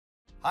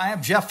Hi,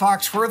 I'm Jeff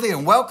Foxworthy,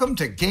 and welcome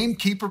to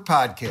Gamekeeper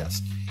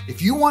Podcast.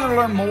 If you want to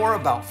learn more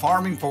about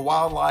farming for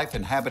wildlife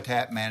and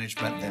habitat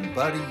management, then,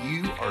 buddy,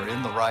 you are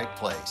in the right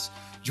place.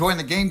 Join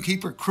the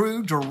Gamekeeper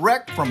crew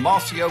direct from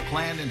Mossy Oak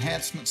Land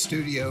Enhancement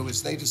Studio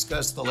as they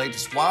discuss the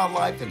latest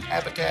wildlife and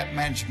habitat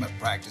management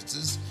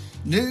practices,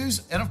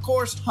 news, and, of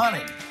course,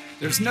 hunting.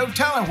 There's no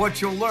telling what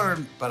you'll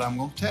learn, but I'm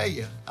going to tell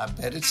you, I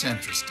bet it's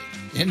interesting.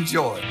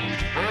 Enjoy.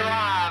 We're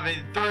live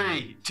in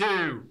 3,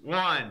 2,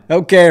 1.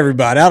 Okay,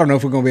 everybody. I don't know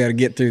if we're going to be able to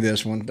get through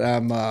this one.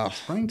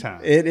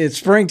 Springtime. It's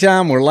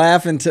springtime. We're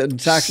laughing.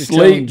 Toxic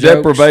Sleep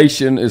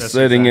deprivation is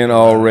setting in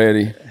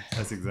already.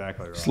 That's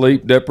exactly right.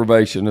 Sleep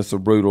deprivation. It's so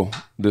brutal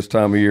this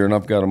time of year, and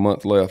I've got a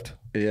month left.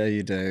 Yeah,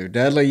 you do.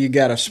 Dudley, you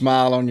got a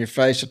smile on your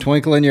face, a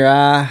twinkle in your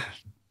eye.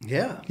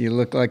 Yeah. You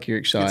look like you're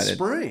excited. It's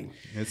spring.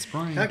 It's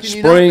spring. How can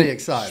you not be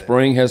excited?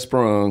 Spring has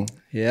sprung.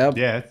 Yep.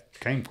 Yeah, it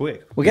came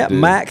quick. We got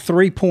Mac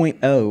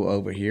 3.0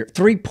 over here.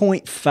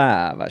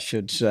 3.5, I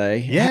should say.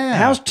 Yeah.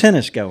 How's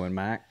tennis going,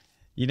 Mac?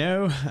 You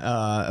know,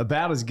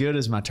 about as good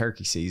as my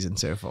turkey season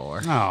so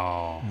far.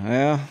 Oh,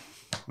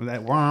 Well,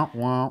 that wah.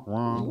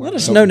 let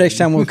us know next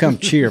time we'll come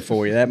cheer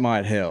for you. That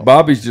might help.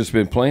 Bobby's just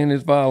been playing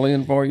his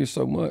violin for you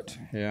so much.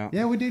 Yeah.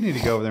 Yeah, we do need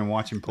to go over there and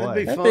watch him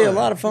play. That'd be a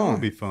lot of That fun.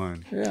 would be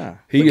fun. Yeah.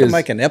 He We can is-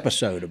 make an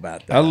episode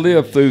about that. I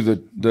lived through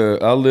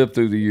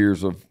the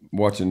years of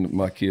watching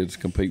my kids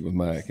compete with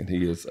Mac, and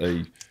he is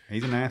a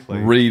He's an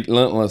athlete.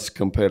 relentless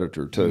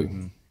competitor too.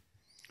 Mm-hmm.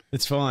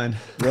 It's fun.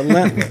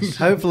 Relentless.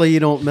 Hopefully you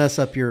don't mess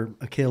up your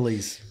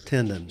Achilles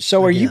tendon.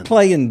 So are you again.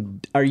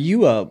 playing, are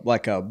you a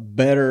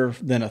better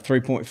than a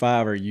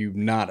 3.5 or are you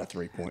not a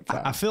 3.5?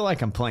 I feel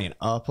like I'm playing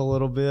up a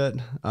little bit,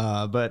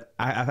 but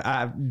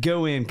I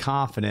go in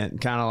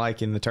confident, kind of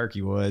like in the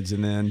turkey woods,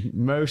 and then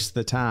most of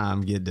the time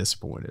get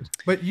disappointed.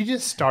 But you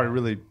just started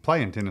really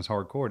playing tennis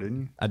hardcore,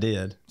 didn't you? I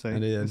did. So I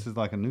did. This is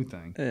like a new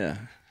thing. Yeah.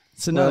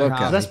 It's another Well,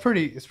 okay.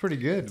 hobby. It's pretty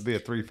good to be a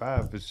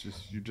 3.5. It's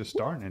just you're just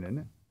starting it, isn't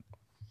it?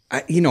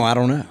 I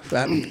don't know.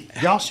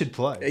 Y'all should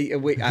play.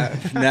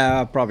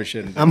 No, I probably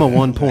shouldn't. I'm a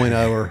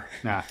 1.0er.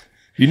 Nah.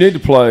 You need to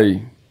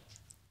play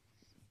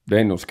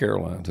Daniel's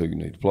Caroline too. You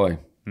need to play.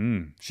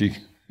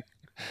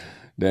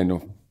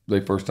 Daniel.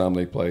 The first time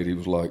they played, he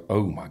was like,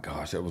 "Oh my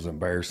gosh, that was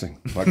embarrassing."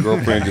 My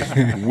girlfriend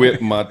just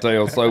whipped my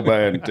tail so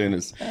bad in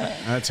tennis.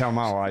 That's how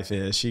my wife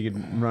is. She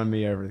could run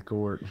me over the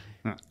court.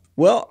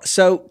 Well,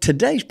 so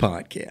today's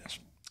podcast,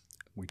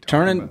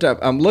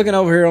 I'm looking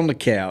over here on the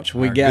couch.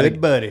 We got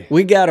good buddy.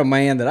 We got a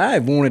man that I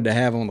have wanted to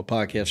have on the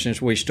podcast since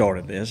we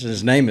started this.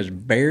 His name is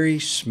Barry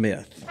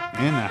Smith.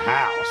 In the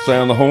house.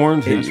 Sound the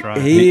horns. That's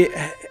right. He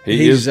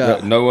He's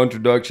is no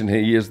introduction.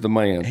 He is the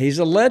man. He's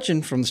a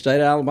legend from the state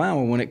of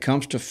Alabama when it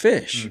comes to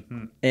fish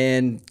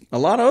and a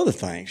lot of other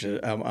things,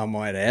 I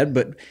might add.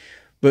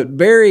 But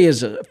Barry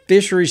is a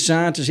fisheries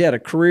scientist. He had a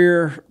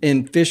career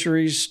in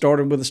fisheries,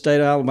 started with the state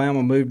of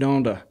Alabama, moved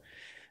on to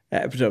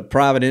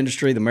private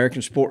industry, the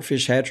American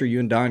Sportfish Hatchery. You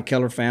and Don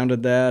Keller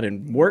founded that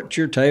and worked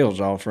your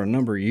tails off for a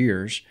number of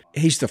years.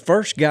 He's the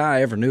first guy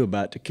I ever knew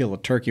about to kill a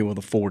turkey with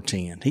a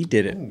 410. He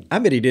did it. I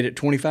bet he did it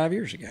 25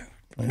 years ago,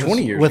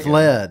 20 years With ago.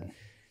 lead.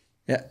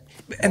 Yeah.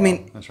 I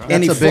mean, That's right.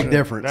 and That's he a big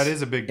difference. That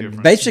is a big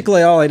difference.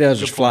 basically all he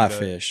does is Good fly point,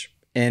 Dave. fish.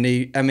 And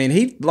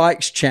he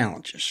likes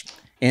challenges.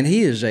 And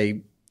he is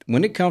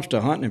when it comes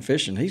to hunting and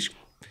fishing, he's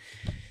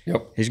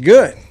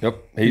good. Yep.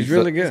 He's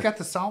really good. He's got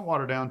the salt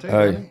water down too.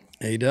 Hey. doesn't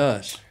He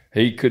does.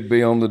 He could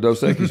be on the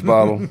Dos Equis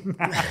bottle.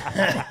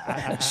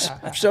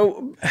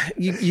 So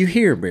you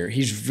hear Barry.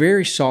 He's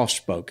very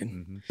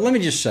soft-spoken. Let me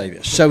just say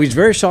this. So he's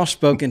very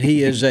soft-spoken.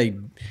 He is a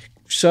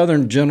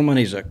Southern gentleman.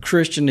 He's a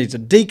Christian. He's a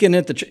deacon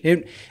at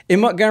the in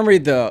Montgomery,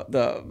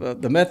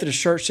 the Methodist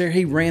church there.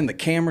 He ran the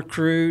camera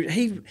crew.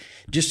 He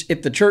just,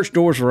 if the church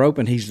doors were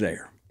open, he's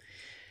there.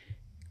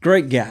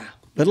 Great guy.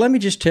 But let me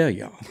just tell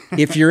y'all,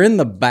 if you're in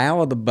the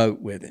bow of the boat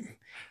with him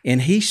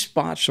and he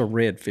spots a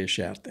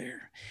redfish out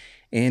there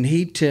and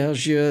he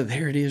tells you,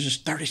 there it is, it's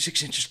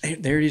 36 inches,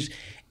 there it is,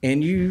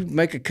 and you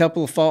make a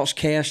couple of false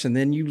casts and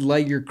then you lay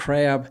your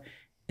crab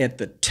at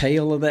the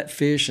tail of that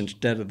fish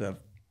instead of the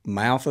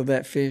mouth of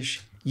that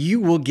fish, you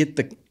will get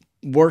the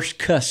worst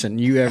cussing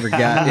you ever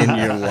got in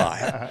your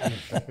life.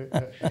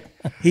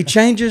 He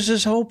changes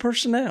his whole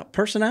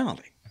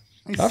personality.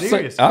 He's I've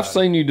serious. I've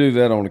seen you do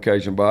that on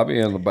occasion, Bobby,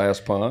 in the bass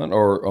pond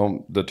or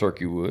on the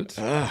turkey woods.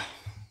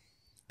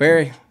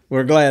 Barry,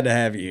 we're glad to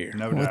have you here.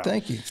 No Well, doubt.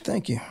 thank you.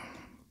 Thank you.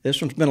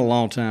 This one's been a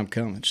long time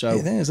coming. So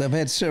It is. I've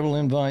had several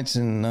invites,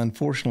 and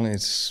unfortunately,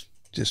 it's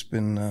just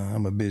been,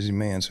 I'm a busy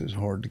man, so it's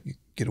hard to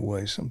get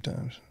away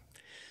sometimes.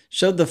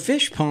 So the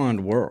fish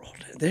pond world,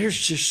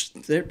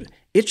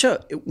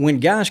 when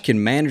guys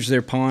can manage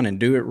their pond and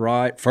do it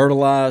right,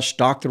 fertilize,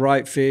 stock the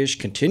right fish,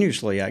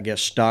 continuously, I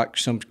guess, stock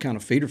some kind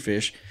of feeder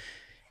fish,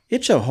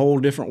 it's a whole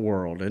different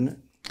world, isn't it?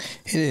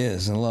 It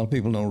is, and a lot of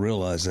people don't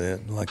realize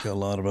that. Like a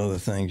lot of other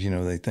things,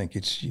 they think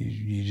it's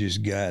you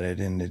just got it,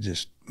 and it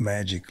just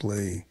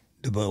magically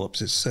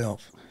develops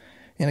itself.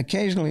 And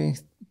occasionally,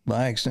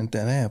 by accident,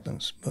 that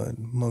happens. But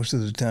most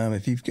of the time,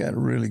 if you've got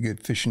really good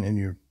fishing in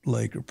your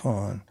lake or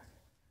pond,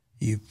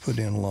 you've put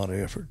in a lot of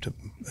effort to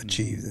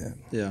achieve that.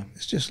 Yeah.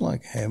 It's just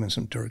like having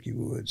some turkey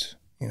woods,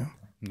 you know.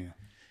 Yeah.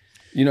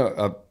 You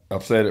know,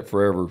 I've said it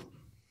forever.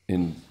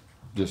 In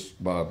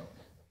just my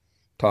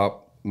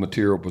top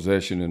material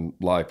possession in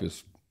life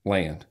is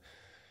land,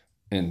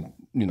 and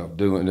you know,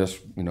 doing this,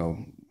 you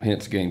know,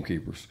 hence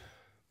Gamekeepers.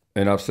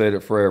 And I've said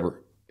it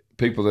forever.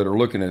 People that are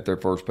looking at their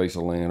first piece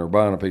of land or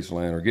buying a piece of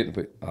land or getting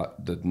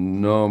the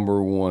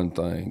number one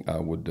thing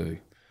I would do,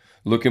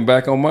 looking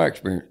back on my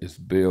experience, is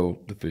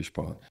build the fish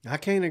pond. I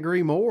can't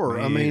agree more.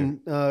 I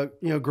mean,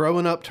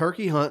 growing up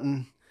turkey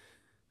hunting,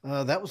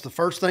 that was the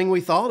first thing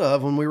we thought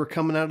of when we were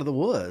coming out of the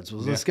woods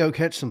was let's go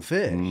catch some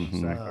fish.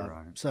 Exactly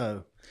right.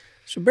 So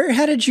Barry,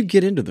 how did you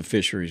get into the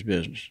fisheries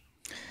business?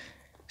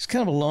 It's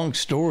kind of a long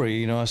story.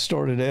 You know, I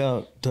started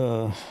out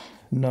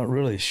not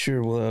really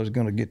sure whether I was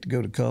going to get to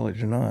go to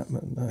college or not,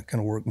 but I kind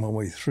of worked my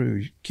way through.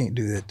 You can't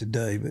do that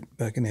today, but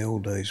back in the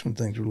old days when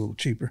things were a little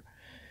cheaper,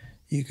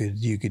 you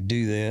could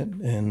do that.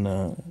 And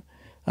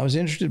I was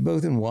interested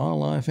both in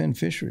wildlife and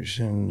fisheries,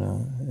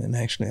 and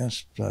actually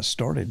I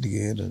started to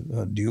get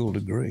a dual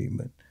degree,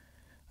 but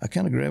I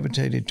kind of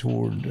gravitated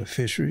toward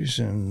fisheries,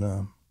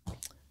 and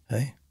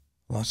hey,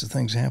 lots of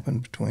things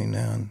happened between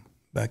now and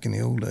back in the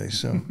old days.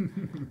 So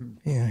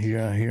yeah,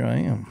 here I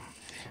am.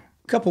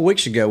 A couple of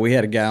weeks ago, we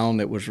had a guy on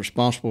that was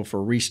responsible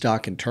for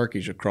restocking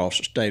turkeys across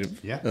the state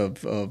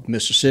of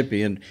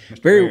Mississippi. And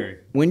Barry,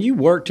 when you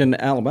worked in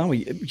Alabama,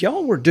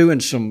 y'all were doing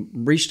some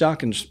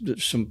restocking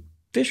some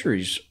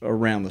fisheries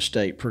around the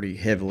state pretty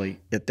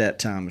heavily at that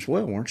time as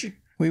well, weren't you?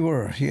 We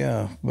were,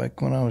 yeah. Back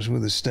when I was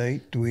with the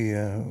state, we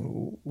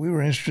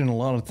were interested in a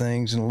lot of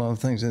things, and a lot of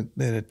things that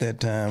at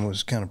that time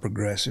was kind of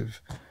progressive.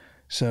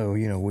 So,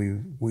 you know,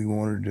 we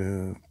wanted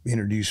to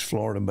introduce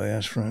Florida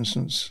bass, for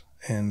instance,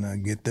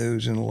 and get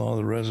those in a lot of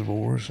the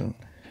reservoirs, and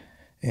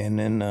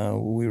then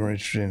we were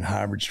interested in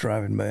hybrid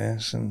striped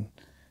bass, and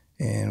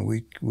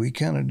we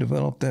kind of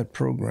developed that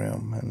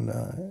program,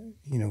 and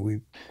you know,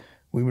 we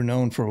were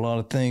known for a lot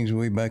of things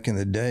way back in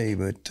the day,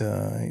 but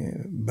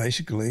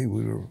basically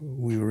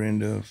we were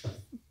into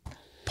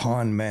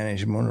pond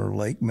management or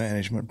lake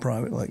management,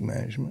 private lake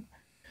management.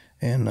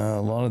 And a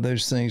lot of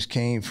those things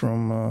came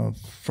from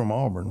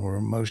Auburn,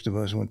 where most of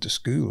us went to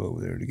school over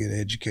there to get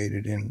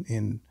educated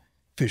in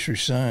fishery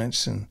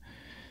science,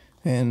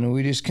 and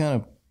we just kind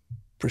of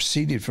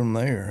proceeded from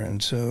there.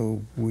 And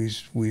so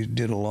we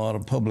did a lot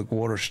of public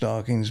water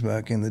stockings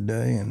back in the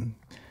day, and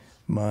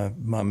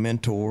my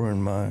mentor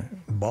and my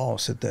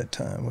boss at that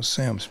time was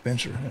Sam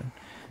Spencer, and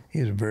he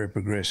was a very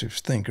progressive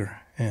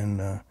thinker,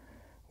 and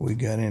we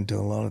got into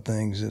a lot of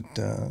things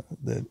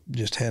that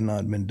just had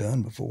not been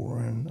done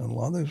before, and a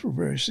lot of those were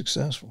very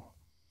successful.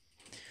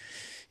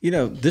 You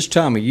know, this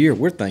time of year,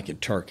 we're thinking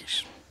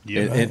turkeys.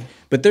 Yeah.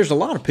 But there's a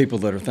lot of people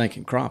that are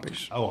thinking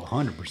crappies. Oh,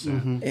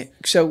 100%.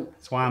 So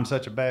That's why I'm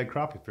such a bad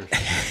crappie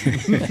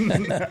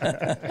fisherman.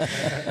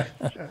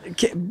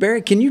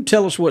 Barry, can you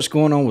tell us what's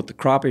going on with the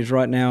crappies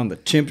right now and the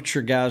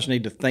temperature guys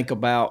need to think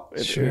about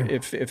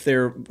if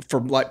they're for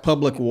like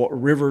public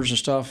rivers and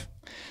stuff?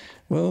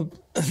 Well,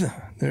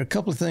 there are a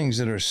couple of things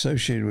that are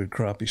associated with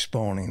crappie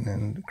spawning,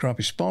 and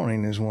crappie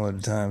spawning is one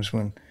of the times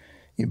when,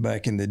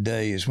 back in the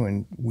day, is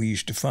when we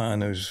used to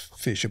find those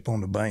fish up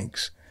on the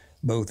banks,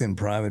 both in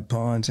private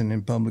ponds and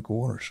in public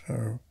waters,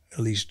 or at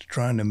least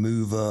trying to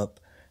move up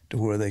to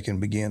where they can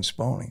begin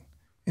spawning.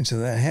 And so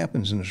that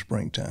happens in the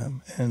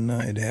springtime, and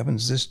it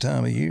happens this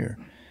time of year.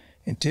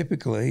 And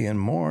typically in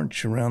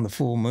March, around the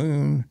full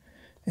moon,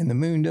 and the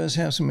moon does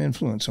have some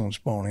influence on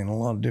spawning a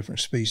lot of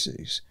different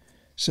species.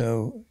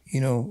 So,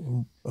 you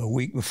know, a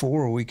week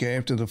before, a week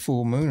after the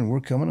full moon, and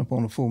we're coming up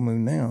on the full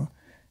moon now,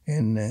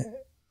 and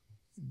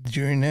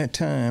during that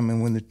time,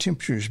 and when the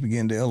temperatures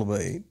begin to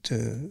elevate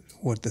to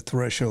what the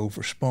threshold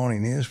for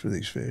spawning is for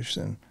these fish,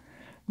 then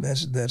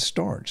that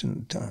starts in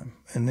the time,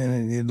 and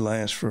then it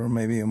lasts for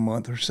maybe a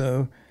month or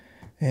so,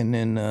 and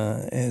then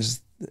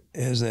as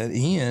that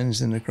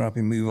ends, then the crappie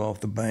move off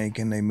the bank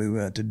and they move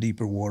out to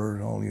deeper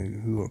water. All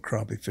you who are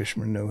crappie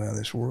fishermen know how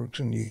this works,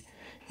 and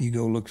you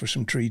go look for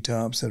some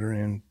treetops that are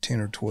in 10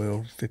 or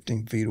 12,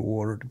 15 feet of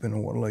water, depending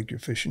on what lake you're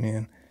fishing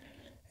in.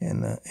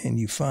 And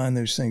you find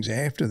those things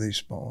after they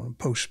spawn,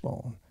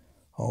 post-spawn,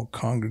 all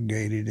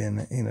congregated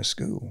in a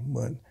school.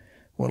 But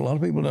what a lot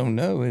of people don't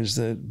know is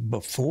that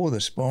before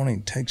the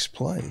spawning takes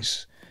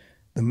place,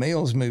 the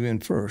males move in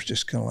first,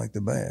 just kind of like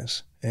the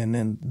bass, and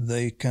then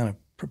they kind of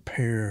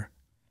prepare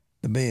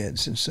the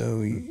beds. And so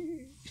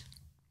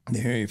the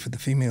area for the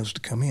females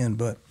to come in,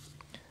 but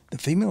the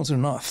females are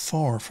not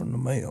far from the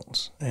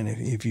males. And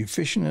if you're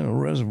fishing in a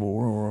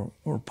reservoir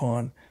or a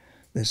pond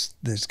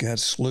that's got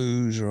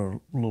sloughs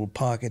or little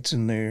pockets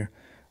in there,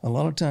 a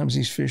lot of times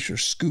these fish are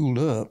schooled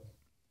up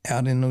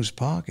out in those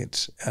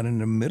pockets, out in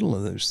the middle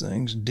of those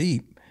things,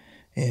 deep.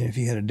 And if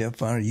you had a depth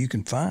finder, you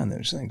can find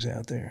those things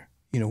out there,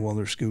 while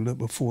they're schooled up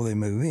before they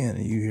move in.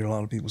 And you hear a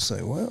lot of people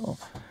say, well,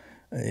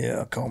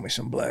 yeah, call me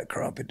some black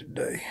crappie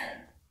today.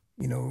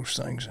 Those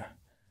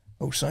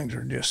things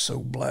are just so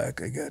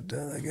black. They got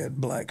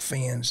black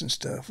fins and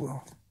stuff.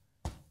 Well,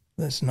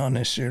 that's not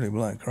necessarily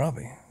black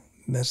crappie.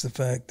 That's the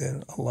fact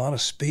that a lot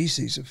of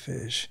species of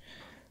fish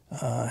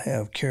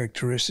have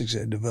characteristics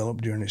that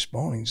develop during the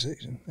spawning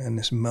season. And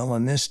this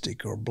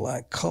melanistic or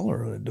black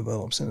color that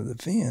develops into the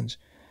fins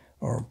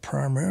are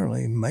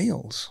primarily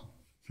males.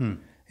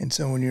 And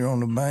so when you're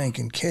on the bank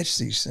and catch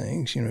these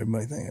things,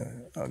 everybody think,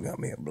 I got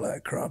me a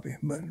black crappie,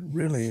 but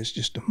really it's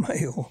just a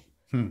male.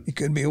 It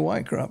could be a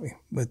white crappie,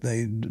 but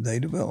they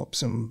develop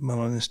some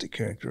melanistic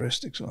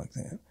characteristics like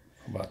that.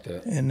 How about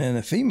that? And then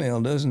the female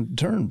doesn't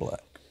turn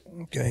black.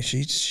 Okay,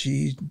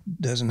 she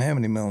doesn't have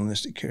any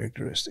melanistic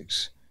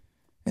characteristics.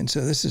 And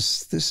so this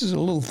is a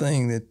little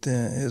thing that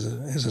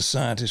as a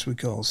scientist we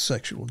call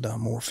sexual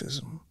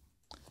dimorphism.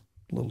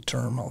 A little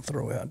term I'll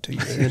throw out to you.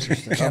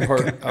 I've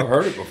heard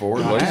it before.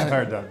 At least. I've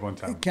heard that one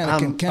time.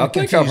 I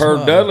think I've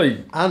heard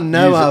Dudley. I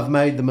know I've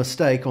made the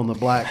mistake on the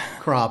black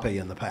crappie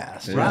in the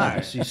past.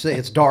 Right. You see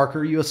it's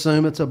darker, you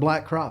assume it's a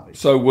black crappie.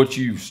 So what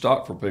you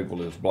stock for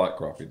people is black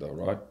crappie, though,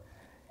 right?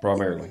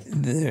 Primarily.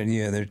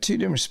 There are two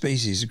different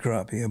species of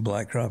crappie, a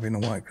black crappie and a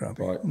white crappie.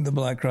 Right. The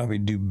black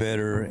crappie do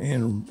better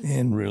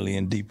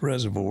in deep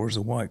reservoirs.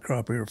 The white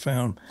crappie are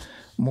found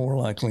more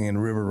likely in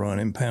river run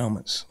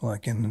impoundments,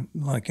 like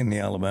in the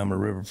Alabama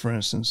River, for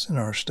instance, in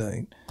our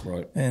state.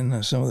 Right.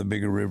 And some of the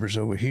bigger rivers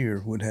over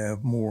here would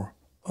have more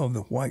of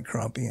the white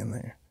crappie in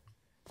there.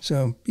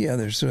 So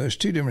there's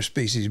two different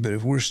species, but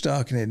if we're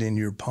stocking it in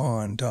your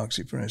pond,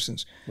 Toxie, for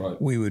instance,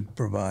 Right. we would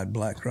provide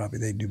black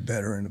crappie. They do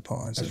better in the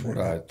ponds. That's what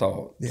I had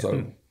thought. Yeah.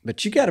 So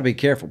But you got to be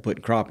careful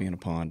putting crappie in a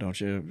pond, don't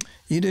you?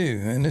 You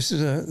do, and this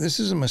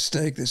is a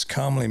mistake that's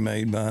commonly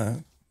made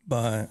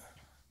by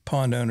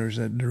pond owners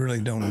that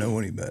really don't know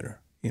any better.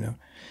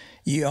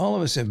 All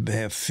of us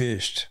have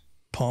fished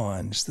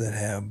ponds that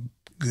have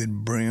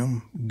good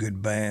brim,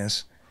 good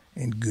bass,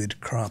 and good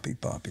crappie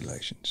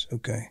populations.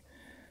 Okay,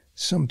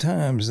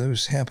 sometimes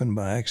those happen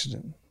by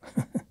accident,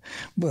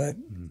 but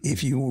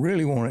if you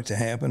really want it to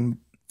happen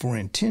for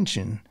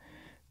intention,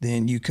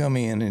 then you come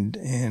in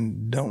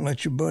and don't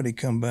let your buddy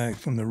come back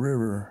from the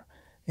river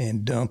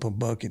and dump a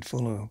bucket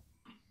full of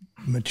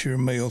mature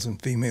males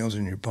and females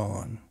in your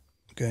pond,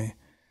 okay?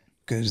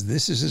 Because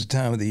this is the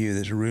time of the year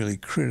that's really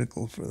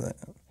critical for that.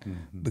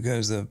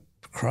 Because the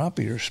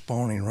crappie are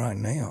spawning right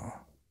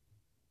now,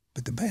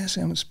 but the bass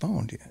haven't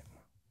spawned yet.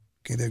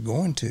 Okay, they're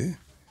going to.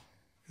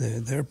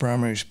 Their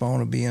primary spawn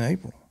will be in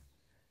April.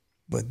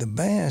 But the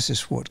bass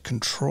is what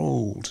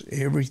controls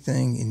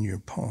everything in your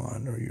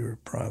pond or your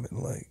private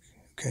lake.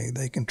 Okay,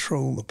 they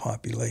control the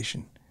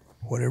population,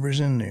 whatever's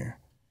in there.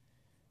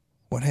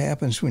 What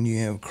happens when you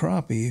have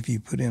crappie, if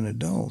you put in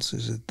adults,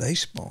 is that they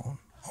spawn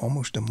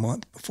almost a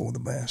month before the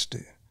bass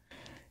do.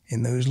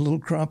 And those little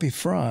crappie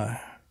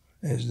fry,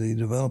 as they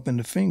develop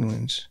into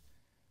fingerlings,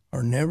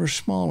 are never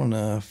small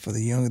enough for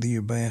the young of the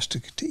year bass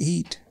to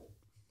eat.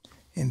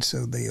 And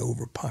so they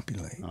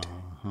overpopulate.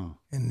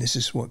 And this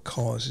is what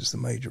causes the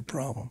major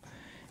problem.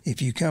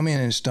 If you come in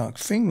and stock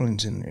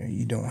fingerlings in there,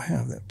 you don't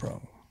have that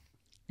problem.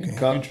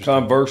 Okay.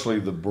 Conversely,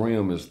 the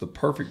brim is the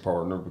perfect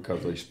partner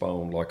because they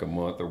spawn like a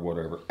month or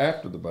whatever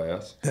after the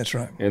bass. That's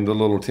right. And the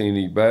little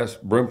teeny bass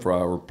brim fry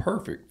are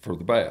perfect for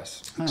the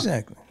bass.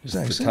 Exactly.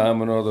 The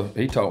timing of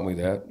he taught me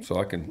that, so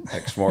I can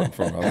act smart in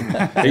front of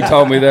him. He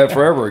taught me that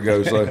forever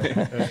ago, so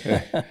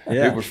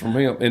it was from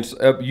him.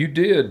 And you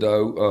did,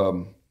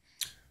 though.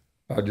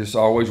 I just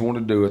always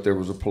wanted to do it. There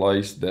was a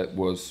place that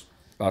was,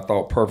 I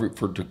thought, perfect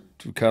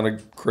to kind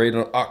of create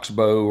an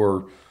oxbow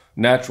or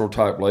natural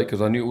type lake,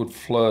 because I knew it would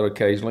flood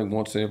occasionally,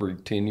 once every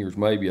 10 years,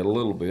 maybe a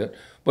little bit.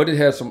 But it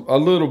had a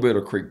little bit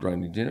of creek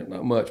drainage in it,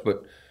 not much.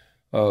 But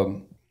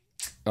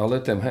I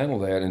let them handle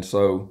that, and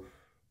so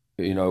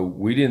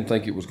we didn't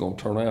think it was going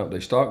to turn out. They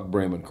stocked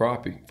brim and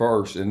crappie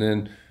first, and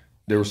then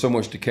there was so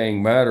much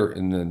decaying matter,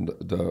 and then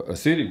the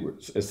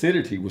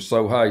acidity was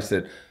so high. He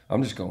said,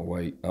 "I'm just going to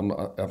wait.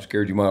 I'm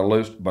scared you might have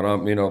lost."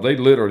 But they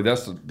literally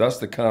that's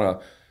the kind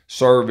of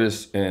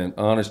service and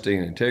honesty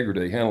and integrity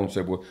they handled.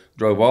 Said, "Well,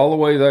 drove all the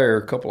way there,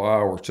 a couple of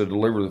hours to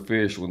deliver the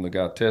fish." When the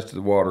guy tested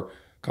the water,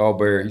 called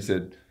Barry. He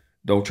said,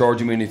 "Don't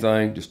charge him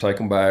anything. Just take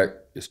them back.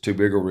 It's too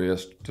big a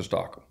risk to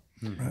stock them."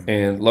 Right.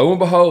 And lo and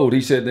behold,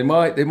 he said they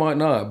might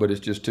not, but it's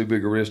just too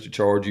big a risk to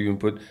charge you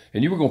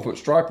and you were going to put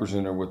stripers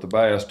in there with the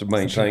bass to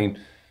maintain,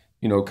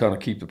 kind of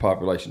keep the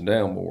population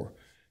down more.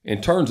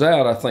 And turns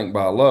out, I think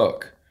by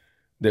luck,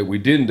 that we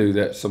didn't do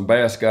that. Some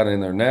bass got in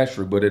there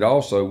naturally, but it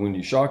also, when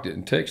you shocked it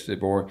and texted it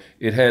for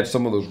it had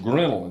some of those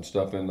grinnell and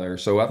stuff in there.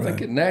 So I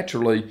think it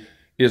naturally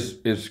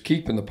is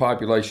keeping the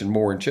population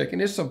more in check.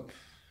 And it's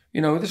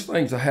this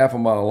thing's a half a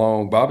mile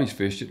long. Bobby's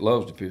fished it,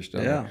 loves to fish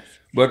down there.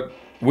 But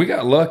we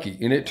got lucky,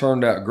 and it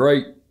turned out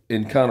great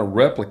and kind of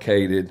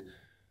replicated,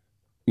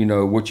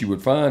 what you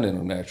would find in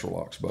a natural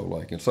oxbow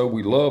lake. And so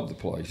we love the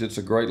place. It's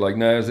a great lake.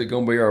 Now, is it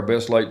going to be our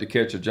best lake to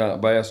catch a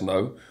giant bass?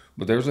 No,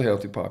 but there's a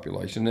healthy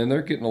population, and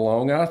they're getting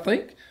along. I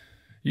think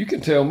you can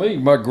tell me,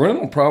 my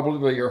grinnell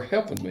probably are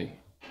helping me.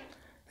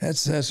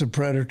 That's a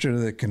predator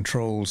that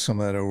controls some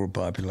of that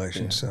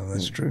overpopulation, so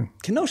that's true.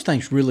 Can those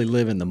things really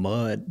live in the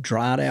mud,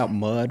 dried out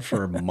mud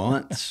for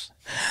months?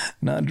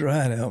 Not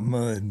dried out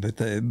mud, but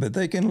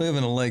they can live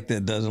in a lake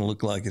that doesn't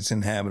look like it's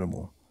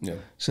inhabitable. Yeah.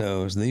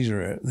 So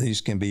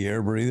these can be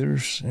air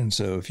breathers, and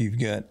so if you've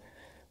got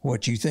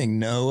what you think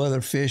no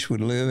other fish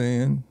would live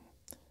in,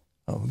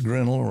 a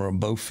grinnell or a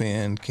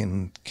bowfin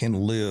can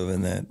live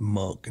in that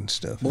muck and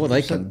stuff. Boy,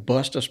 they can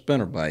bust a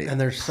spinnerbait.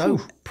 And they're so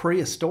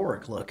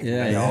prehistoric looking.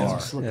 Yeah, They they are.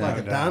 just look like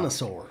a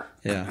dinosaur.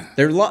 Yeah,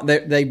 they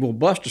will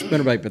bust a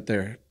spinnerbait, but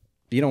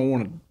you don't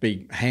want to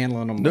be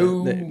handling them.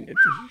 No.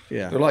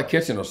 Yeah, They're like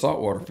catching a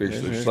saltwater fish.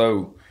 They're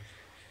so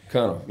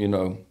kind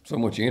of, so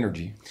much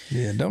energy.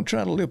 Yeah, don't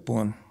try to lip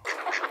one.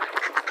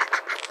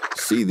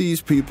 See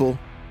these people?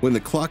 When the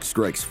clock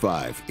strikes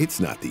 5, it's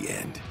not the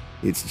end.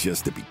 It's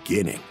just the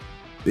beginning.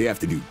 They have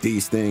to do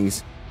these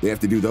things. They have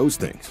to do those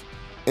things.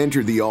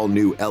 Enter the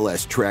all-new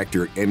LS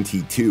Tractor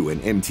MT2 and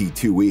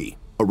MT2E,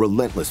 a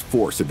relentless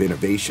force of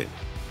innovation.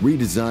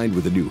 Redesigned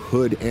with a new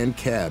hood and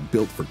cab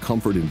built for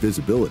comfort and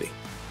visibility,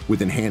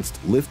 with enhanced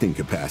lifting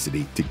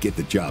capacity to get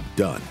the job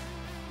done.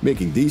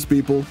 Making these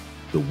people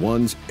the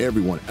ones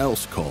everyone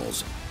else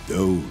calls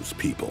those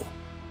people.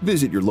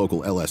 Visit your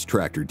local LS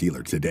Tractor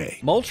dealer today.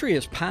 Moultrie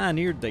has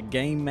pioneered the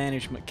game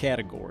management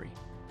category.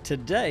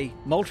 Today,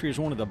 Moultrie is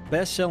one of the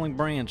best-selling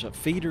brands of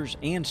feeders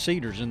and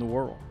seeders in the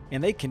world,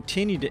 and they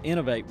continue to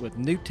innovate with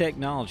new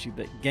technology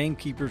that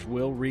gamekeepers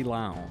will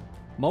rely on.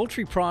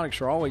 Moultrie products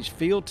are always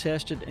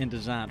field-tested and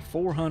designed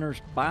for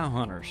hunters by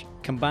hunters,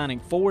 combining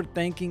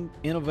forward-thinking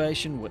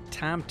innovation with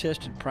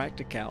time-tested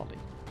practicality.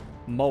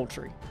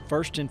 Moultrie,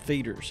 first in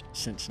feeders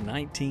since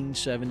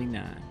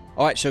 1979.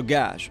 All right, so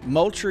guys,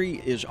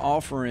 Moultrie is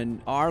offering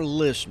our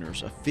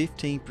listeners a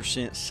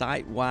 15%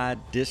 site-wide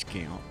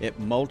discount at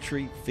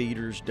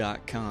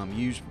MoultrieFeeders.com.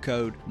 Use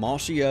code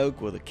Mossy Oak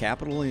with a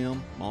capital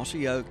M,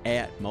 Mossy Oak,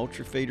 at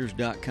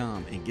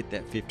MoultrieFeeders.com and get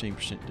that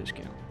 15%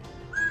 discount.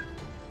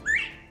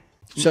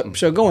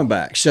 So going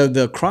back, so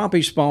the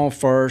crappie spawn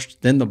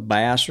first, then the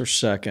bass are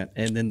second,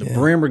 and then the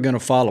bream are going to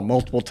follow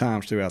multiple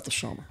times throughout the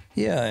summer.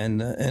 Yeah,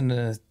 and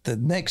the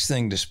next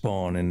thing to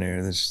spawn in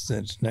there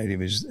that's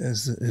native is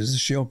the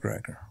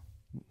shellcracker,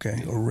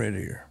 okay, or red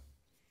ear.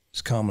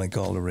 It's commonly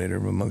called a red ear,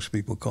 but most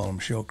people call them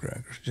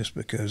shellcrackers just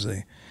because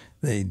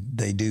they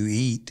do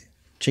eat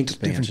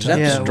Chinkapins. Is that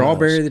the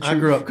strawberry that you... I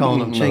grew up calling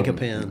them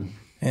chinkapin.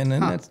 And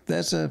then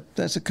that's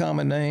a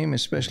common name,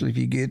 especially if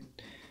you get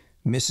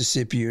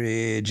Mississippi or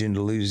edge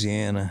into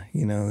Louisiana.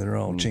 They're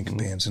all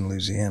chinkapins in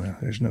Louisiana.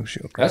 There's no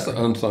shellcracker. That's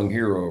the unsung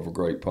hero of a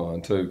great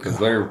pond too, because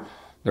they're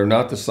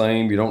not the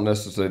same. You don't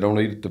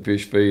eat the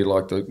fish feed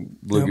like the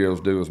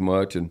bluegills do as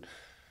much, and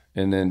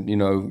then you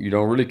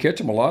don't really catch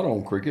them a lot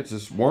on crickets.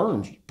 It's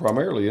worms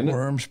primarily, isn't it?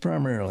 Worms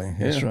primarily.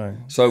 That's right.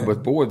 So,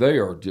 but boy, they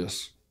are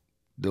just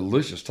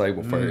delicious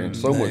table fare and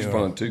so much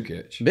fun to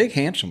catch. Big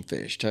handsome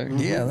fish too.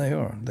 Yeah, they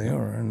are. They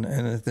are. And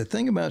the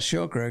thing about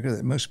shellcracker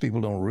that most people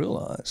don't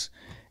realize,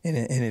 and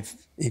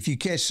if you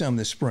catch some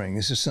this spring,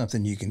 this is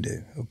something you can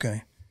do.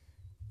 Okay,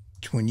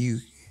 when you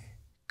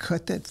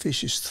cut that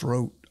fish's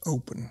throat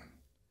open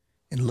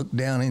and look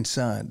down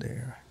inside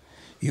there,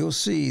 you'll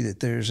see that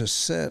there's a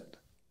set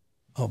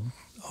of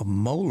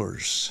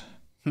molars,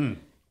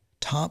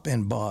 top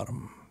and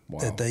bottom,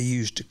 that they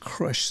use to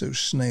crush those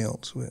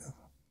snails with,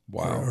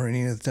 or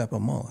any other type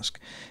of mollusk.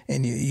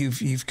 And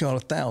you've caught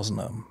 1,000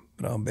 of them,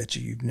 but I'll bet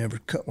you've never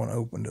cut one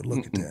open to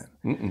look at that.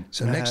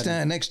 So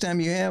next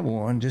time you have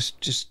one,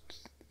 just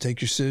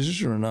take your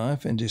scissors or a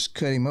knife and just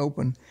cut him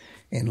open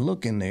and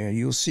look in there.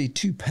 You'll see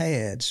 2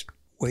 pads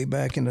way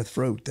back in the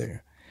throat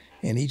there,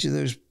 and each of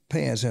those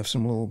pads have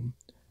some little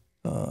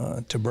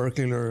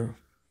tubercular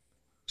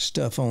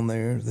stuff on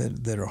there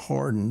that are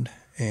hardened,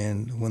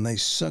 and when they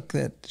suck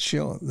that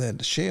shell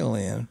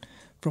in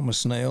from a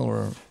snail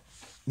or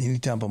any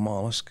type of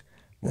mollusk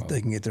that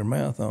they can get their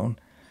mouth on,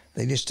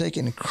 they just take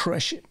it and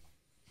crush it,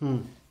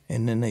 and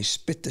then they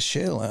spit the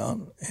shell out,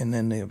 and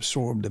then they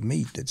absorb the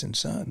meat that's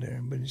inside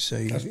there. But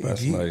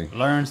if you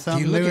learn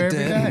something new every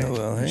day.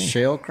 Well, hey,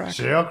 Shell cracker.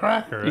 Shell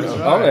cracker. That's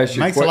I'll right. ask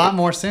you Makes a lot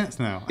more sense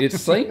now. It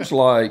seems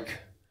like,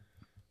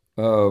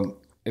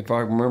 if I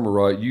remember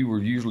right, you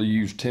would usually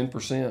use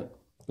 10%.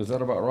 Is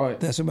that about right?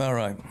 that's about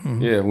right.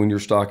 Mm-hmm. Yeah, when you're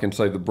stocking,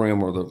 say, the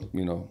brim or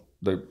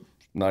the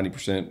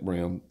 90%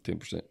 brim,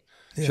 10%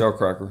 shell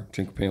cracker,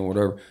 chinkapin,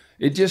 whatever.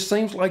 It just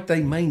seems like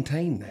they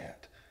maintain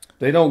that.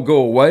 They don't go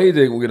away.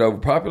 They don't get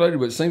overpopulated.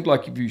 But it seems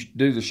like if you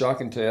do the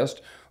shocking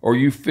test or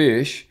you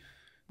fish,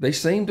 they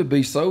seem to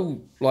be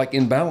so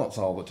in balance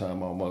all the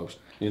time almost.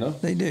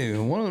 They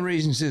do. And one of the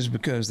reasons is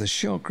because the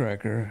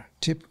shellcracker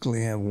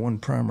typically have one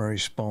primary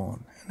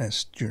spawn, and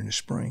that's during the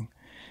spring.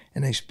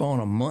 And they spawn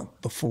a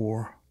month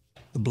before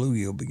the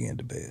bluegill begin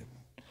to bed.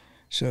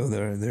 So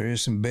there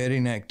is some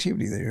bedding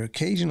activity there.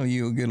 Occasionally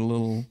you'll get a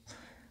little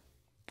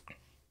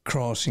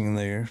crossing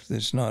there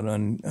that's not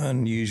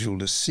unusual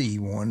to see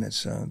one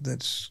that's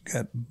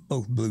got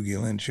both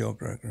bluegill and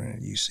shellcracker in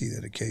it. You see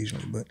that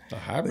occasionally. But a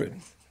hybrid.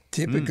 But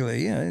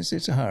typically,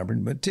 it's a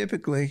hybrid. But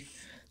typically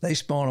they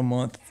spawn a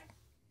month,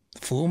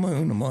 full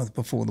moon, a month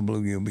before the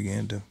bluegill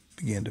begin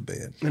to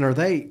bed. And are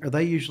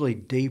they usually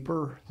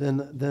deeper than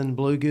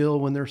bluegill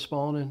when they're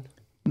spawning?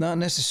 Not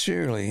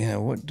necessarily. You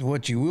know,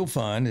 what you will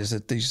find is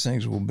that these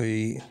things will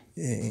be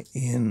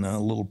in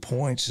little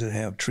points that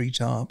have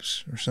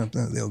treetops or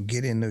something. They'll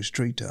get in those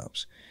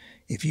treetops.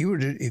 If you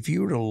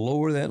were to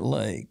lower that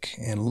lake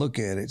and look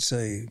at it,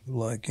 say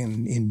like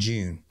in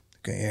June,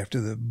 okay, after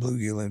the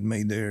bluegill had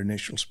made their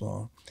initial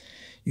spawn,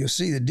 you'll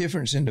see the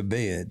difference in the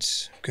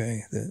beds.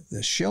 Okay,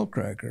 the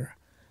shellcracker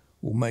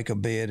will make a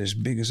bed as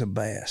big as a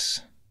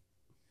bass.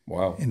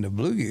 Wow. And the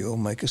bluegill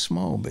make a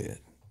small bed,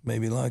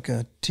 maybe like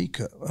a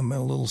teacup, a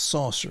little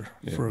saucer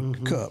for a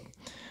cup.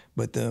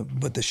 But the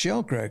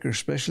shellcracker,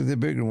 especially the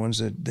bigger ones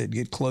that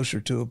get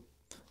closer to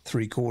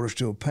 3/4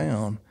 to a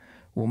pound,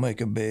 will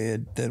make a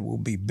bed that will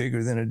be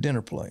bigger than a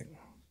dinner plate.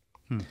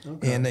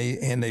 Okay. And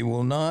they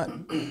will not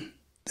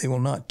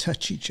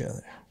touch each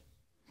other.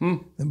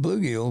 The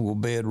bluegill will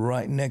bed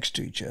right next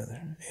to each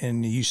other,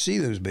 and you see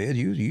those beds.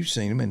 You've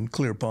seen them in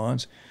clear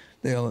ponds.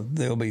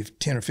 There'll be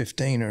 10 or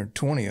 15 or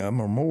 20 of them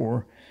or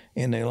more,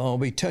 and they'll all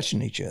be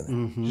touching each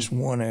other, just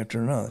one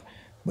after another.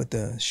 But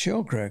the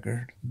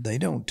shellcracker, they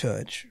don't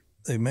touch.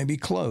 They may be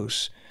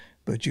close,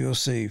 but you'll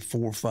see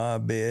 4 or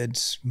 5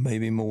 beds,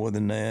 maybe more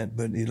than that.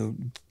 But it'll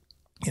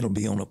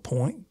be on a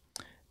point.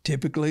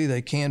 Typically,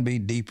 they can be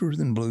deeper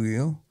than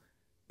bluegill,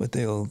 but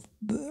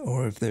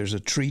or if there's a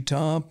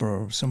treetop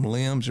or some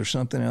limbs or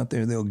something out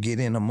there, they'll get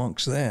in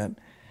amongst that,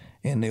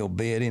 and they'll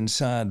bed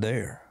inside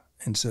there.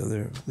 And so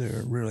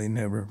they're really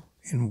never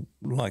in,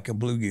 like a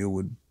bluegill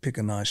would pick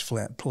a nice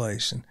flat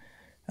place. And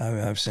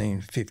I've seen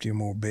 50 or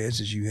more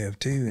beds, as you have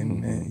too,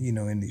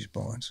 in these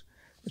ponds.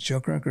 But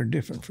shellcracker are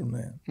different from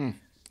that.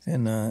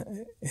 And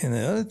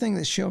the other thing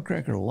that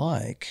shellcracker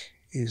like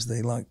is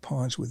they like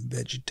ponds with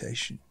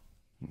vegetation.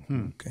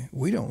 Okay,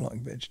 we don't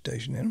like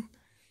vegetation in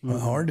them.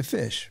 Hard to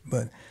fish,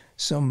 but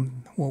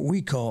some what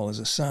we call as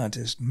a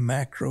scientist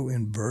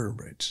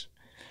macroinvertebrates.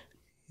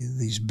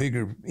 These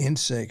bigger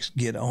insects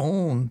get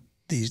on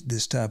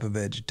this type of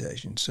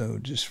vegetation. So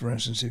just for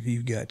instance, if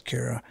you've got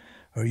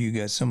or you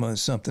got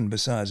something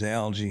besides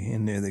algae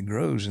in there that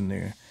grows in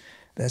there,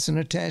 that's an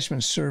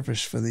attachment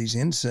surface for these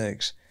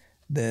insects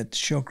that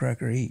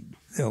shellcracker eat.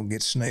 They'll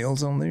get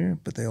snails on there,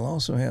 but they'll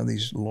also have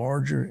these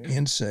larger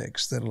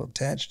insects that'll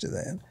attach to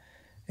that.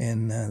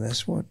 And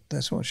that's what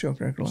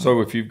shellcracker like.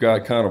 So if you've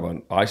got kind of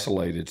an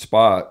isolated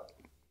spot,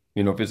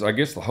 if it's, I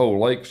guess the whole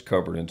lake's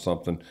covered in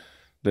something,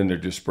 then they're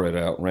just spread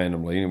out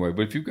randomly anyway.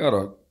 But if you've got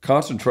a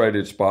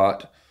concentrated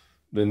spot,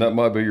 then that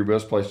might be your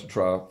best place to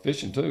try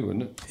fishing too,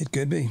 isn't it? It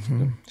could be.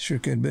 Sure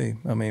could be.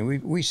 I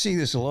mean, we see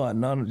this a lot,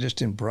 not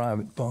just in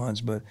private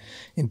ponds, but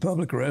in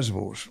public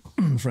reservoirs.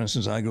 For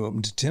instance, I go up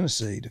into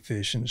Tennessee to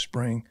fish in the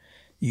spring,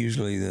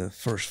 usually the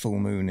first full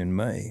moon in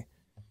May,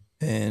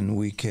 and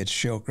we catch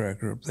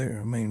shellcracker up there.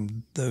 I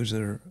mean, those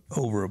that are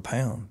over a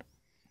pound.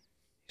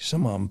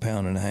 Some of them 1.5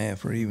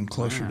 pounds or even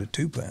closer to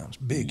 2 pounds.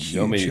 Big,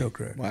 huge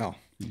shellcracker. Wow.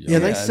 Yeah,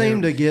 they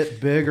seem to get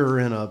bigger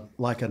in a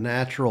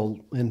natural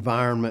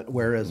environment,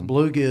 whereas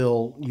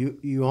bluegill,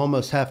 you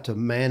almost have to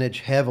manage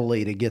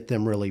heavily to get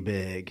them really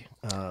big.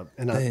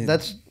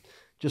 That's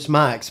just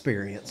my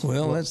experience.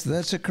 Well,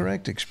 that's a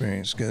correct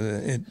experience,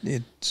 because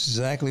it's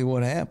exactly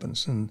what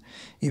happens. And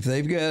if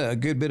they've got a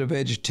good bit of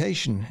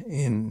vegetation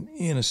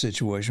in a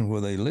situation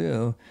where they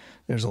live,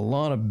 there's a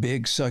lot of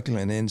big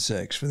succulent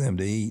insects for them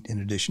to eat,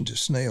 in addition to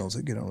snails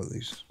that get onto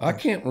these. I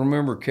can't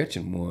remember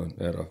catching one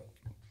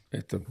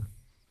at the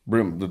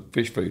bream, the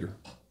fish feeder.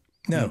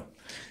 No,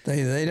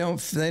 they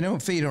don't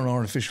feed on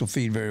artificial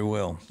feed very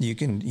well. You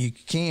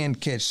can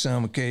catch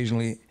some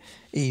occasionally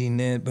eating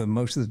that, but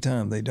most of the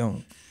time they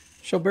don't.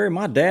 So Barry,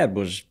 my dad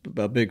was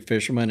a big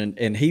fisherman,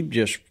 and he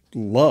just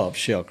loved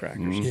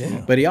shellcrackers.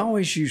 Yeah. But he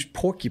always used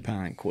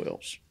porcupine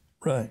quills.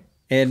 Right.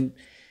 And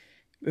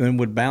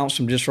would bounce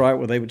them just right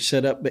where they would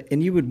set up.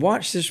 And you would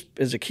watch this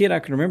as a kid. I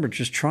can remember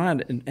just trying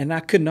to, and I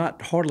could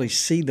not hardly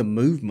see the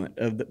movement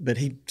but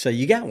he'd say,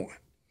 "You got one."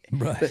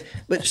 Right.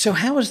 But so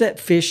how is that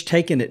fish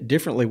taking it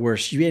differently, where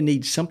you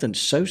need something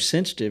so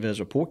sensitive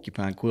as a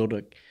porcupine quill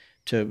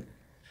to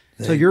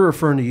So you're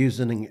referring to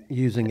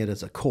using it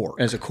as a cork?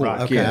 As a cork,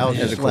 right. Okay, yeah. I was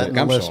As just a letting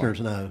cork. the I'm listeners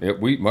know.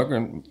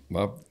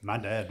 Yeah, My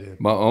dad did.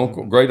 my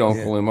uncle, great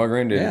uncle, and my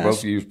granddaddy Yeah.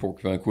 both used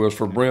porcupine quills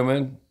for bream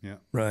and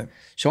Right.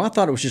 So I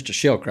thought it was just a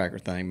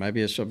shellcracker thing.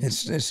 Maybe it's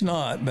It's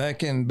not.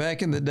 Back in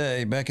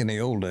the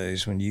old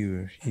days when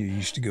you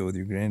used to go with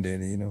your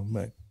granddaddy,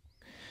 back.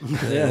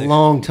 A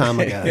long time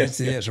ago. It's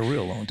a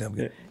real long time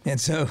ago. And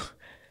so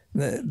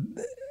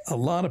a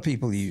lot of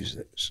people use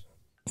those.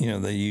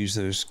 They use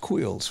those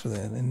quills for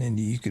that. And then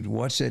you could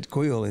watch that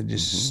quill, it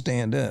just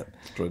stand up.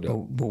 Straight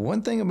up. But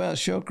one thing about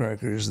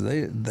shellcrackers,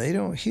 they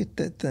don't hit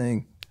that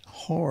thing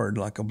hard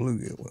like a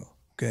bluegill will.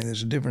 Okay,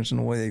 there's a difference in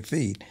the way they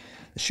feed.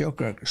 The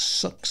shellcracker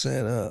sucks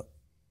that up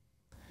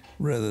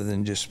rather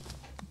than just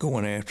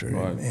going after it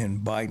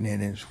and biting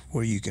it, is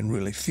where you can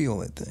really feel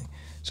that thing.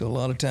 So a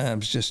lot of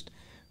times, just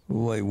the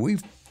way we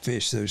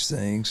fish those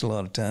things, a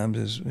lot of times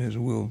is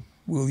we'll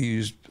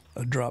use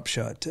a drop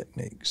shot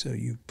technique. So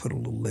you put a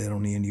little lead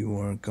on the end of your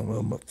worm,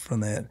 come up from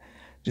that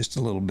just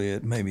a little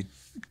bit, maybe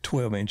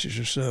 12 inches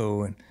or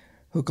so, and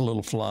hook a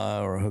little fly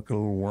or hook a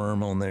little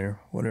worm on there,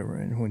 whatever.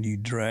 And when you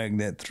drag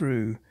that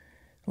through,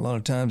 a lot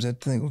of times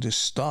that thing will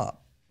just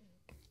stop.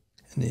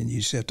 And then you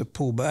just have to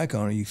pull back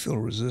on it. You feel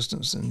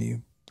resistance, and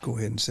you go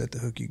ahead and set the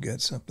hook. You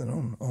got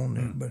something on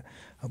there. But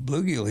a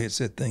bluegill hits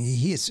that thing.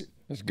 He hits it.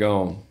 It's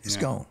gone. It's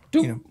gone.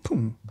 You know,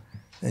 boom.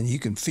 And you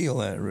can feel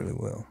that really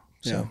well.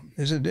 So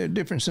there's a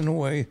difference in the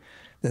way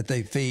that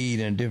they feed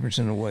and a difference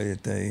in the way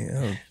that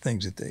they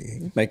things that they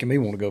eat. Making me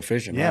want to go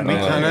fishing. Yeah, me too,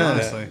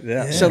 honestly.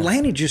 Yeah. So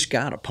Lanny just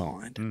got a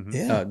pond.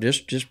 Yeah.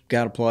 Just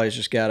got a place.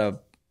 Just got a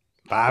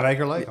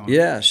 5-acre lake on it.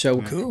 Yeah.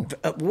 So Cool.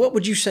 What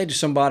would you say to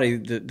somebody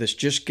that's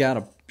just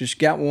got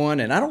one?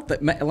 And I don't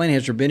think, Lanny,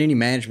 has there been any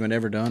management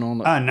ever done on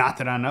the? Not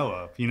that I know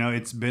of. You know,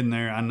 it's been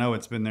there. I know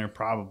it's been there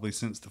probably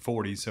since the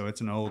 40s. So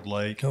it's an old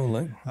lake. Old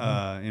lake.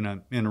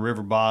 In a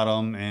river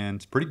bottom, and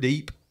it's pretty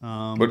deep.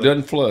 But it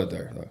doesn't flood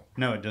there, though.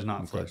 No, it does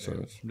not flood. so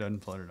There. it's- It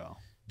doesn't flood at all.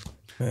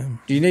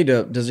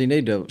 Does he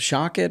need to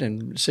shock it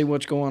and see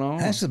what's going on?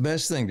 That's the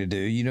best thing to do.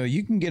 You know,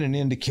 you can get an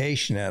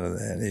indication out of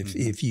that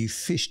if you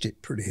fished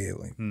it pretty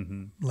heavily.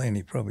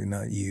 Lanny, probably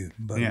not you,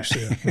 by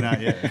yourself. Not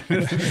yet.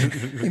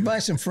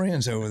 Invite some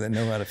friends over that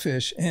know how to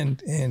fish,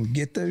 and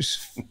get those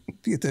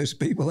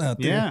people out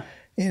there. Yeah.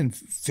 And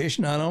fish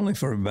not only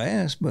for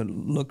bass, but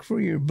look for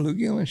your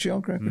bluegill and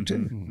shellcracker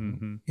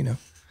too. You know,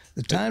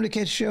 the time to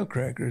catch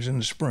shellcracker is in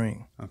the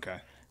spring, Okay.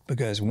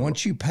 because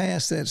once you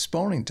pass that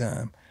spawning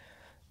time,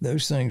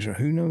 those things are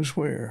who knows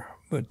where,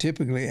 but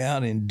typically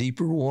out in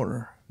deeper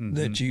water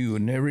that you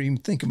would never even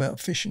think about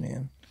fishing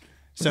in.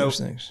 So Those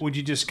things. would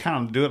you just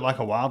kind of do it like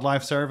a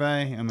wildlife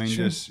survey? I mean,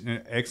 just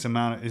X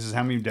amount. This is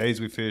how many days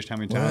we fished, how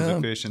many times Well,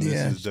 we fished, and this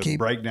yeah, is the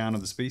breakdown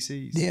of the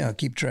species. Yeah,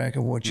 keep track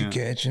of what you Yeah.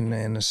 catch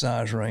and the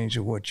size range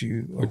of what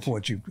you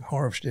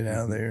harvested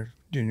out of there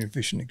during your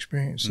fishing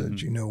experience, so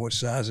that you know what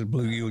size of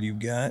bluegill you've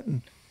got,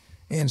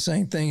 and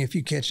same thing if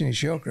you catch any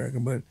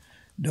shellcracker, but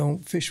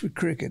don't fish with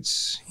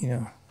crickets. You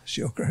know,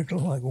 shellcracker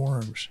look like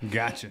worms.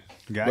 Gotcha.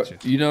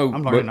 But, you know,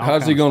 I'm but learning all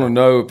how's he kinds of going to stuff.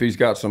 know if he's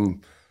got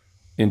some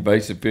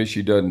invasive fish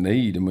he doesn't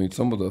need? I mean,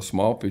 some of the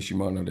small fish you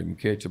might not even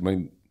catch. I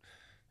mean,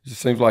 it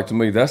just seems like to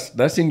me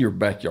that's in your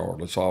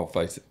backyard. Let's all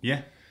face it.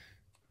 Yeah.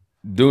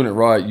 Doing it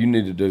right, you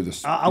need to do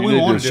this. I you would need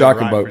to want do to a do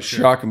it right for sure.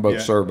 shock and boat Yeah.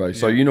 survey.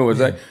 So you know is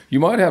that you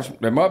might have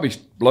there might be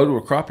loaded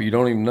with crappie you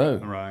don't even know.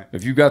 Right.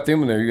 If you got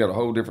them in there, you got a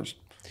whole different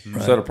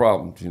set of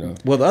problems. You know.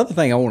 Well, the other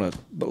thing I want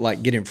to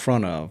get in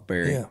front of,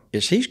 Barry, Yeah.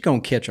 is he's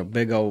going to catch a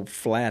big old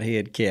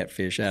flathead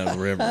catfish out of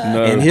the river,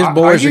 No. and his Are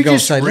boys you are going to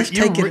just say, "Let's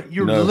take it."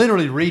 You're No.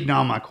 literally reading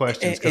all my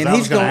questions because And I he's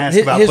was going to gonna- ask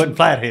about his- putting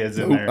flatheads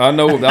in there. I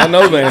know the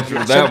answer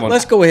to that one.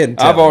 Let's go ahead and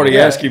tell I've already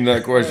him. asked him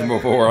that question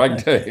before. I can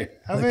tell you.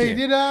 I mean,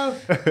 you know,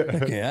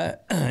 Okay,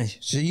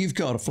 so you've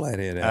caught a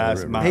flathead out of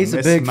the river. He's a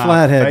this big is my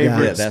flathead guy.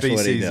 favorite Yeah, that's what he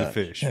species does. of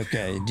fish.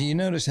 Okay, do you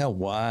notice how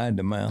wide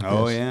the mouth is?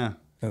 Oh yeah.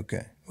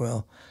 Okay,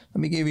 well, let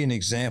me give you an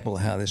example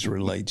of how this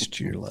relates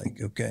to your lake,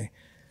 okay?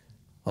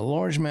 A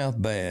largemouth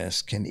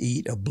bass can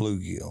eat a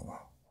bluegill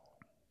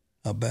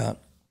about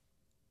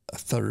a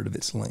third of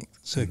its length.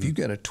 So if you've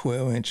got a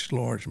 12-inch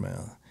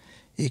largemouth,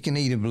 it can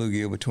eat a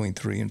bluegill between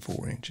 3 and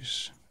 4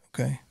 inches,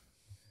 okay?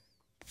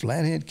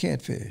 Flathead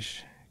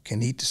catfish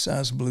can eat the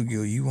size of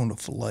bluegill you want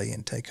to fillet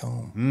and take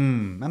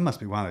home. That must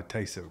be why they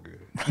taste so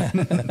good.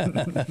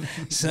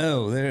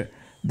 So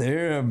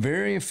they're a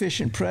very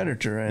efficient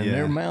predator, and Yeah.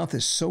 their mouth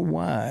is so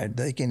wide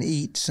they can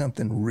eat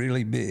something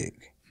really big.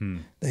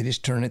 They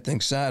just turn that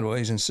thing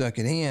sideways and suck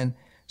it in.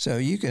 So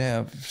you could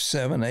have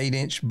 7,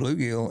 8-inch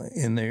bluegill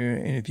in there,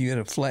 and if you had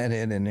a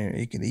flathead in there,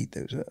 it could eat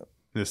those up.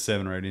 This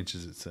 7 or 8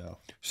 inches itself.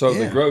 So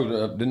they Yeah.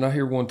 grow. Didn't I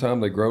hear one time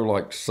they grow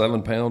like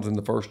 7 pounds in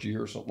the first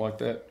year or something like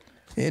that?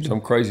 It, Some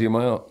crazy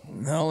amount.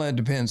 all that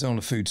depends on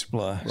the food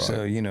supply.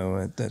 So you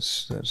know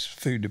that's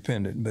food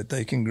dependent, but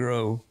they can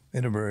grow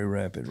at a very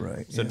rapid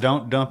rate. So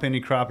don't dump any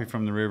crappie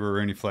from the river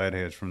or any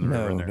flatheads from the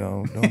river in there.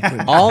 don't put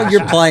it. All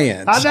your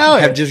plans I know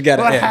it. have just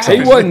got an X.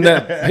 He wasn't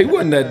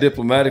that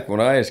diplomatic when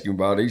I asked him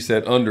about it. He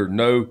said under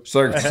no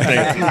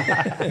circumstances.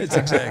 That's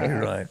exactly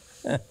right.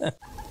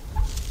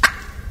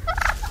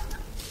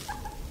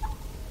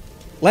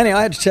 Lenny,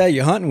 I had to tell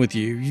you, hunting with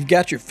you, you've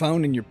got your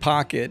phone in your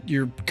pocket.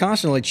 You're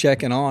constantly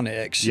checking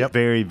Onyx. Yep.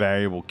 Very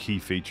valuable key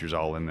features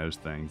all in those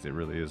things. It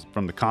really is.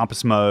 From the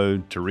compass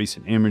mode to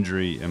recent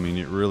imagery, I mean,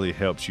 it really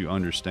helps you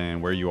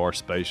understand where you are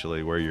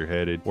spatially, where you're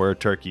headed, where a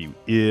turkey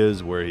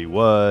is, where he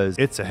was.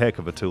 It's a heck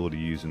of a tool to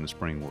use in the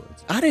spring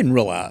woods. I didn't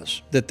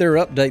realize that they're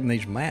updating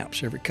these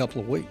maps every couple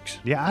of weeks.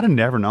 Yeah, I'd have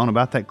never known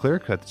about that clear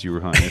cut that you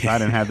were hunting if I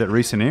didn't have that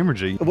recent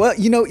imagery. Well,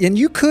 you know, and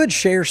you could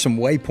share some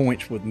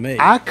waypoints with me.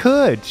 I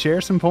could share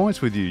some points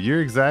with you.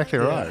 You're exactly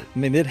right. I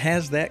mean, it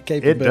has that It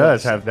capability.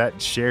 does have that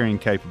sharing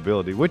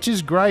capability, which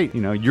is great.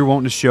 You know, you're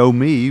wanting to show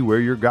me where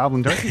your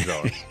goblin turkeys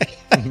are.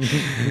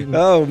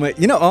 Oh, man.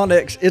 You know,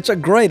 Onyx, it's a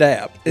great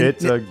app.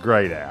 It's a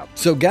great app.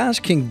 So guys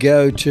can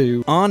go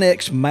to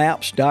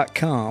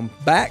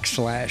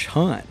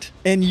onyxmaps.com/hunt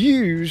and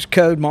use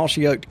code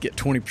Mossy Oak to get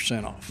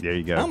 20% off. There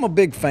you go. I'm a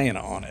big fan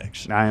of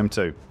Onyx. I am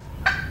too.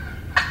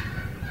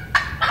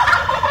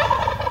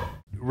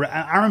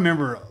 I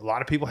remember a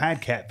lot of people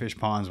had catfish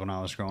ponds when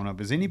I was growing up.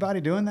 Is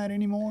anybody doing that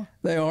anymore?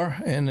 They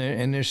are, and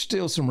there's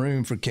still some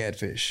room for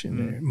catfish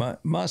in there.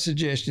 My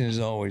suggestion is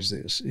always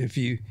this: if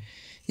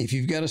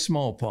you've got a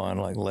small pond,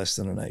 like less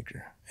than an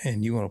acre,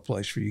 and you want a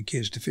place for your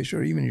kids to fish,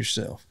 or even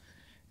yourself,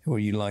 where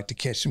you like to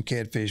catch some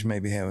catfish,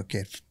 maybe have a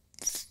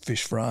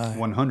catfish fry.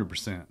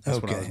 100%.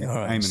 That's what I was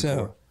aiming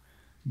for.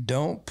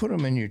 Don't put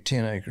them in your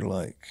 10-acre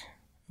lake,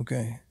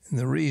 okay? And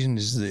the reason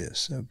is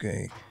this,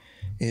 okay,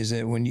 is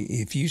that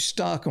if you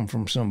stock them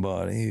from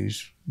somebody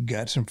who's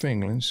got some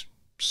fingerlings,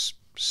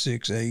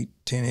 6, 8,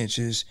 10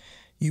 inches,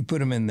 you put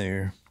them in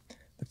there.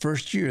 The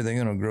first year they're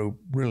going to grow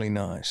really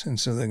nice, and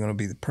so they're going to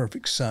be the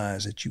perfect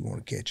size that you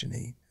want to catch and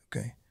eat,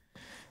 okay?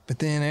 But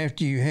then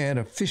after you had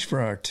a fish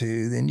fry or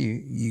two, then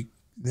you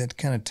that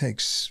kind of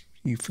takes,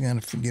 you kind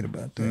of forget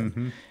about that.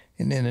 Mm-hmm.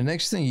 And then the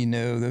next thing you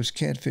know, those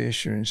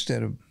catfish are,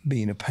 instead of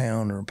being a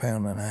pound or a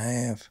pound and a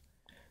half,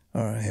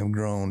 have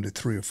grown to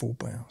 3 or 4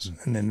 pounds.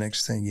 Mm-hmm. And then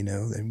next thing you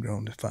know, they've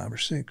grown to 5 or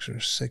 6 or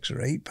 6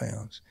 or 8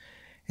 pounds.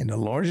 And the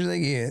larger they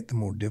get, the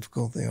more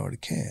difficult they are to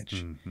catch.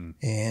 Mm-hmm.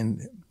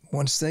 And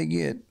once they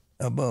get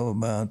above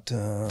about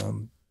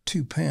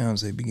 2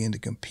 pounds, they begin to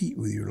compete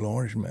with your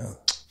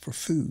largemouth for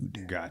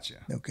food.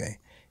 Gotcha. Okay.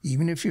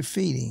 Even if you're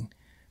feeding,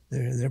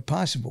 they're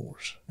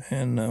piscivores.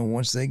 And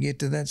once they get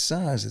to that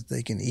size that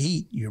they can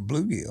eat your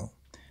bluegill,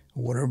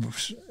 or whatever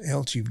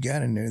else you've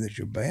got in there that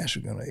your bass are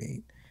going to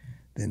eat,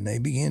 then they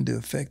begin to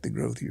affect the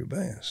growth of your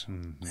bass.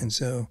 Mm-hmm. And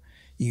so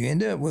you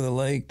end up with a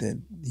lake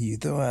that you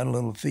throw out a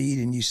little feed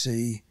and you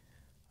see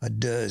a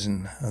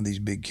dozen of these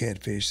big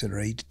catfish that are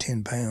 8 to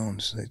 10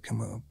 pounds that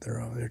come up.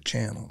 They're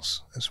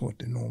channels. That's what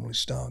they normally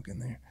stock in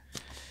there.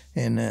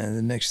 And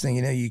the next thing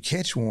you know, you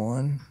catch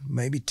one,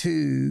 maybe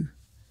 2,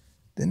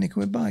 then they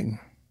quit biting.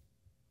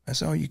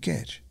 That's all you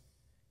catch.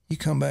 You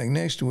come back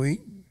next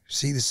week,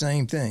 see the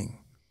same thing,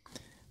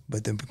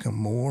 but they become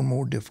more and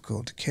more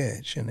difficult to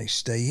catch, and they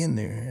stay in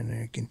there, and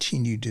they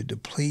continue to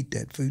deplete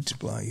that food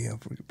supply you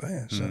have for your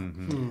bass. So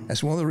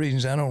that's one of the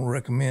reasons I don't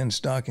recommend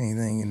stocking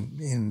anything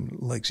in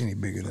lakes any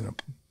bigger than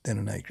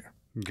an acre.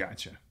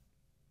 Gotcha.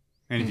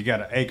 And if you got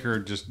an acre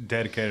just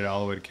dedicated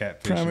all the way to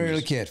catfish?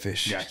 Primarily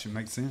catfish. Gotcha.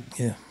 Makes sense.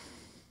 Yeah.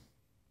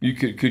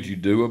 Could you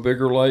do a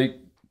bigger lake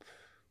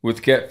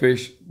with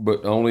catfish,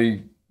 but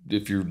only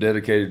if you're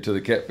dedicated to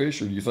the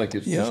catfish, or do you think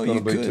it's just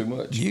going to be too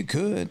much? You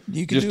could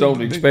just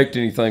don't expect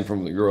anything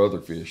from your other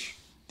fish.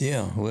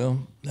 Yeah,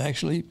 well,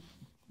 actually,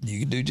 you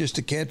could do just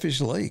a catfish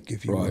lake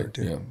if you wanted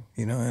to. Yeah.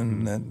 You know,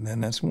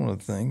 and that's one of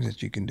the things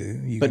that you can do.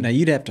 Now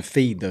you'd have to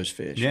feed those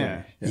fish.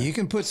 Yeah. You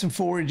can put some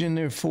forage in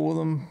there for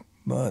them,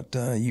 but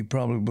you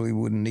probably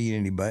wouldn't need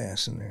any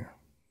bass in there.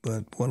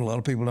 But what a lot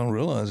of people don't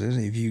realize is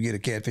if you get a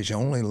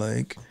catfish-only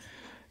lake,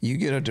 you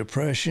get a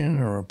depression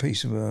or a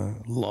piece of a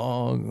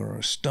log or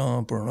a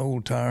stump or an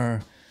old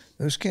tire,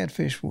 those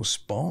catfish will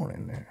spawn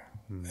in there.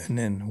 And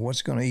then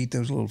what's going to eat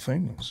those little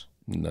fingerlings?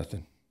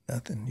 Nothing.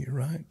 You're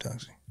right,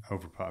 Toxie.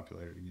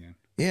 Overpopulated again.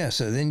 Yeah,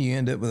 so then you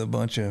end up with a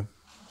bunch of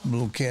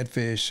little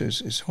catfish. So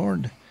it's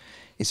hard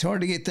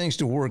to get things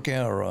to work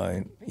out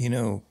right, you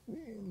know,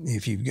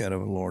 if you've got a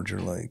larger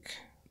lake.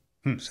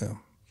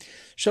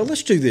 So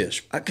let's do this,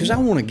 because I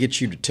want to get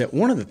you to tell.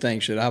 One of the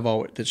things that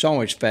that's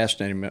always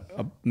fascinated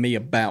me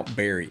about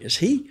Barry is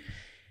he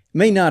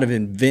may not have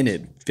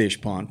invented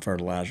fish pond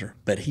fertilizer,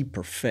 but he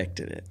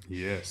perfected it.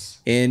 Yes.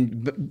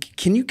 And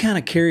can you kind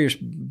of carry us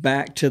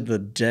back to the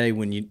day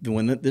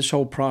when this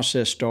whole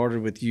process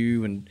started with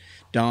you and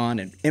Don,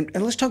 and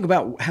let's talk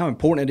about how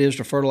important it is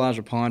to fertilize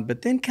a pond,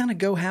 but then kind of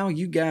go how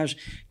you guys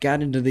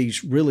got into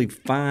these really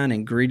fine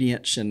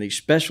ingredients and these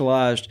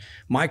specialized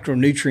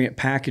micronutrient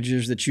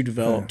packages that you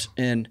developed.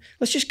 And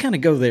let's just kind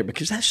of go there,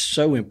 because that's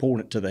so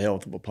important to the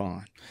health of a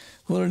pond.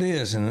 Well, it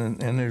is, and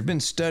there have been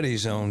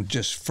studies on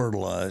just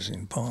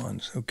fertilizing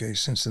ponds, okay,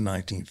 since the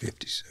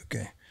 1950s,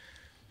 okay.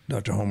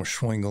 Dr. Homer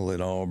Schwingle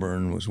at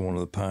Auburn was one of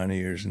the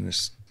pioneers in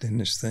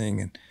this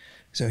thing, and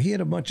so he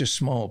had a bunch of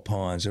small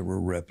ponds that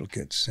were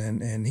replicates,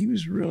 and he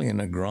was really an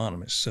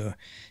agronomist, so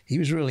he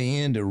was really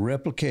into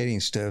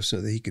replicating stuff so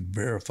that he could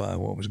verify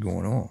what was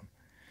going on.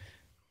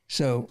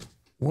 So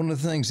one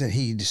of the things that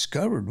he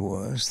discovered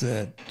was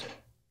that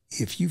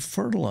if you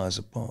fertilize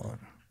a pond,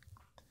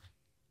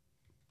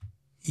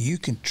 you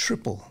can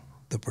triple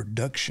the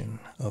production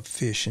of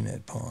fish in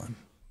that pond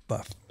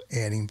by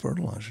adding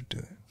fertilizer to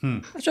it.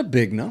 That's a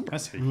big number.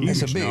 That's a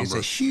huge number. It's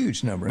a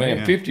huge number.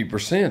 Man,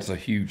 50% is a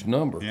huge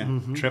number. Yeah,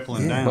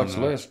 tripling down. Much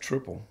less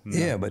triple.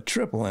 Yeah, but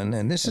triple,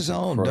 and this is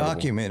all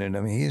documented. I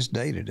mean, he has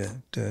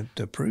data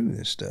to prove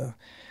this stuff.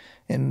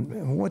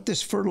 And what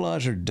this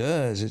fertilizer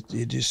does,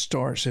 it just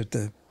starts at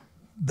the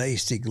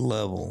basic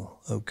level,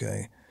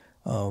 okay,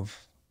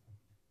 of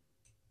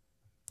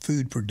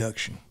food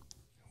production,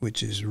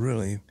 which is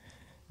really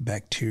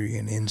bacteria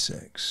and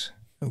insects,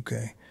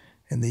 okay?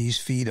 And these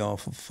feed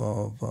off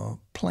of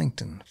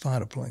plankton,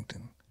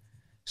 phytoplankton.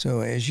 So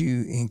as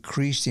you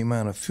increase the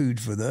amount of food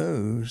for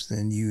those,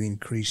 then you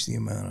increase the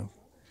amount of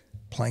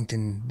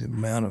plankton, the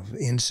amount of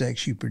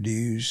insects you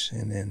produce,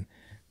 and then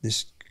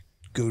this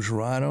goes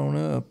right on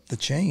up the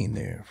chain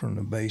there from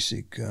the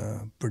basic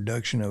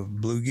production of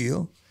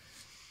bluegill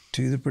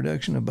to the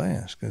production of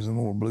bass. Because the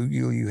more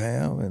bluegill you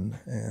have and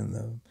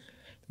the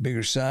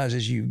bigger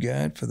sizes you've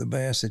got for the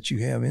bass that you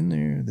have in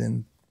there,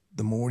 then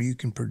the more you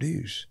can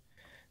produce.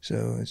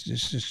 So it's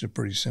just a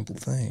pretty simple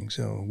thing.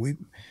 So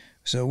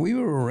we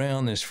were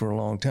around this for a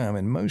long time,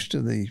 and most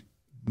of the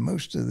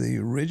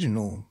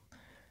original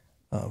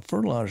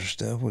fertilizer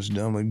stuff was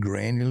done with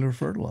granular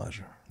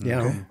fertilizer.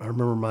 Yeah, Okay. I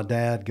remember my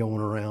dad going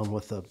around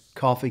with a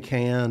coffee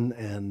can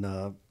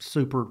and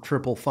super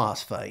triple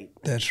phosphate,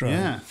 That's right.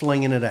 Yeah.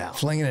 flinging it out.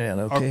 Flinging it out,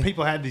 Or okay.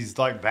 people had these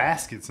like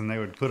baskets, and they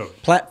would put a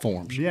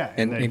Platforms. Yeah,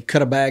 And, and they-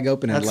 cut a bag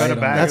open and That's- lay cut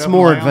it a on. bag That's up and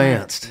more lay on it.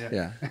 advanced.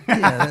 Yeah.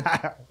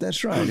 Yeah,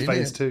 that's right. It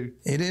Phase is. two.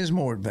 It is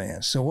more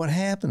advanced. So what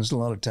happens a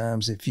lot of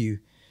times if you,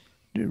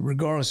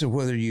 regardless of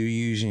whether you're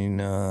using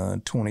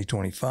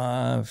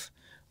 2025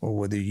 or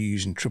whether you're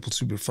using triple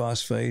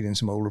superphosphate in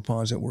some older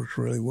ponds that works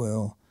really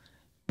well,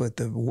 but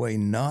the way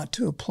not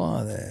to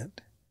apply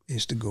that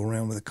is to go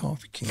around with a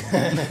coffee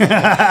can.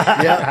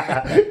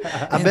 Yeah,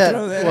 I And bet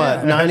throw that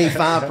what out.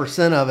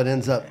 95% of it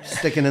ends up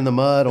sticking in the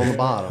mud on the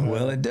bottom.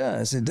 Well, it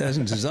does. It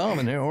doesn't dissolve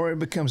in there, or it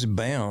becomes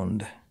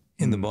bound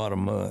in the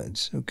bottom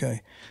muds.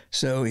 Okay,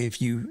 so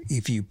if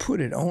you put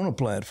it on a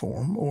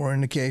platform, or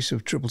in the case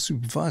of triple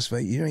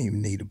superphosphate, you don't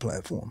even need a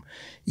platform.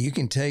 You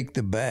can take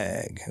the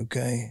bag,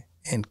 okay,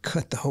 and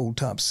cut the whole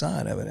top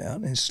side of it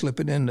out and slip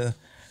it into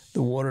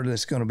the water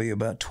that's going to be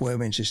about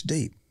 12 inches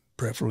deep.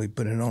 Preferably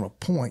put it on a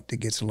point that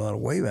gets a lot of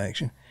wave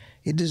action.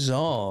 It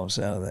dissolves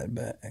out of that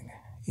bag,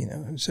 you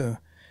know. So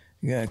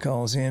the guy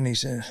calls in, he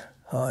says,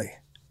 "Hi,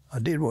 I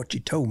did what you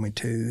told me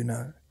to, and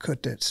I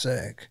cut that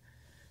sack,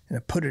 and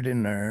I put it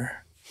in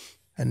there,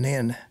 and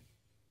then,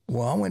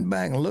 well, I went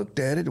back and looked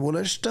at it. Well,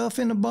 there's stuff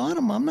in the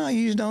bottom.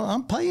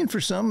 I'm paying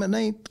for something,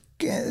 and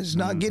it's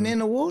not getting in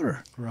the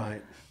water."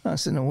 Right. I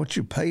said, "No, what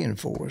you're paying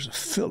for is a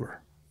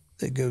filler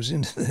that goes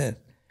into that.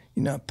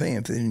 You're not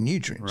paying for the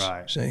nutrients."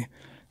 Right. See?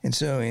 And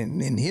so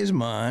in his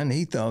mind,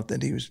 he thought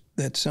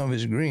that some of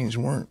his greens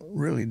weren't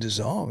really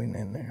dissolving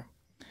in there.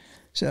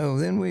 So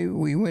then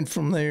we went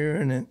from there,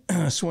 and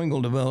then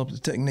Swingle developed the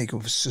technique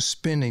of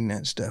suspending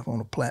that stuff on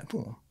a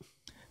platform,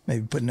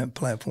 maybe putting that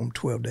platform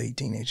 12 to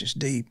 18 inches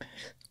deep,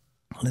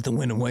 let the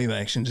wind and wave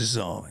action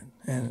dissolve it.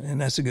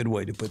 And that's a good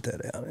way to put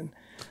that out. And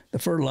the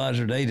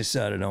fertilizer they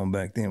decided on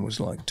back then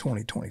was like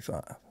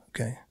 2025,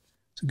 okay?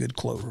 It's a good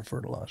clover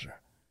fertilizer.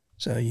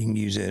 So you can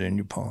use that in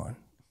your pond.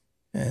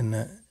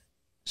 And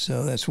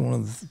so that's one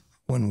of the,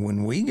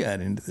 when we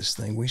got into this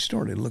thing, we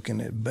started looking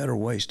at better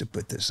ways to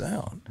put this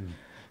out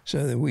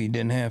so that we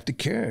didn't have to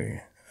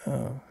carry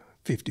a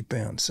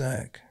 50-pound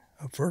sack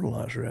of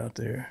fertilizer out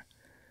there.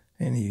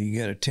 And you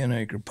got a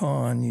 10-acre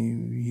pond,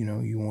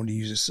 you want to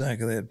use a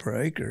sack of that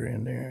per acre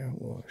in there.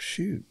 Well,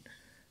 shoot,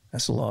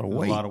 that's a lot of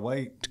weight. A lot of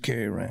weight to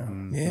carry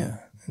around. Yeah.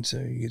 And so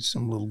you get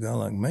some little guy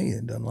like me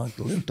that doesn't like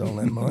to lift all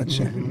that much.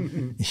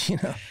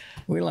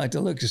 We like to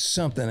look at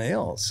something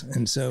else.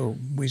 And so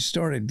we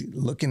started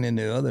looking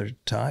into other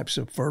types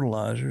of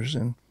fertilizers,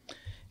 and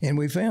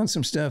we found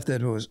some stuff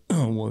that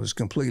was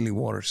completely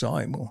water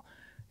soluble,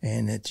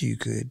 and that you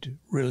could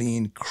really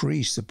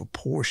increase the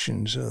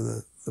proportions of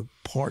the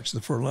parts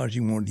of the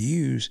fertilizer you wanted to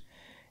use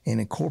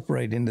and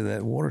incorporate into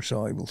that water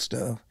soluble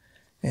stuff.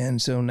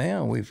 And so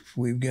now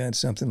we've got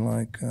something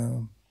like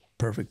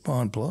Perfect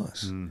Pond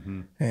Plus.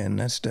 And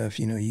that stuff,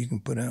 you can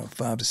put out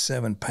 5 to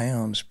 7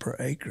 pounds per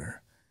acre.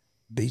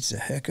 Beats the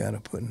heck out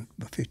of putting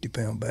a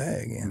 50-pound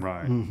bag in.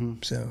 Right.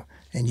 So,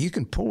 and you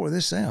can pour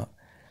this out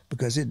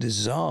because it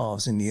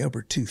dissolves in the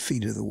upper 2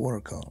 feet of the water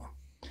column.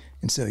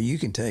 And so you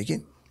can take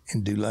it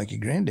and do like your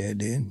granddad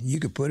did. You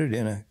could put it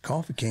in a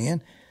coffee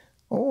can,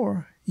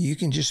 or you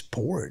can just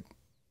pour it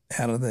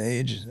out of the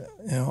edge,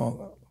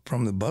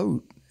 from the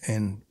boat,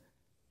 and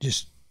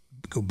just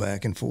go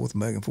back and forth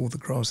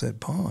across that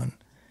pond,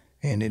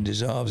 and it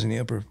dissolves in the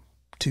upper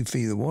 2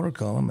 feet of the water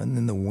column, and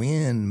then the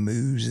wind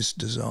moves this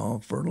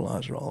dissolved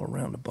fertilizer all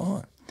around the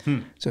pond.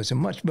 So it's a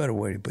much better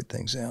way to put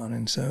things out.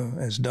 And so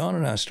as Don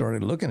and I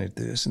started looking at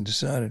this and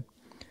decided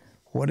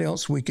what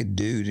else we could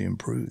do to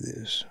improve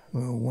this,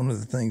 well, one of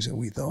the things that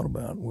we thought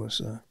about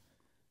was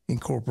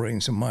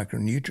incorporating some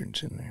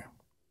micronutrients in there.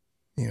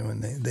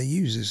 And they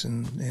use this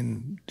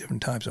in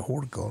different types of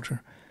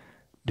horticulture,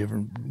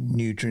 different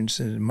nutrients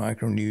and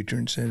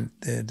micronutrients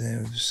that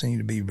have seemed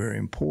to be very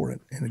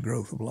important in the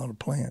growth of a lot of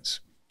plants.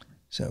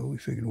 So we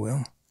figured,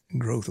 well,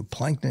 growth of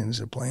plankton as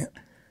a plant,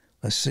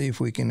 let's see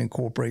if we can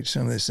incorporate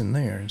some of this in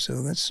there. And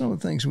so that's some of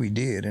the things we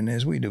did. And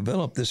as we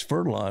developed this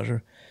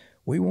fertilizer,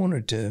 we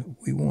wanted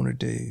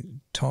to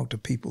talk to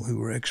people who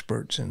were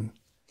experts in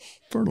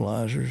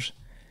fertilizers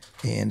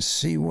and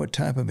see what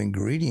type of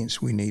ingredients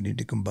we needed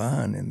to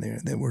combine in there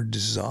that were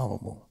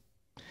dissolvable.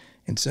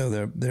 And so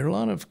there are a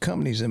lot of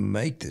companies that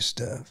make this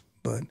stuff,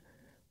 but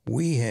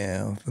we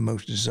have the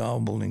most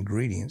dissolvable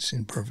ingredients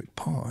in Perfect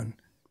Pond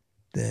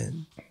that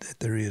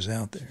there is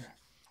out there.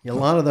 Yeah, a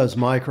lot of those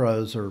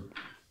micros are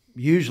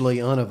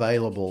usually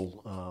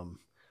unavailable,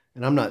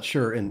 and I'm not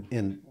sure.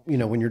 In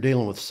when you're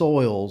dealing with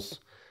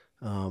soils,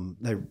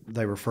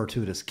 They refer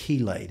to it as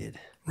chelated,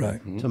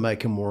 Right. to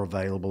make them more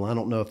available. I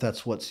don't know if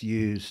that's what's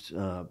used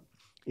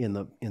in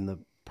the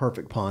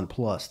Perfect Pond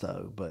Plus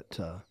though, but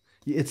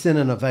it's in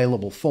an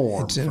available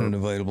form. It's in an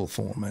available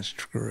form. That's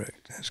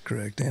correct. That's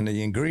correct. And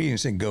the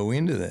ingredients that go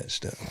into that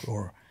stuff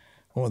are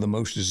the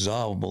most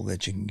dissolvable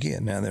that you can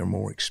get. Now they're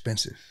more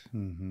expensive.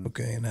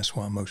 Okay, and that's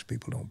why most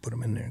people don't put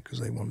them in there, because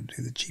they want to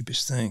do the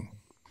cheapest thing.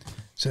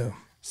 So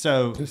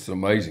it's an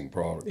amazing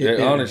product. It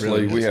Honestly,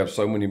 really we is. have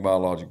so many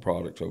biologic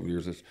products over the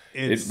years. It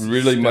It's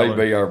really stellar.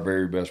 may be our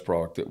very best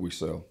product that we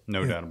sell.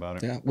 No doubt about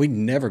it. Yeah, we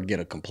never get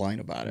a complaint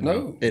about it.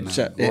 No, it's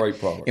great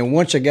product. And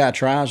once a guy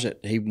tries it,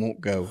 he won't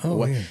go.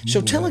 away. yeah.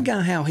 So tell a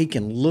guy how he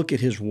can look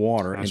at his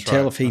water and That's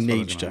tell right. if he That's what I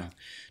was needs gonna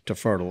to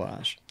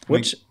fertilize.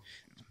 What's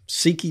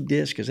Seeky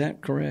disc? Is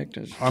that correct?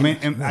 I mean,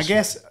 and I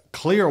guess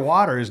clear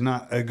water is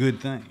not a good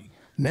thing.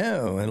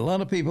 no, and a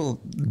lot of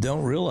people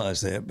don't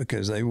realize that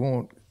because they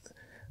want.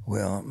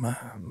 Well,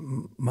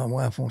 my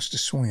wife wants to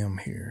swim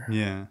here.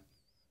 Yeah.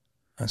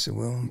 I said,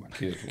 well,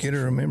 kids get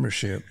her a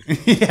membership.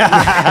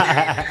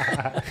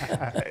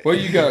 Well,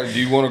 do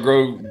you want to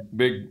grow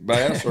big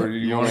bass, or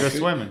you want wanna to go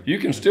swimming? You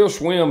can still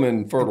swim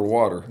in fertile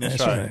water.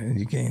 That's right. right.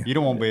 You can. You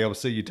don't want to be able to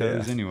see your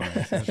toes anyway.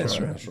 That's right.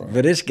 That's right.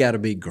 But it's got to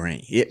be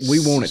green. We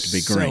want it to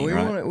be green, So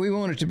right? we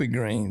want it to be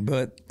green,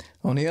 but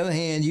on the other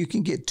hand, you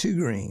can get too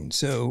green.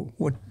 So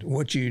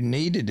what you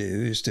need to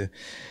do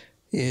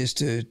is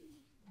to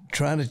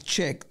try to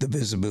check the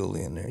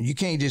visibility in there. You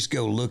can't just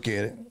go look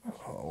at it.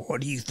 Oh, what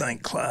do you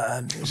think,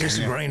 Clyde? Is this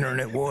greener than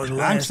it was I can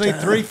last see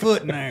time? 3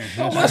 foot in there.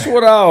 That's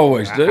what I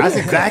always do. That's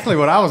exactly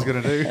what I was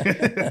going to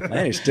do.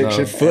 Man, he sticks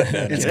his foot in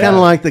it. It's kind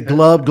of like the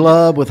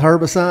glub with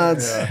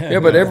herbicides. Yeah,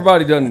 but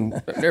everybody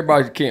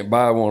can't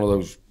buy one of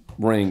those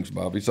rings,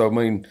 Bobby. So I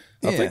mean,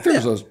 I think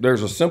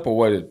there's a simple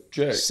way to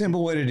check.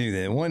 Simple way to do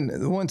that.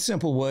 One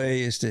simple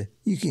way is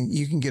you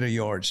can get a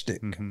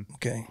yardstick.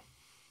 Okay,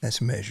 that's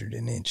measured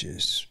in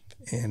inches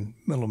and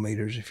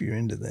millimeters if you're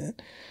into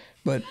that.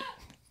 But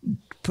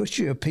put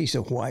you a piece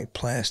of white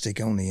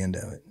plastic on the end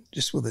of it,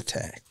 just with a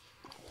tack.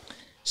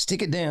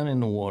 Stick it down in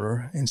the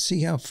water and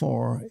see how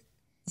far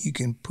you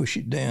can push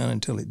it down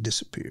until it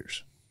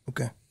disappears.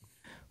 Okay.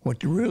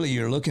 What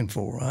you're looking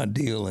for,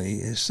 ideally,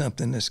 is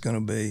something that's going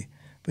to be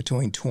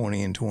between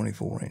 20 and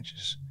 24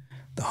 inches.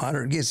 The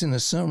hotter it gets in the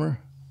summer,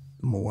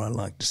 the more I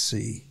like to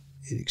see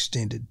it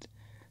extended,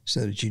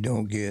 so that you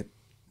don't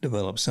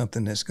develop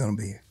something that's going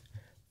to be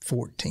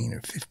 14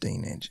 or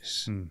 15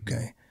 inches.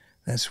 Okay.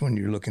 That's when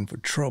you're looking for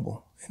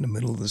trouble in the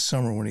middle of the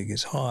summer when it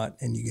gets hot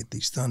and you get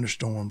these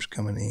thunderstorms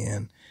coming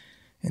in.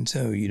 And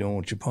so you don't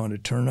want your pond to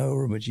turn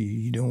over, but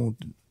you don't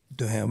want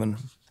to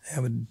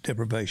have a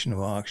deprivation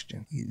of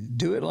oxygen. You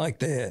do it like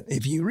that.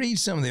 If you read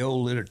some of the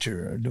old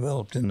literature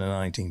developed in the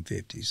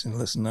 1950s, and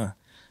listen,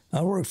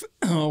 I worked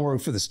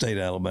for the state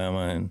of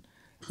Alabama,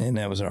 and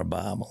that was our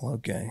Bible.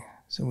 Okay.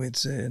 So it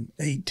said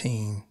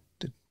 18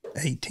 to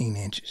 18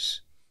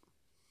 inches.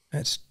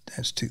 That's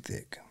too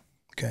thick.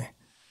 Okay.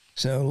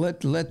 So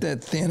let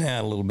that thin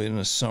out a little bit in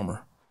the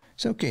summer.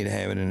 It's okay to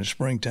have it in the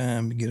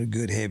springtime to get a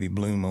good heavy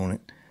bloom on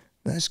it.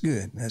 That's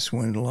good. That's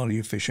when a lot of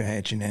your fish are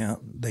hatching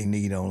out. They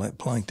need all that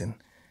plankton.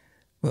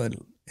 But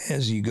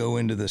as you go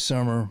into the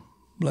summer,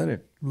 let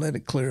it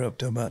clear up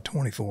to about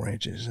 24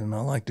 inches. And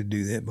I like to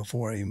do that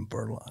before I even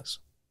fertilize.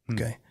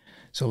 Okay.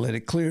 So let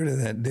it clear to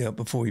that depth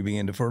before you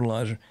begin to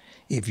fertilize.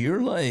 If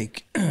your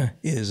lake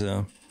is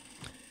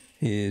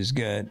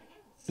got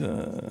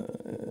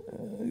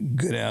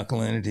good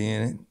alkalinity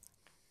in it,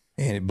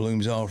 and it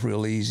blooms off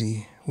real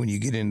easy, when you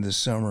get into the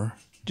summer,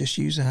 just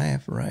use a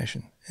half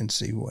ration and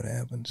see what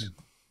happens.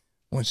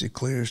 Once it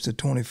clears to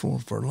 24,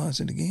 fertilize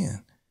it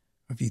again.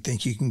 If you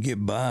think you can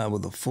get by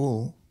with a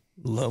full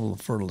level of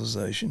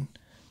fertilization,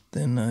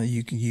 then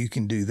you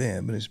can do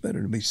that. But it's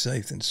better to be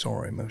safe than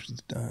sorry most of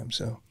the time.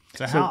 So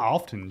how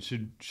often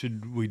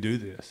should we do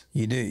this?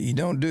 You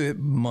don't do it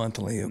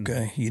monthly,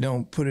 okay? You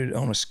don't put it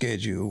on a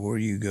schedule where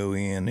you go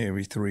in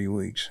every 3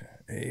 weeks.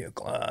 Hey,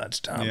 Clyde, it's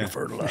time to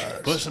fertilize.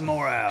 Put some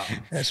more out.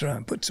 That's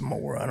right. Put some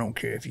more. I don't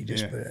care if you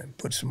just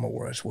put some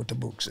more. That's what the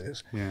book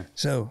says. Yeah.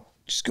 So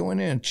just go in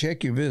there and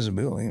check your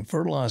visibility and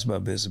fertilize by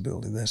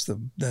visibility. That's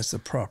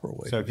the proper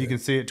way. So if you can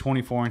see it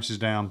 24 inches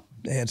down,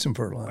 add some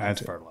fertilizer. add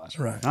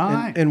fertilizer. Right. All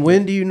right. And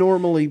when do you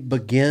normally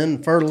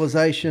begin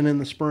fertilization in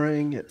the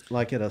spring?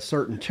 Like at a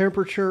certain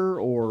temperature,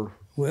 or?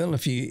 Well,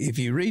 if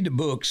you read the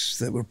books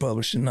that were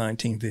published in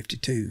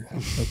 1952,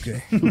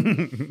 okay,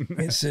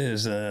 it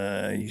says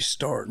you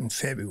start in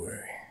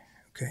February.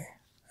 Okay,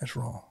 that's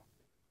wrong.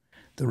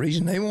 The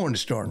reason they wanted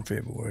to start in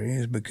February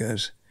is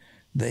because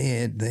they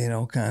had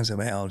all kinds of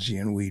algae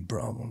and weed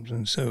problems,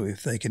 and so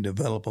if they could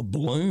develop a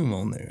bloom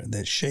on there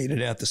that shaded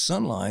out the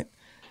sunlight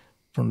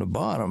from the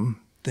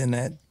bottom, then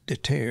that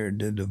deterred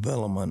the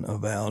development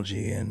of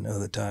algae and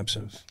other types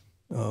of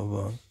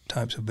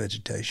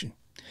vegetation.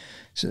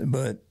 So,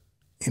 but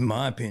in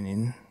my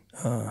opinion,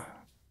 for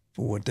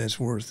what that's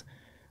worth,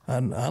 I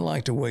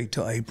like to wait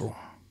till April.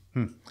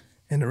 And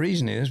the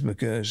reason is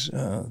because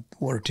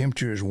water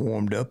temperature is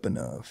warmed up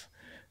enough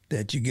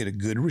that you get a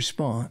good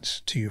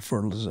response to your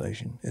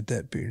fertilization at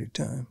that period of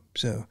time.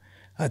 So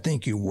I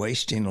think you're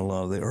wasting a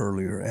lot of the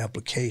earlier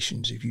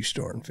applications if you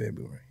start in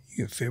February.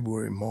 You get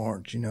February,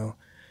 March,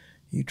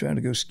 you try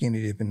to go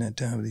skinny dipping that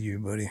time of the year,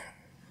 buddy.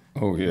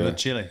 Oh yeah,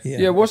 chilly.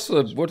 Yeah.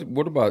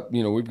 What about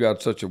we've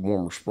got such a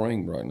warmer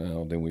spring right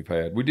now than we've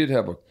had. We did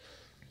have a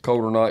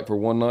colder night for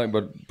one night,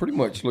 but pretty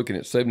much looking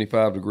at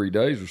 75-degree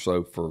days or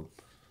so for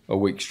a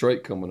week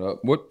straight coming up.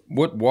 What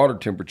water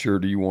temperature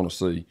do you want to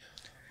see?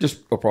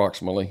 Just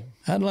approximately.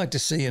 I'd like to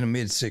see in the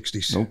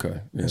mid-60s. Okay, yeah,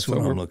 that's what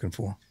I'm looking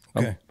for.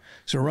 Okay,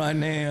 so right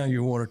now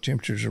your water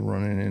temperatures are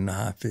running in the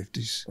high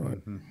 50s.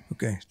 Right.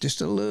 Okay, just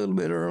a little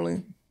bit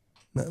early.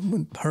 That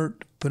wouldn't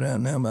hurt to put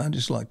out now, but I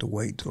just like to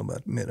wait till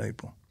about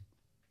mid-April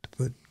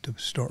to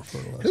start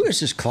fertilizing. Who is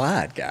this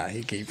Clyde guy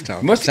he keeps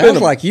talking Must about?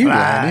 Sounds like you,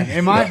 Randy.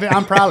 It might be.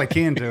 I'm probably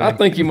kin to him. I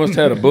think he must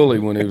have had a bully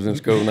when he was in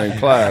school named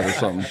Clyde or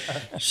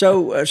something.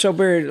 So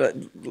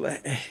Barry,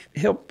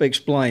 help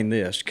explain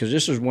this, because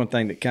this is one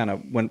thing that kind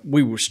of, when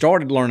we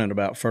started learning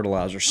about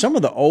fertilizer, some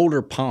of the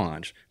older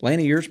ponds,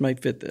 Lanny, yours may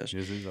fit this,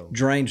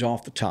 drains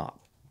off the top.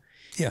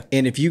 Yeah.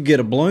 And if you get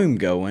a bloom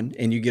going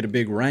and you get a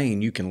big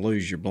rain, you can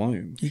lose your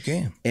bloom. You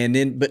can. And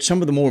then, but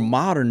some of the more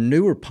modern,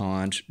 newer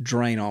ponds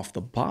drain off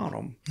the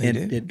bottom, and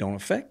it don't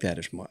affect that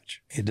as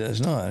much. It does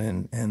not.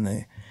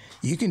 And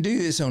you can do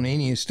this on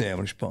any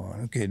established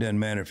pond. Okay, it doesn't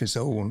matter if it's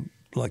old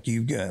like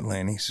you've got,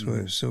 Lanny.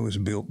 So it's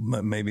built,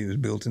 maybe it was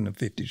built in the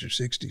 50s or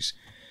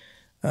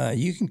 60s.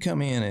 You can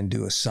come in and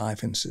do a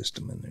siphon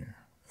system in there.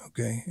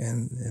 Okay,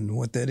 and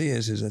what that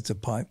is that's a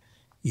pipe.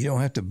 You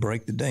don't have to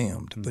break the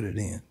dam to put it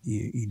in.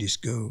 You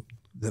just go,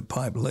 the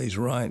pipe lays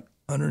right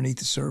underneath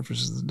the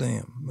surface of the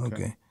dam.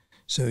 Okay.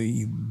 So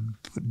you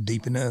put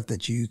deep enough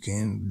that you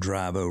can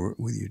drive over it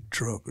with your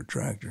truck or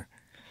tractor.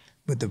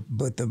 But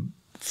the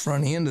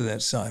front end of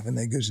that siphon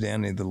that goes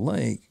down into the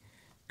lake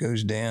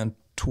goes down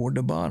toward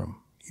the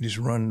bottom. You just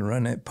run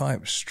that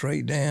pipe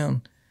straight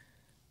down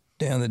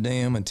the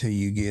dam until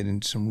you get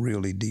in some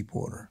really deep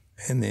water.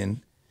 And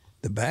then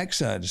the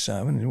backside of the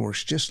siphon, it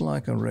works just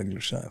like a regular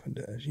siphon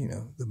does.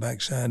 The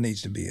backside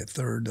needs to be a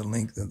third the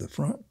length of the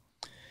front.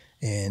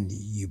 And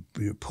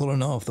you're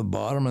pulling off the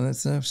bottom of that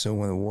stuff, so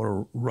when the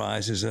water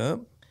rises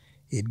up,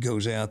 it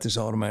goes out this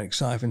automatic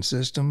siphon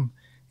system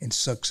and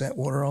sucks that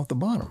water off the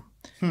bottom.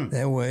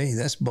 That way,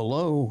 that's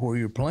below where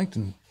your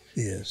plankton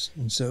is.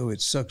 And so it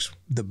sucks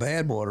the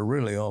bad water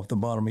really off the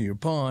bottom of your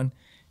pond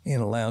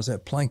and allows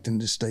that plankton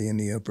to stay in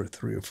the upper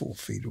 3 or 4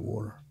 feet of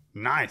water.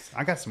 Nice.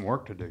 I got some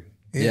work to do.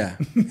 Yeah.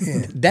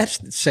 That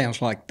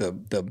sounds like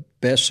the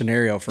best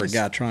scenario for a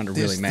guy trying to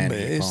really manage a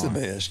pond. It's the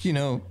best.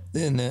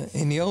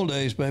 In the old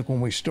days, back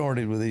when we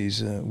started with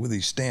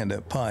these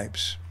stand-up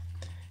pipes,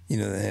 they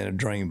had a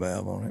drain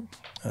valve on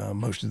it.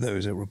 Most of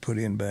those that were put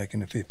in back in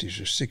the 50s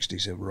or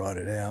 60s have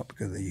rotted out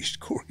because they used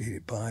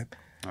corrugated pipe.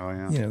 Oh,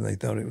 yeah. They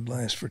thought it would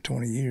last for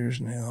 20 years.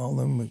 Now all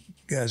them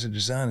guys that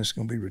designed it's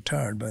going to be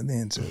retired by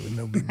then, so it was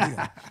no big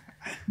deal.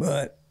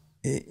 But,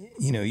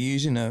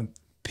 using a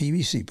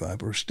PVC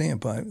pipe or a stand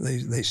pipe,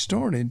 they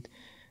started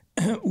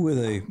with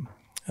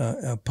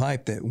a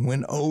pipe that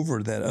went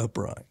over that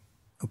upright,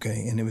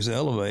 okay, and it was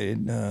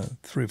elevated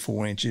 3 or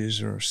 4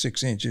 inches or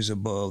 6 inches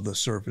above the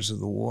surface of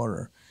the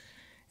water,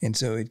 and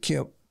so it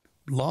kept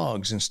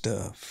logs and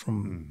stuff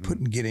from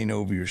getting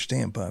over your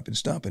stand pipe and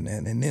stopping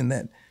that. And then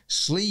that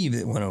sleeve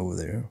that went over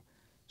there,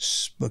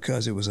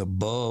 because it was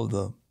above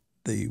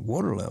the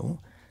water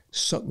level,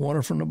 sucked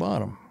water from the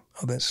bottom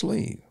of that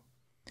sleeve.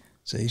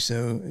 See,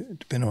 so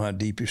depending on how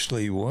deep your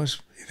sleeve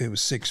was, if it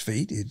was 6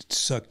 feet, it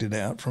sucked it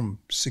out from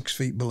 6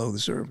 feet below the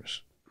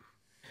surface.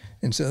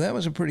 And so that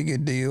was a pretty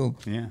good deal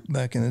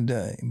back in the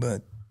day.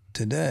 But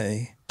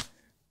today,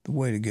 the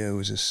way to go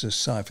is a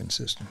siphon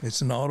system.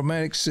 It's an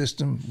automatic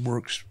system,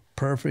 works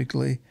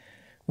perfectly.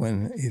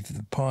 If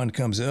the pond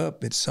comes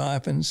up, it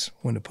siphons.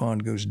 When the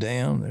pond goes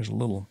down, there's a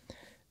little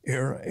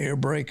air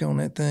brake on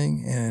that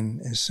thing, and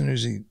as soon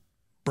as it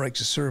breaks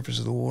the surface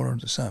of the water,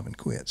 the siphon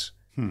quits.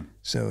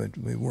 So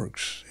it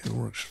works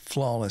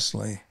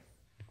flawlessly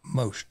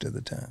most of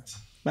the time.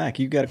 Mac,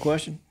 you got a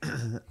question?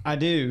 I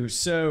do.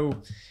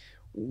 So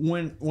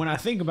when I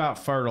think about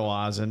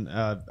fertilizing,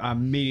 I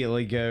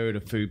immediately go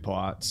to food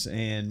plots,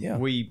 and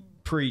we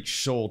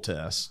preach soil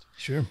test.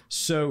 Sure.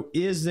 So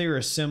is there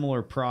a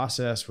similar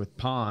process with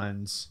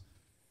ponds,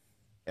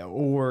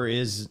 or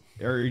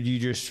do you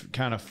just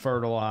kind of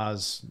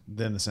fertilize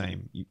them the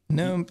same?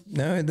 No,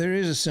 there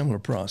is a similar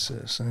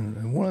process.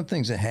 And one of the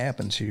things that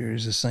happens here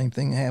is the same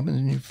thing that happens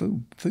in your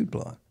food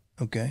plot.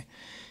 Okay.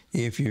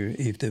 If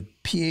the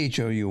pH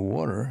of your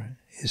water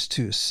is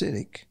too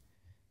acidic,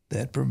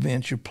 that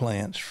prevents your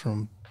plants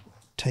from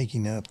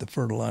taking up the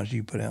fertilizer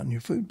you put out in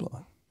your food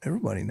plot.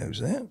 Everybody knows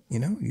that.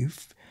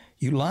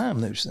 You lime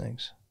those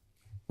things.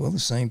 Well, the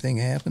same thing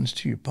happens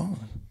to your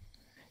pond.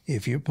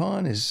 If your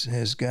pond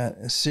has got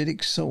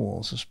acidic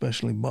soils,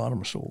 especially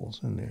bottom soils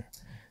in there,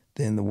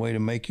 then the way to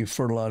make your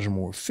fertilizer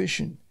more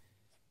efficient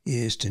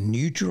is to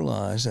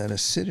neutralize that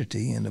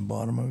acidity in the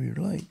bottom of your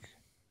lake.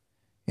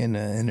 And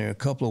there are a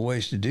couple of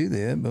ways to do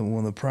that, but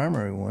one of the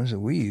primary ones that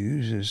we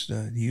use is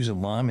to use a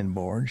liming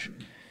barge,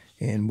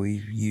 and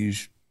we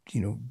use,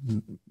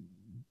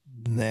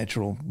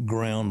 natural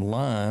ground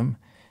lime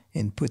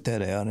and put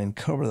that out and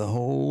cover the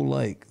whole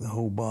lake, the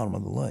whole bottom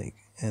of the lake.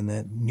 And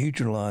that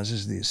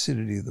neutralizes the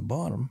acidity of the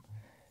bottom,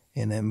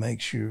 and that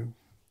makes your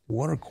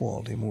water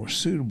quality more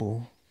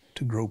suitable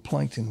to grow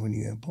plankton when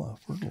you apply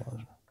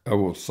fertilizer. I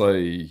will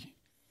say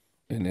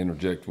and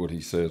interject what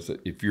he says, that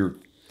if you're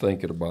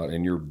thinking about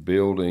and you're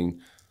building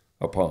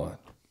a pond,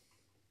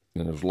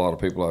 and there's a lot of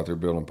people out there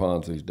building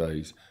ponds these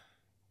days,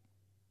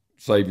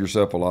 save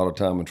yourself a lot of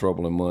time and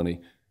trouble and money.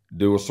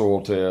 Do a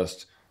soil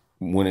test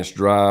when it's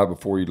dry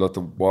before you let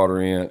the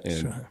water in,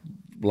 and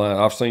line.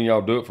 I've seen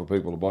y'all do it for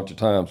people a bunch of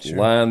times. Sure.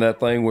 Line that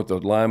thing with the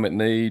lime it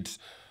needs,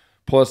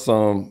 plus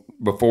some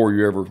before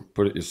you ever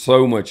put it. It's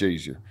so much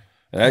easier,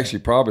 and actually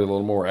probably a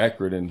little more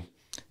accurate in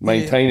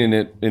maintaining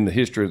it in the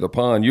history of the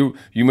pond. You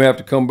may have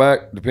to come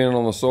back depending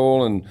on the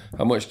soil and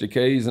how much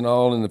decays and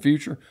all in the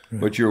future,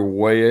 but you're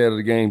way ahead of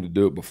the game to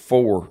do it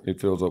before it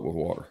fills up with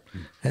water.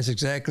 That's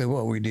exactly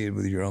what we did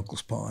with your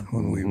uncle's pond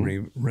when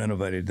we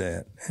renovated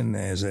that. And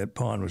as that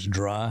pond was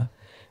dry,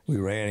 we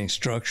were adding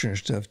structure and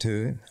stuff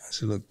to it. I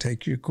said, look,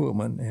 take your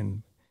equipment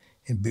and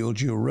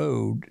build you a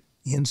road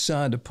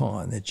inside the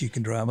pond that you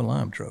can drive a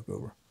lime truck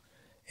over,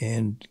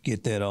 and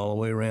get that all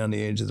the way around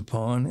the edge of the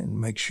pond and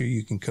make sure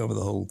you can cover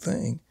the whole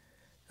thing.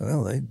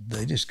 Well,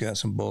 they just got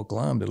some bulk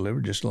lime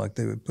delivered just like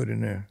they would put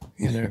in their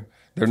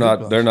They're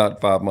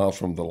not 5 miles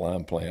from the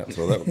lime plant,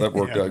 so that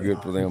worked out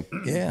good for them.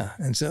 Yeah,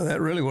 and so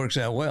that really works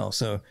out well.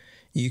 So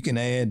you can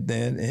add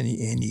that,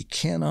 and you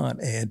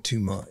cannot add too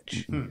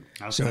much.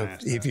 So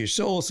if your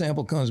soil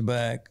sample comes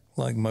back,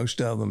 like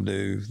most of them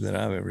do that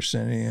I've ever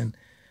sent in,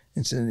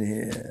 and said,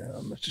 yeah,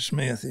 Mr.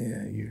 Smith,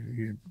 yeah,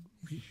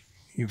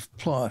 your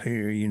plot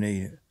here, you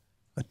need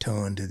a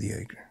ton to the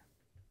acre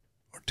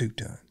or 2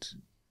 tons.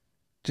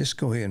 Just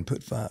go ahead and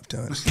put 5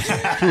 tons.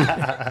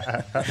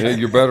 Yeah,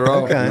 you're better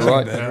off. Okay. You're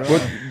right.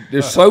 But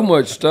there's so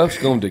much stuff's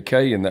going to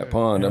decay in that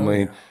pond. I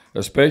mean,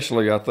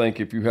 especially I think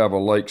if you have a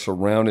lake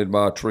surrounded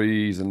by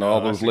trees and all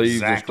those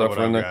leaves and stuff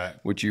in there,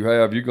 which you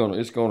have,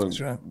 it's going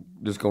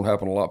to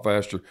happen a lot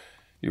faster.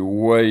 You're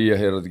way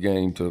ahead of the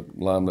game to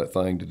lime that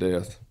thing to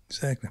death.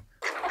 Exactly.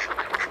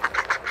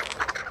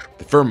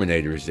 The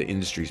Ferminator is the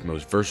industry's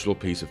most versatile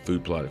piece of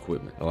food plot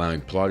equipment,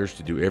 allowing plotters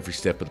to do every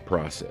step of the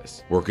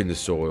process, working the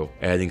soil,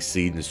 adding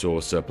seed and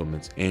soil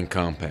supplements, and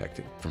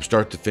compacting, from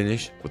start to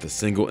finish with a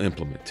single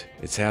implement.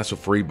 It's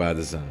hassle-free by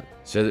design.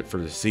 Set it for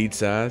the seed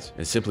size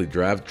and simply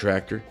drive the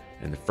tractor,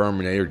 and the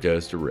Ferminator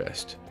does the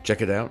rest.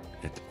 Check it out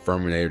at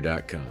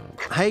theferminator.com.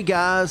 Hey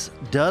guys,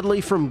 Dudley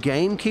from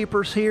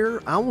Gamekeepers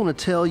here. I want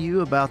to tell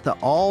you about the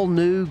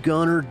all-new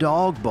Gunner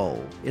Dog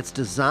Bowl. It's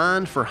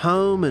designed for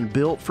home and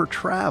built for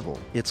travel.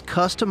 It's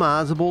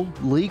customizable,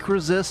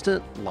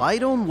 leak-resistant,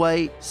 light on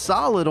weight,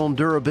 solid on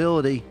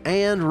durability,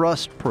 and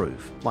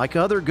rust-proof. Like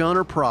other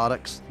Gunner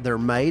products, they're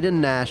made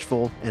in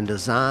Nashville and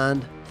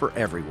designed for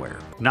everywhere.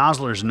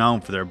 Nosler's known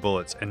for their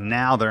bullets, and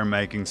now they're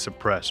making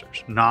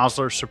suppressors.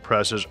 Nosler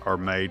suppressors are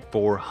made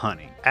for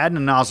hunting. Adding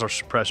a Nosler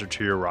suppressor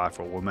to your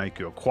rifle will make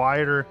you a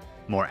quieter,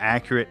 more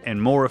accurate,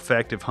 and more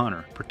effective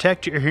hunter.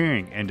 Protect your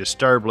hearing and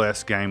disturb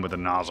less game with a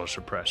Nosler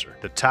suppressor.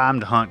 The time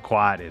to hunt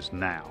quiet is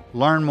now.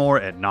 Learn more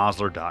at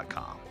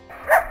nosler.com.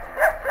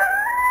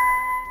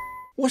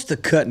 What's the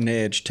cutting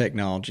edge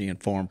technology in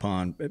farm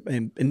pond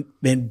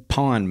and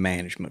pond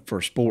management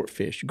for sport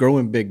fish,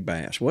 growing big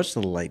bass? What's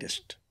the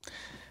latest?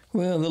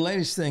 Well, the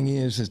latest thing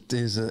is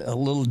a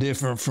little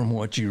different from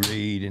what you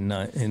read in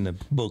the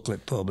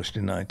booklet published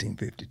in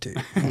 1952.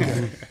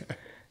 Okay?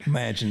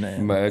 Imagine that.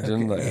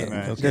 Imagine that.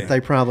 Okay. That they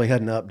probably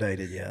hadn't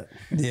updated yet.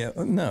 Yeah,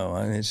 no,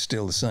 I mean, it's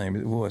still the same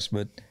as it was,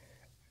 but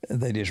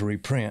they just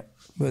reprint.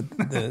 But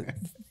the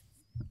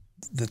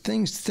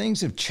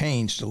things have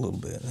changed a little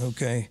bit.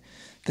 Okay,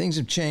 things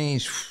have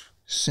changed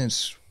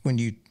since when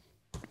you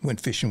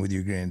went fishing with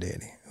your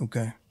granddaddy.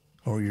 Okay,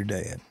 or your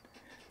dad.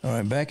 All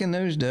right, back in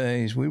those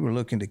days, we were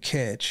looking to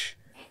catch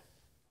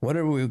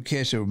whatever we would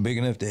catch that were big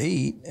enough to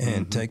eat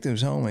and take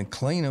those home and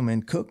clean them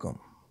and cook them.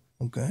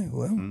 Okay,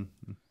 well,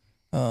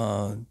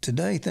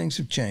 today things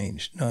have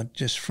changed, not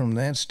just from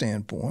that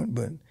standpoint,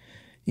 but,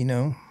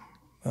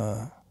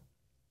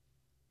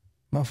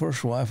 my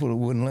first wife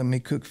wouldn't let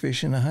me cook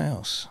fish in the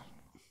house.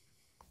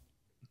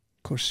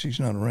 Of course, she's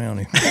not around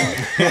anymore.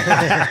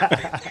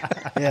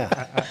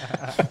 Yeah.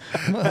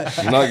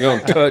 You're not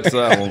going to touch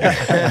that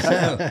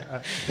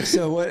one.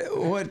 So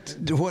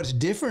what's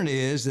different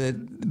is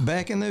that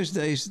back in those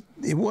days,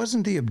 it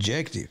wasn't the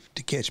objective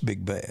to catch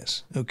big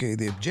bass. Okay,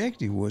 the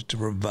objective was to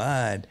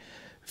provide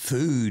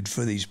food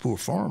for these poor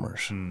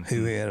farmers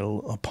who had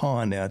a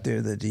pond out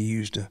there that they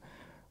used to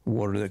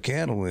water their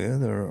cattle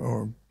with,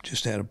 or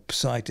just had a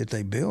site that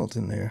they built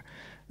in there.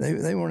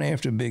 They weren't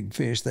after big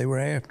fish. They were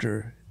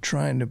after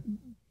trying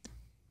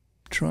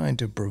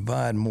to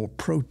provide more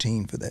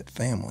protein for that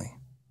family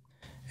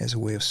as a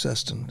way of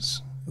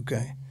sustenance.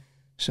 Okay,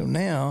 so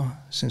now,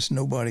 since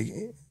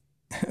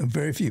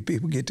very few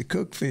people get to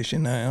cook fish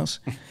in the house,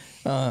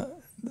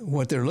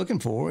 what they're looking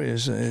for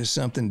is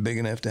something big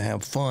enough to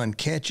have fun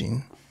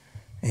catching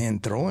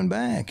and throwing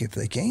back if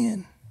they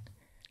can.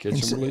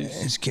 Catch and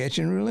release. It's catch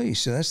and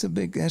release. So that's the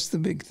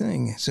big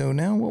thing. So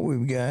now what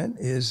we've got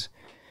is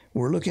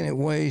we're looking at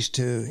ways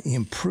to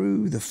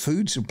improve the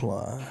food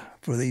supply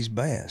for these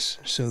bass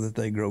so that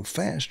they grow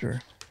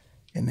faster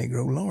and they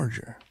grow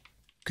larger.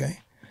 Okay?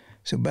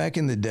 So back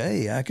in the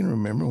day, I can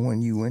remember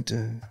when you went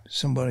to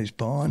somebody's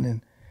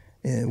pond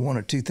and one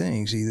or two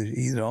things.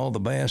 Either all the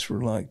bass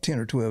were like 10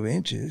 or 12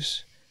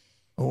 inches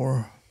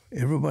or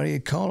everybody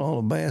had caught all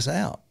the bass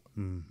out.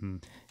 Mm-hmm.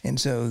 And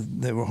so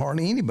there were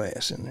hardly any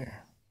bass in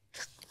there.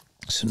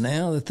 So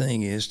now the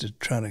thing is to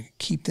try to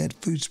keep that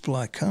food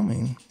supply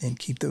coming and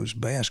keep those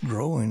bass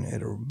growing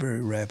at a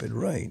very rapid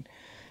rate.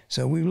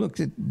 So we've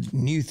looked at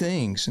new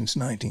things since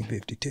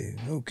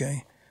 1952,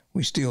 okay?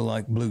 We still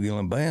like bluegill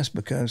and bass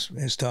because,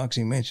 as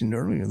Toxie mentioned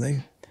earlier,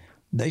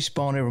 they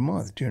spawn every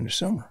month during the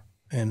summer.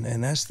 And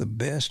that's the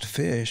best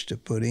fish to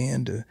put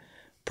in to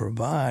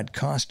provide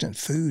constant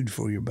food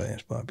for your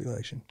bass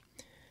population.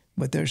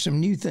 But there's some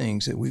new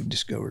things that we've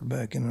discovered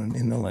back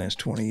in the last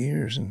 20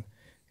 years, and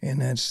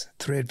that's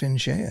threadfin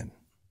shad.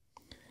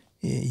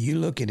 You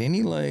look at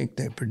any lake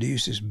that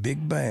produces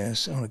big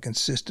bass on a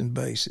consistent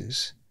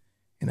basis,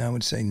 and I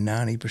would say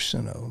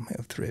 90% of them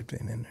have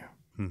threadfin in there.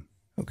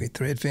 Okay,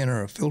 threadfin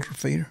are a filter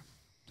feeder.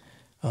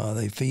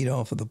 They feed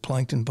off of the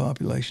plankton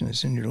population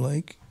that's in your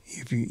lake.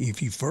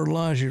 If you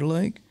fertilize your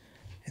lake,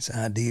 it's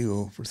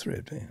ideal for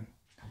threadfin.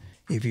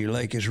 If your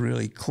lake is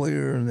really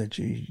clear that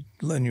you're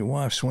letting your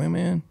wife swim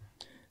in,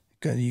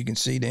 because you can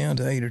see down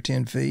to 8 or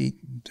 10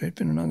 feet,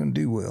 threadfin are not going to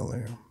do well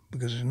there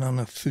because there's not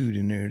enough food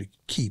in there to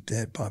keep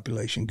that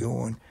population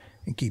going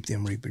and keep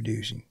them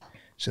reproducing.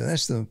 So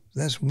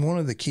that's one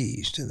of the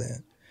keys to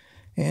that.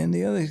 And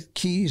the other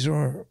keys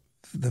are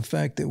the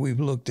fact that we've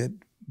looked at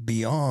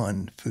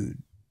beyond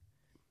food.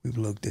 We've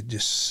looked at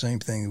just the same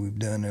thing that we've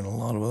done in a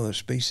lot of other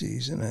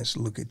species, and that's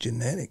look at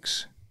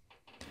genetics.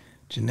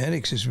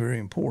 Genetics is very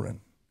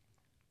important,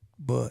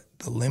 but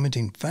the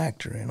limiting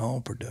factor in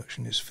all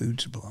production is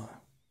food supply.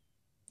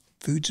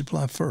 Food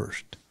supply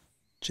first,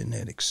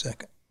 genetics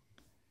second.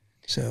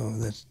 So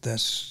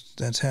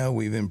that's how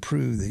we've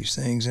improved these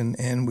things,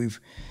 and we've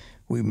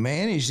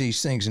managed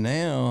these things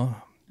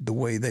now the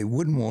way they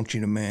wouldn't want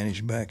you to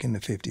manage back in the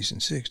 50s and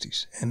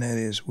 60s, and that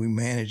is we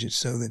manage it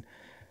so that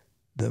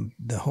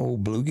the whole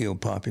bluegill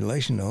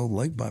population, the whole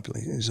lake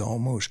population, is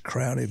almost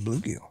crowded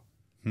bluegill.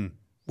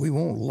 We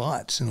want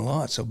lots and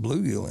lots of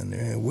bluegill in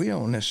there. We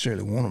don't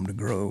necessarily want them to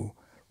grow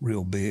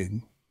real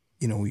big.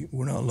 You know,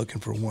 we're not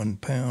looking for 1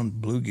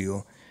 pound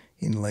bluegill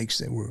in lakes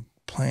that we're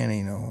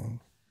planning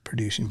on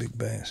producing big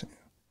bass in.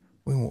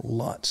 We want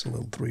lots of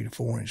little 3 to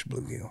 4 inch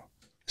bluegill.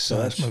 So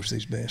that's most of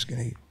these bass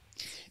can eat.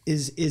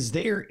 Is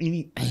there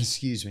any,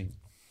 excuse me,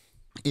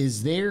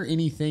 is there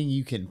anything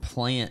you can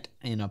plant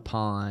in a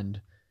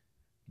pond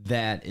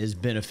that is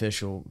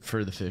beneficial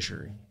for the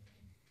fishery?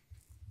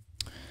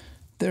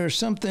 There are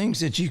some things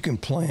that you can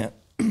plant,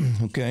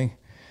 okay,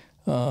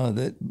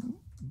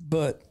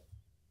 but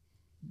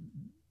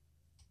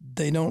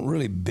they don't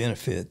really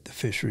benefit the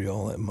fishery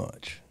all that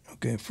much.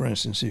 Okay, for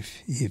instance,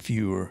 if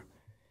you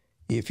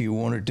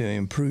wanted to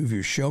improve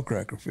your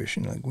shellcracker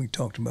fishing, like we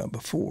talked about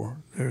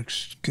before, there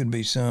could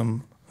be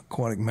some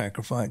aquatic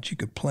macrophytes you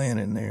could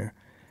plant in there.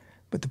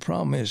 But the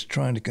problem is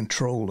trying to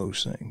control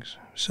those things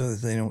so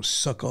that they don't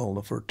suck all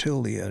the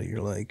fertility out of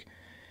your lake,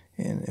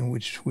 and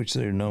which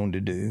they're known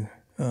to do.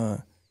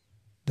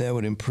 That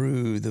would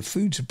improve the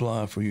food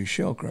supply for your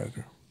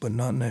shellcracker, but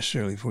not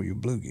necessarily for your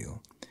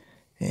bluegill.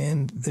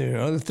 And there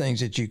are other things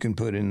that you can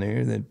put in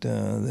there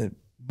that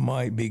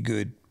might be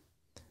good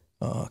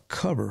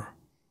cover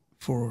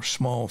for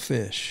small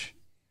fish.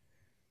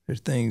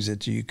 There's things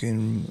that you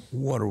can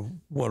water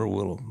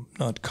willow,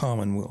 not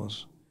common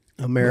willows.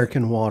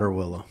 American water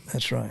willow.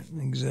 That's right,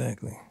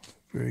 exactly.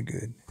 Very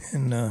good.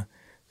 And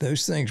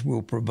those things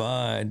will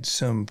provide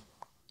some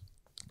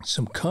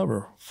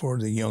cover for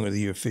the young of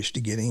the year fish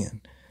to get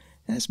in.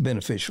 That's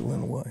beneficial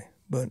in a way,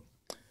 but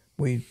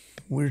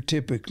we're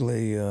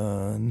typically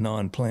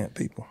non-plant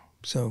people,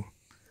 so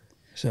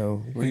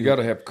well, you got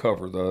to have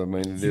cover, though. I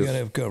mean, you got to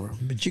have cover,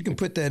 but you can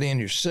put that in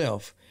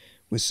yourself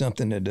with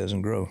something that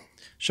doesn't grow.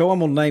 So I'm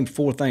going to name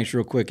 4 things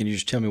real quick, and you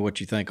just tell me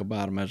what you think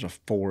about them as a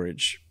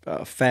forage.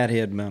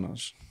 Fathead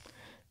minnows.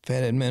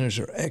 Fathead minnows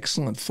are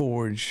excellent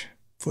forage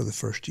for the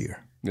first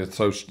year. They're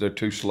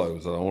too slow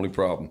is the only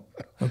problem.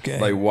 Okay.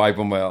 They wipe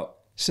them out.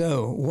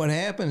 So what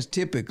happens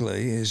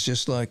typically is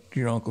just like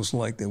your uncle's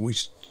lake that we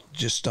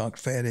just stocked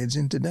fatheads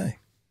in today.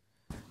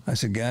 I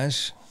said,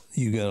 guys,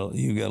 you got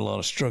a lot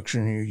of structure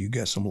in here. You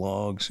got some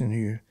logs in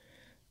here.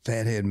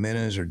 Fathead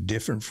minnows are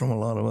different from a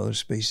lot of other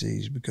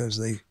species because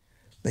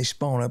they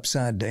spawn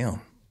upside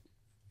down.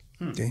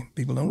 Okay,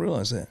 people don't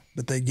realize that,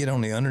 but they get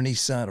on the underneath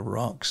side of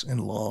rocks and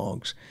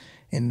logs,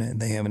 and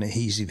they have an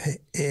adhesive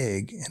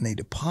egg, and they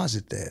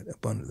deposit that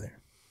up under there.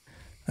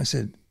 I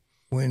said,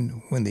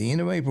 when the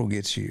end of April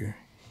gets here,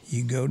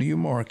 you go to your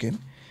market,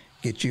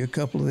 get you a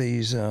couple of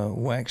these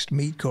waxed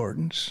meat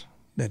cartons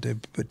that they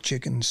put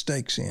chicken and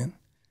steaks in,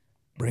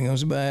 bring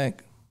those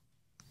back,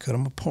 cut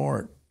them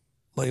apart,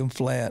 lay them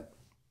flat,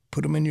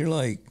 put them in your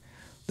lake.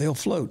 They'll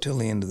float till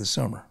the end of the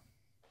summer.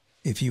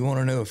 If you want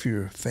to know if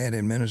your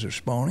fathead minnows are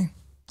spawning,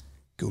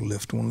 go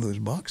lift one of those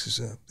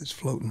boxes up that's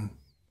floating,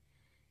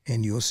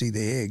 and you'll see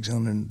the eggs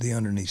on the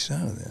underneath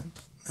side of that.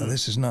 Now,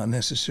 this is not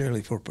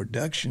necessarily for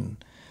production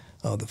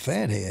of the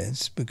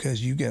fatheads,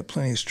 because you got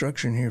plenty of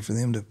structure in here for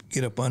them to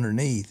get up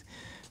underneath.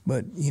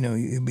 But, you know,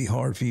 it'd be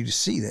hard for you to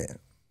see that.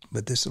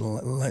 But this will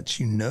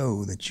let you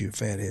know that your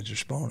fatheads are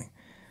spawning.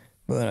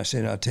 But I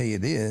said, I'll tell you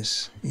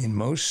this, in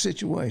most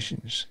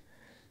situations,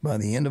 by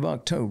the end of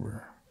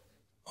October,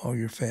 all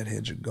your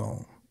fatheads are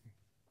gone.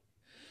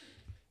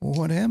 Well,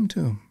 what happened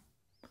to them?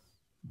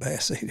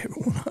 Bass ate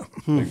every one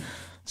of them.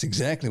 That's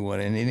exactly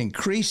what, and it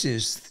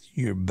increases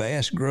your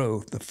bass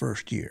growth the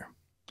first year.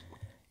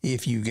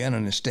 If you've got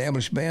an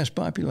established bass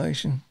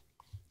population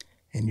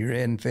and you're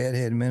adding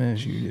fathead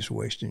minnows, you're just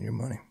wasting your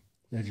money.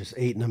 They're just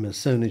eating them as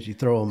soon as you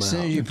throw them out. As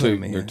soon as you put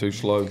them in. They're too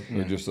slow.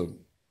 They're just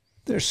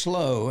They're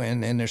slow,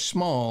 and they're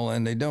small,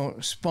 and they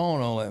don't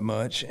spawn all that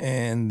much.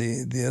 And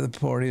the other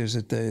part is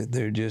that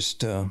they're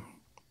just,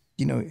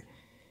 you know,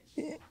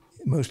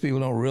 most people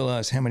don't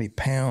realize how many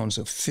pounds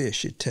of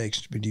fish it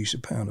takes to produce a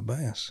pound of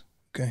bass.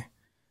 Okay,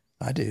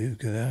 I do,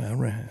 because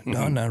Don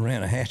and I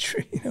ran a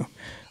hatchery. You know,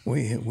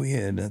 we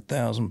had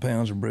 1,000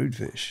 pounds of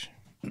broodfish.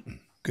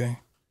 Okay,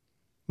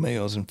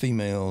 males and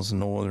females,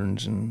 and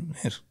northerns and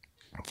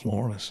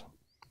Floridas.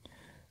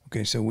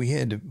 Okay, so we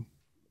had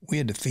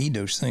to feed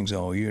those things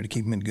all year to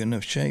keep them in good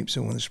enough shape,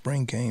 so when the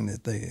spring came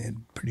that they had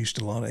produced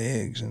a lot of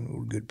eggs and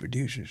were good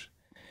producers.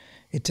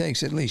 It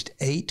takes at least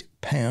 8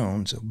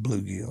 pounds of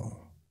bluegill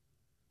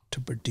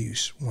to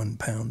produce 1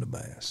 pound of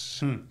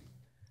bass.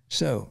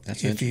 So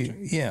That's if you,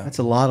 That's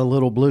a lot of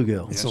little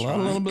bluegill. it's a lot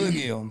of little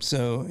bluegill.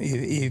 So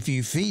if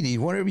you feed it,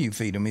 whatever you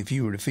feed them, if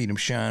you were to feed them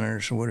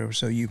shiners or whatever,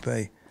 so you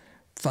pay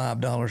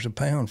 $5 a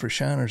pound for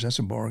shiners, that's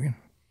a bargain.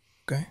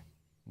 Okay?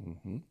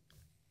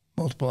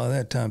 Multiply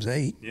that times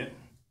 8. Yeah.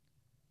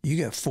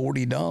 You got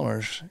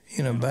 $40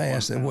 in a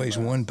bass that weighs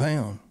 1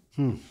 pound.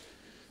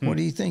 What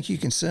do you think you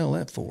can sell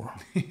that for?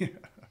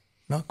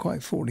 Not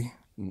quite 40.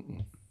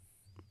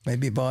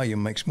 Maybe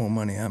volume makes more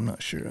money. I'm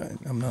not sure.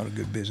 I'm not a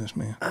good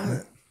businessman.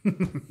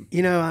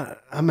 You know,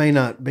 I may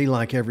not be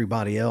like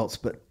everybody else,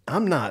 but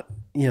I'm not,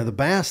 you know, the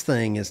bass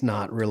thing is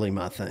not really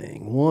my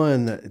thing.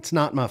 One, it's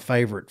not my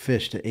favorite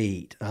fish to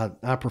eat.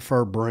 I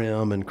prefer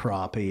bream and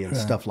crappie and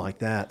stuff like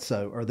that.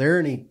 So are there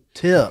any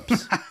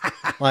tips?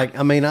 Like,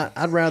 I mean,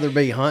 I'd rather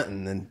be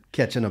hunting than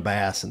catching a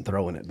bass and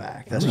throwing it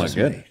back. That's just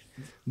me.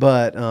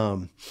 But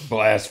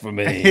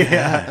blasphemy.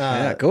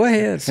 Yeah, go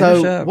ahead.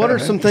 So what are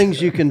some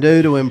things you can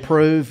do to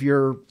improve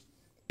your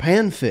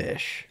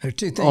panfish There are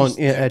two things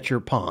at your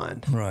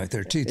pond? Right.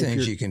 There are two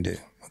things you can do.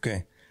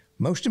 Okay.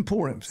 Most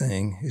important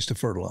thing is to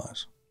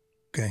fertilize.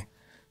 Okay.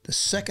 The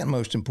second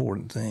most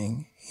important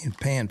thing in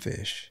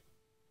panfish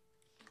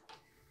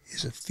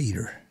is a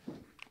feeder.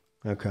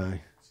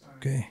 Okay.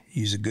 Okay.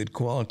 Use a good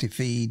quality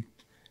feed.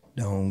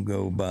 Don't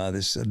go buy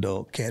this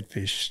adult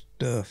catfish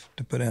stuff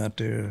to put out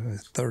there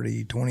with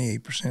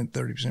 28%,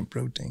 30%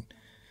 protein.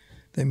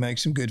 They make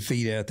some good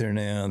feed out there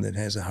now that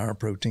has a higher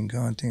protein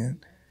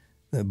content.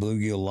 The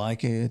bluegill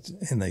like it,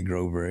 and they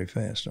grow very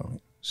fast on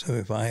it. So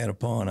if I had a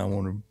pond, I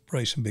want to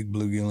raise some big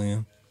bluegill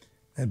in.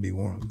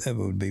 That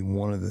would be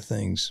one of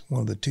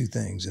the two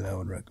things that I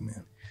would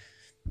recommend.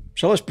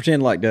 So let's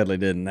pretend like Dudley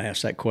didn't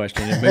ask that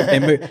question.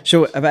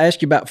 So if I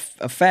ask you about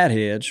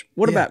fatheads,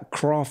 what about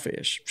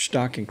crawfish,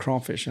 stocking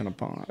crawfish in a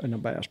pond, in a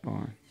bass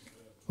pond?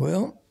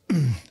 Well,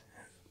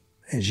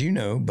 as you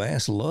know,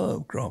 bass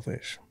love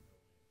crawfish.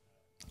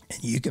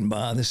 And you can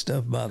buy this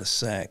stuff by the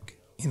sack,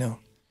 you know.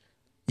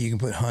 You can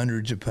put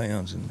hundreds of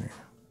pounds in there.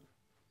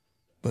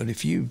 But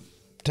if you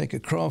take a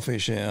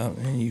crawfish out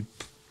and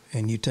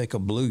you take a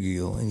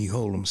bluegill and you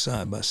hold them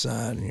side by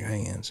side in your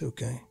hands,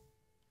 okay?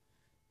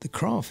 The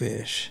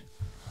crawfish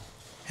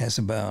has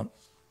about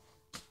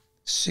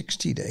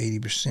 60 to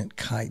 80%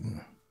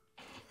 chitin,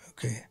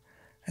 okay?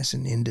 That's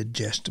an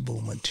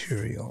indigestible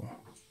material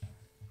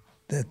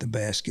that the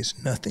bass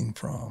gets nothing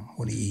from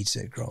when he eats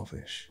that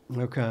crawfish.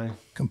 Okay.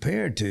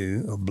 Compared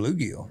to a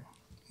bluegill,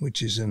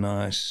 which is a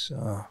nice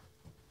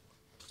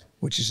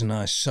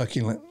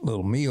succulent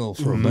little meal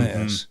for a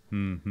bass.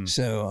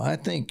 So I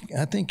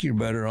think you're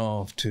better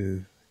off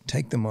to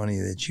take the money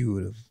that you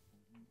would have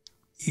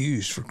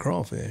used for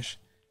crawfish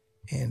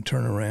and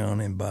turn around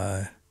and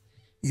buy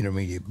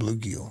intermediate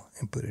bluegill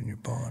and put it in your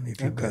pond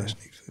if your bass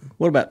need food.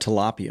 What about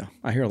tilapia?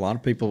 I hear a lot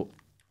of people.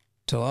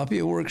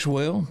 Tilapia works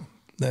well.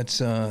 That's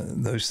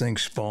those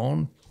things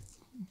spawn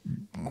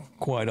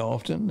quite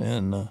often,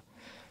 and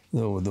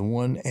the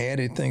one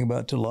added thing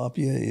about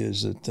tilapia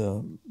is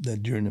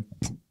that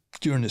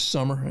during the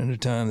summer and the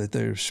time that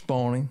they're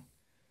spawning,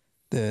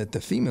 that the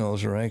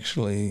females are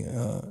actually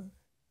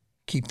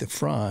keep the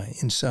fry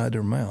inside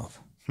their mouth.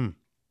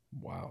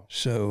 Wow!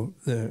 So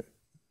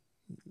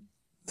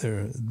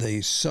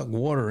they suck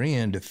water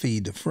in to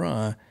feed the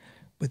fry,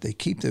 but they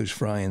keep those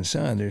fry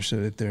inside there so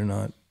that they're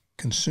not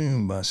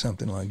consumed by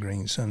something like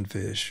green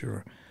sunfish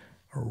or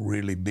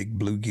really big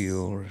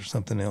bluegill or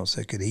something else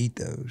that could eat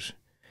those,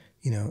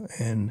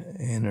 and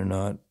they're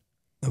not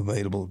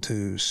available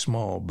to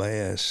small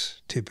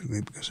bass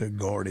typically because they're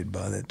guarded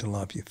by that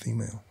tilapia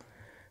female.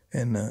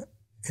 And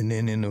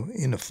then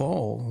in the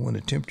fall, when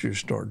the temperatures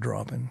start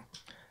dropping,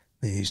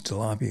 these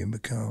tilapia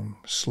become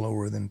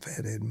slower than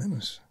fathead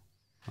minnows.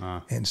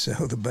 And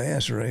so the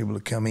bass are able to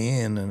come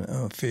in and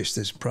a fish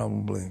that's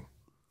probably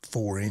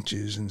 4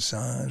 inches in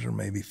size, or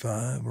maybe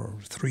 5, or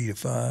 3 to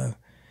 5,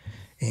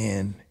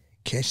 and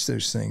catch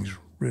those things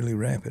really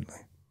rapidly.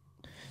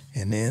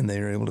 And then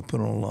they're able to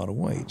put on a lot of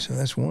weight. So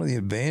that's one of the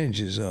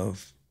advantages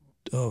of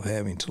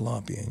having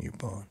tilapia in your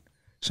pond.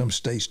 Some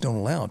states don't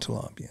allow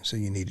tilapia, so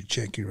you need to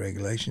check your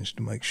regulations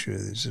to make sure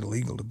that it's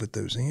illegal to put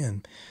those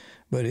in.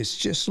 But it's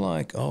just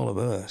like all of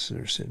us that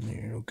are sitting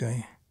here,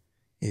 okay?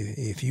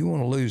 If you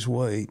want to lose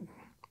weight,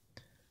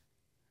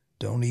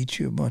 don't eat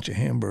you a bunch of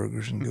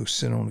hamburgers and go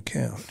sit on the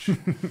couch.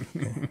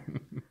 Okay?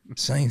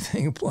 Same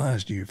thing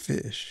applies to your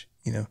fish.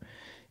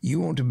 You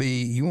want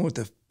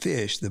the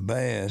fish, the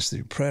bass,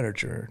 the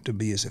predator, to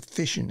be as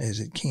efficient as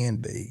it can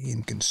be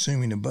in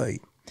consuming the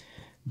bait.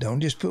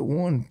 Don't just put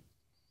one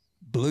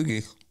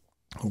bluegill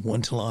or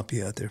one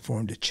tilapia out there for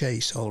him to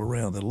chase all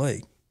around the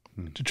lake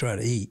to try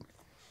to eat.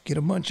 Get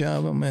a bunch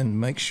of them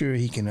and make sure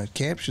he can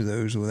capture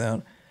those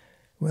without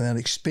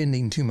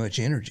expending too much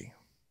energy.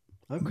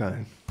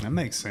 Okay. That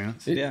makes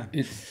sense.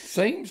 It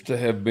seems to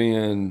have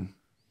been,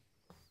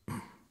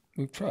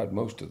 we've tried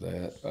most of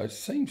that. It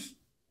seems,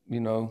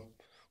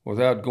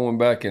 without going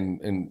back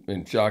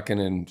and shocking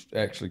and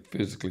actually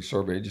physically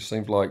survey, it just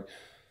seems like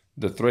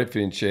the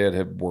threadfin shad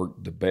have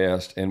worked the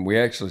best, and we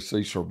actually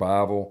see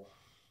survival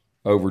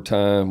over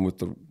time with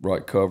the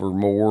right cover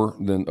more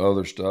than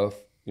other stuff.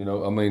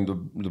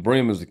 The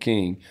bream is the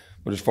king,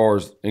 but as far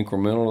as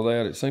incremental to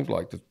that, it seems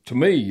like, to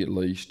me at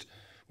least,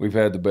 we've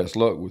had the best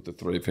luck with the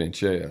threadfin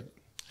shad.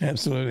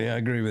 Absolutely, I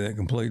agree with that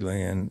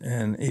completely.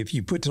 And if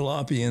you put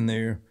tilapia in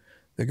there,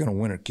 they're going to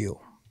winter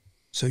kill.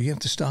 So you have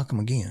to stock them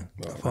again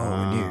the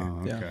following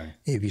year. Okay.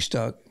 If you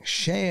stock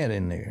shad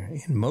in there,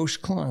 in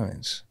most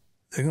climates,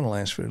 they're going to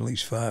last for at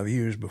least 5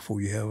 years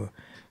before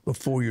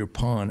your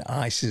pond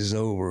ices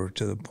over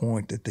to the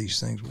point that these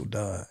things will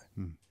die.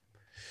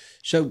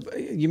 So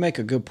you make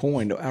a good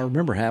point. I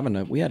remember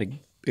we had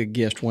a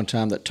guest one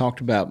time that talked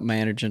about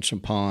managing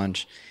some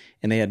ponds,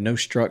 and they had no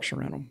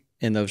structure in them,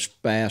 and those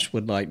bass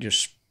would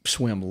just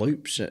swim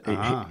loops,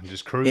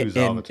 just cruise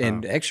all the time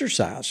and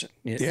exercise.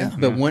 Yeah.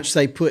 But once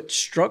they put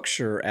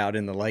structure out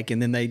in the lake,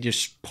 and then they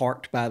just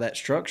parked by that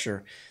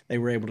structure, they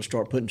were able to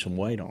start putting some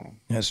weight on them.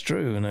 That's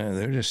true, and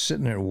they're just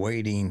sitting there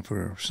waiting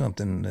for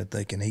something that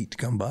they can eat to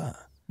come by.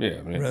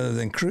 Yeah, rather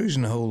than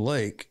cruising the whole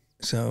lake.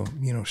 So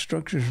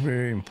structure is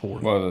very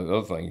important. Well, the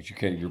other thing is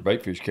your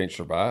bait fish can't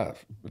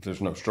survive if there's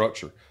no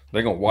structure.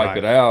 They're gonna wipe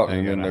it out,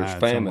 and then there's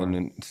famine,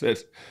 and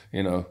sets.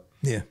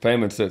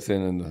 Famine sets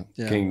in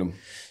the kingdom.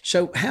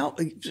 So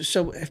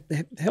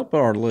help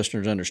our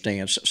listeners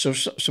understand. So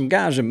some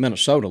guys in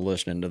Minnesota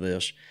listening to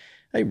this,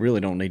 they really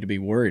don't need to be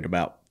worried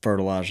about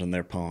fertilizing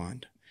their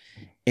pond.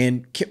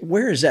 And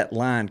where does that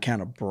line kind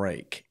of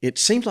break? It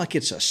seems like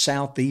it's a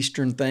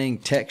southeastern thing,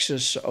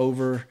 Texas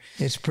over.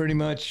 It's pretty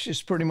much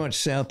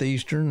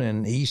southeastern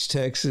and East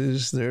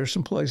Texas. There are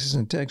some places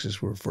in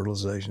Texas where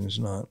fertilization is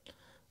not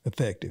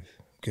effective.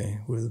 Okay,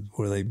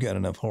 where they've got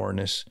enough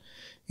hardness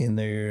in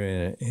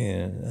there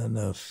and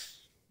enough,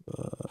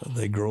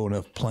 they grow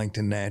enough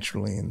plankton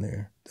naturally in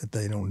there that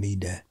they don't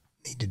need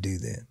to do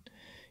that.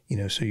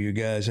 So your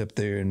guys up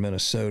there in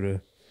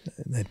Minnesota,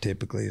 that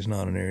typically is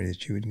not an area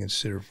that you would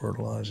consider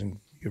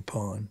fertilizing your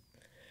pond.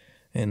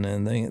 And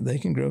then they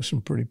can grow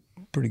some pretty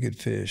good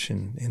fish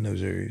in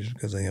those areas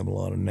because they have a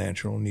lot of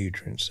natural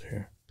nutrients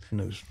there in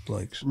those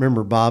lakes.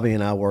 Remember, Bobby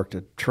and I worked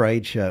a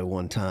trade show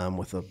one time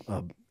with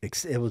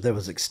there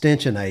was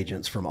extension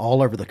agents from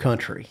all over the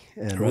country,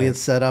 and we had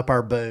set up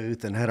our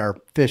booth and had our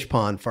fish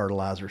pond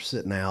fertilizer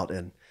sitting out,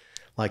 and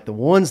like the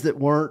ones that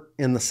weren't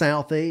in the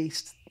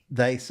southeast,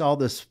 they saw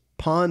this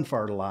pond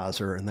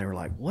fertilizer and they were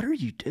like, "What are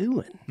you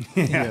doing?"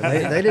 They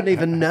didn't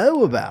even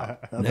know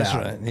about That's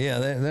right. it. Yeah,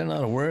 they're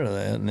not aware of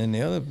that. And then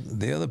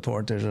the other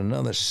part, there's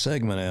another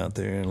segment out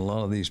there, and a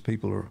lot of these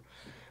people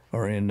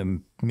are in the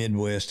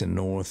Midwest and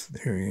North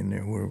area in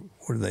there where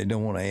they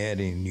don't want to add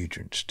any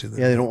nutrients to the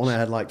they don't want to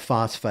add like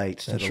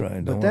phosphates. That's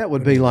right. But that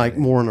would be like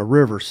more in a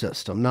river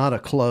system, not a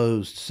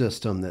closed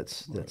system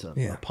that's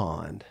a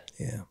pond.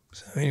 Yeah.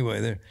 So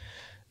anyway,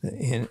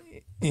 in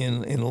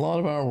a lot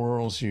of our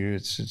worlds here,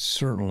 it's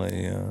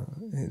certainly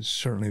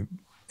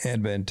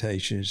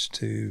advantageous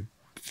to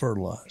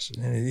fertilize,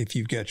 and if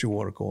you've got your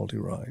water quality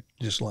right,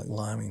 just like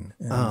liming.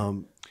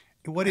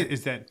 What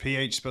is that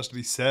pH supposed to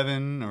be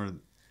 7 or?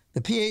 The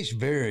pH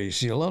varies.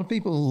 See, a lot of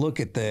people look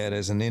at that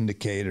as an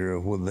indicator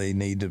of whether they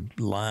need to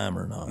lime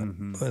or not.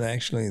 Mm-hmm. But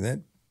actually,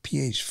 that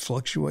pH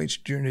fluctuates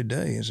during the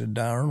day. It's a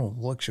diurnal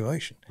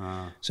fluctuation.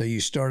 So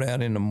you start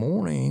out in the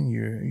morning,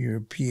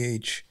 your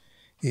pH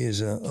is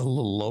a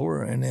little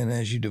lower, and then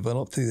as you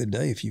develop through the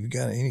day, if you've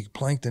got any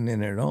plankton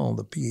in there at all,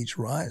 the pH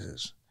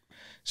rises.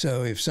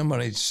 So if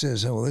somebody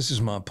says, oh, well, this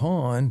is my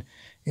pond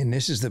and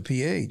this is the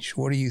pH,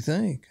 what do you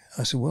think?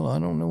 I said, well, I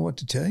don't know what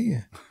to tell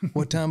you.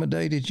 What time of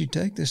day did you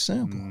take this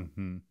sample?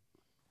 Mm-hmm.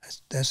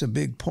 That's a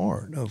big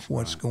part of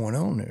what's going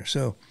on there.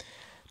 So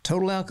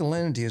total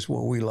alkalinity is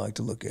what we like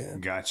to look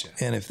at. Gotcha.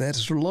 And if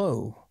that's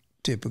low,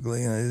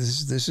 typically,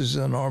 this is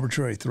an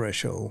arbitrary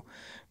threshold,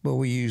 but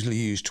we usually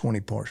use 20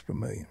 parts per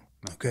million.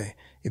 Okay.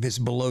 If it's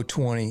below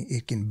 20,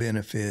 it can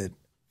benefit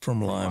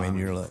from lime in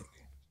your lake.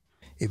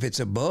 If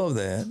it's above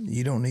that,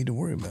 you don't need to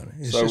worry about it.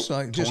 It's just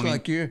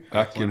like your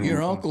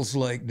uncle's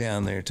lake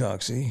down there,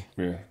 Toxie.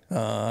 Yeah.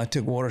 I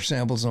took water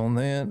samples on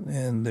that,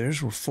 and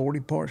theirs were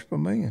 40 parts per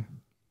million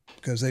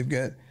because they've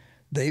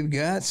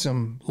got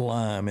some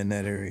lime in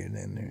that area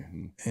down there,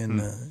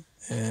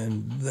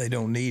 and they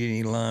don't need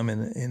any lime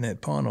in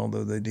that pond,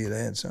 although they did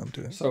add some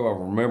to it. So I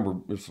remember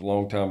it's a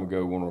long time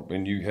ago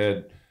when you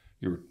had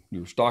you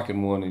were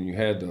stocking one, and you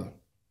had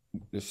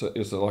it's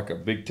like a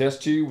big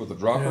test tube with a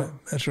dropper. Yeah,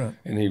 that's right.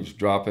 And he was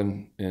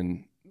dropping,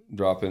 and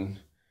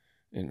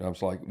I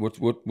was like, what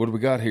do we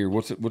got here?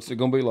 What's it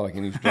gonna be like?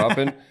 And he was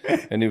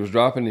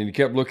dropping, and he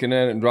kept looking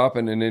at it and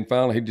dropping, and then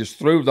finally he just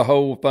threw the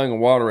whole thing of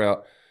water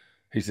out.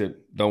 He said,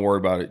 don't worry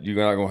about it. You're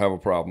not going to have a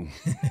problem.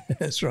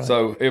 That's right.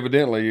 So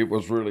evidently it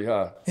was really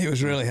high. It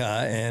was really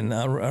high, and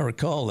I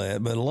recall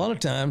that. But a lot of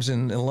times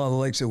in a lot of the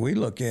lakes that we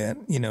look at,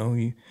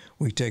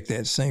 we take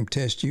that same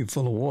test tube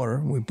full of water,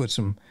 we put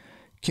some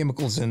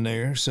chemicals in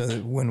there so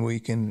that when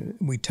we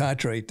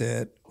titrate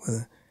that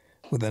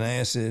with an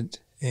acid,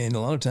 and a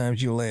lot of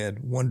times you'll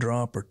add 1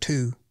 drop or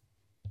 2,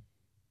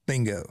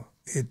 bingo,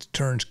 it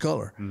turns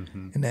color.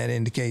 Mm-hmm. And that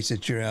indicates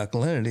that your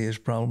alkalinity is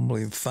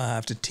probably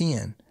 5 to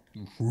 10.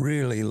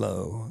 Really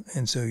low,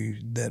 and so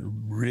that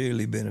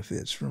really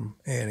benefits from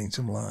adding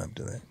some lime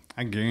to that.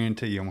 I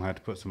guarantee you I'm going to have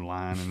to put some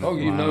lime in that. Oh,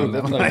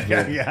 that's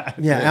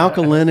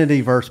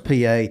alkalinity versus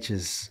pH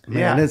is,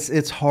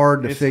 it's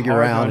hard to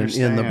figure out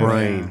in the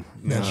brain.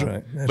 That's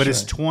right. But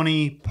it's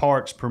 20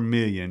 parts per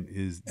million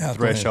is the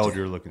threshold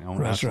you're looking at.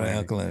 That's right,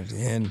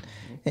 alkalinity.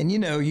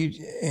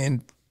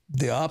 And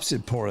the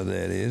opposite part of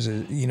that is,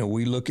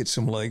 we look at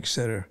some lakes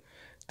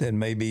that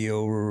may be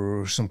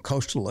over some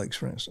coastal lakes,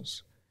 for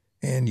instance.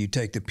 And you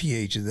take the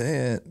pH of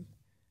that,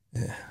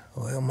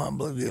 well, my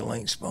bluegill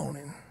ain't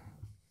spawning.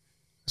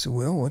 I said,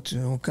 well, what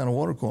kind of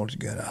water quality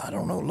you got? I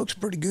don't know. It looks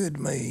pretty good to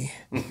me.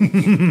 But,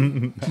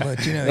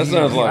 that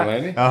sounds like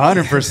Randy.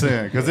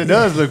 100%, because it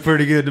does look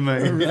pretty good to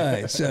me.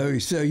 Right. So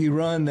you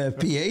run the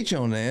pH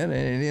on that, and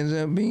it ends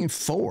up being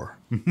 4.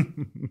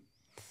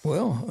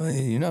 Well,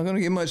 you're not going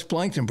to get much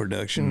plankton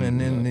production, and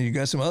then you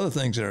got some other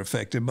things that are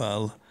affected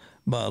by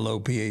a low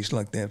pH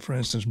like that. For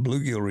instance,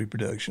 bluegill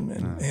reproduction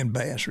and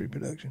bass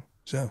reproduction.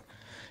 So,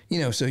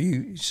 so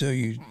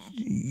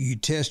you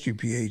test your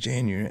pH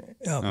and your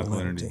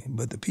alkalinity,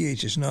 but the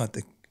pH is not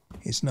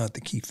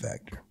the key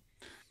factor.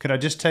 Could I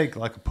just take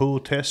like a pool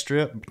test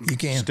strip? You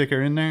can.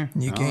 Sticker in there?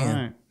 You can.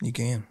 Right. You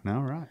can.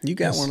 All right. You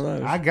got one of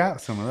those. I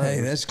got some of those.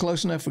 Hey, that's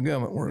close enough for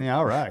government work. Yeah,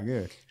 all right,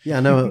 good. Yeah, I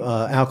know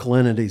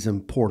alkalinity is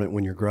important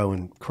when you're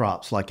growing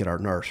crops like at our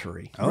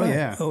nursery. Oh, right.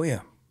 Yeah. Oh,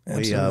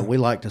 yeah. We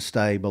like to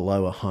stay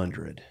below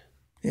 100.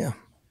 Yeah.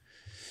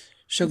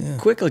 So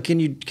quickly, can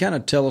you kind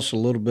of tell us a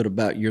little bit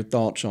about your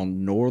thoughts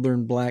on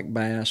northern black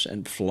bass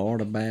and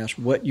Florida bass?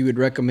 What you would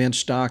recommend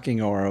stocking,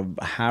 or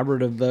a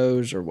hybrid of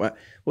those, or what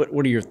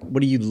do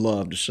you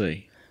love to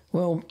see?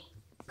 Well,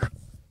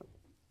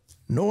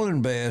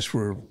 northern bass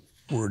were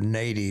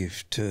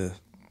native to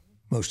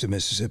most of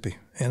Mississippi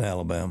and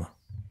Alabama.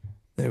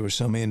 There was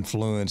some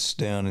influence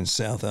down in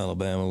South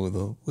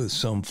Alabama with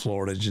some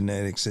Florida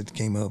genetics that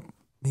came up,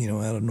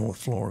 out of North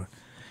Florida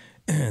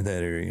and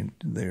that area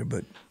there,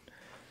 but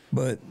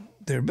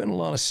there have been a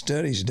lot of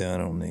studies done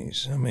on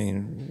these. I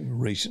mean,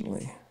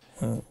 recently.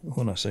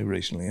 When I say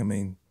recently, I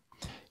mean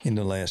in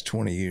the last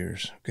 20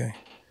 years, okay?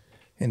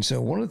 And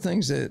so one of the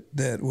things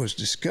that was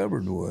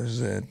discovered was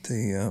that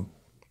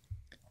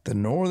the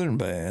northern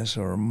bass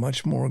are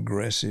much more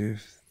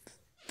aggressive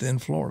than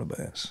Florida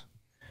bass.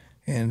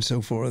 And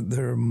so forth,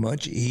 they're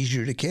much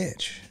easier to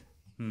catch.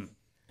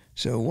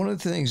 So one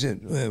of the things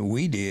that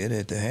we did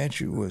at the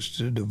hatchery was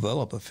to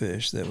develop a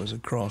fish that was a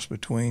cross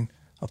between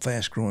a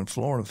fast-growing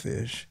Florida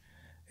fish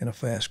and a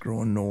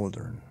fast-growing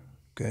northern,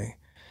 okay?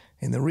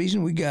 And the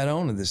reason we got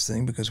onto this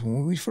thing, because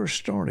when we first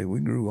started,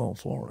 we grew all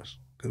Floridas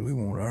because we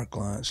wanted our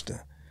clients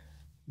to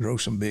grow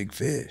some big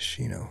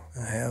fish,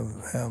 have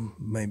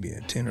maybe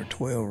a 10 or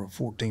 12 or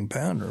 14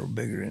 pounder or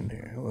bigger in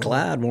there. Well,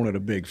 Clyde wanted a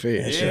big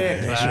fish.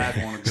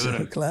 Clyde wanted good.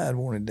 So Clyde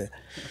wanted that.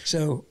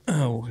 So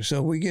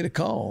we get a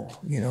call,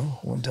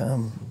 one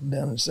time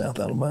down in South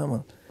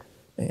Alabama,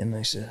 and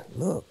they said,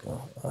 look,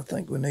 I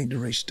think we need to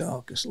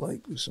restock this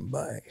lake with some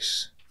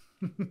bass.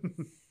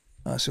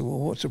 I said, well,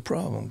 what's the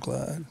problem,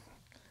 Clyde?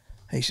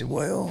 He said,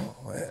 well,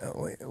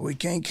 we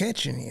can't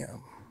catch any of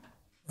them.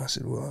 I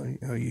said, well,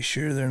 are you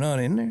sure they're not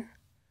in there?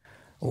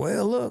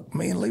 Well, look,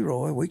 me and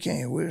Leroy,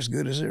 we're as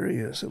good as there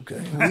is,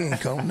 okay? We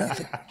ain't caught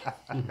nothing.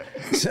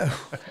 So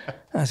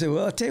I said,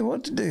 well, I'll tell you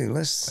what to do.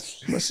 Let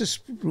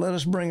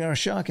us bring our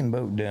shocking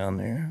boat down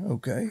there,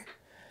 okay?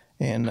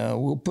 and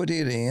we'll put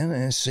it in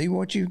and see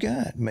what you've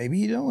got. Maybe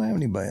you don't have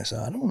any bass.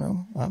 I don't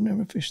know. I've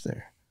never fished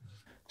there.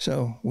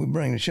 So we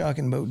bring the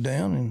shocking boat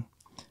down and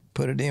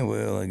put it in.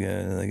 Well, they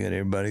got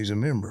everybody who's a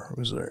member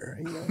was there,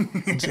 you know.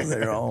 And so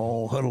they're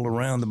all huddled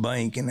around the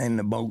bank and then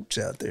the boat's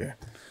out there.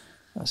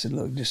 I said,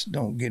 look, just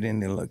don't get in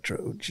the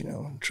electrodes, you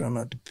know. Try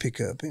not to pick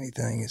up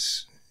anything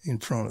that's in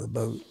front of the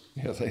boat.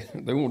 Yeah,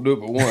 they won't do it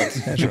but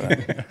once. That's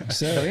right.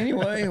 So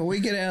anyway, we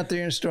get out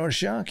there and start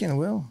shocking.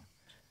 Well,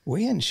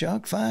 we hadn't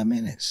shocked 5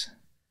 minutes.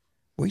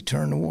 We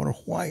turned the water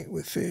white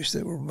with fish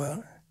that were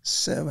about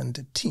 7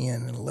 to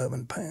 10 and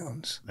 11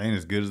 pounds. They ain't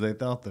as good as they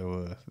thought they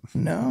was.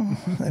 No,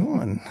 they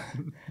weren't.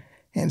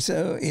 And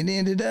so it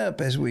ended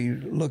up, as we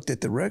looked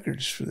at the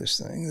records for this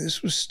thing,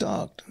 this was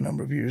stocked a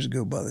number of years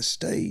ago by the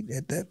state.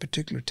 At that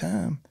particular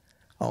time,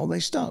 all they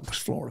stocked was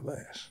Florida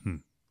bass.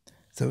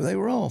 So they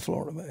were all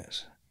Florida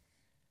bass.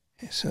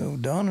 And so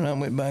Don and I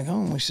went back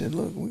home. We said,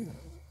 look, we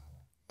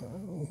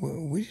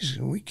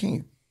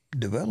can't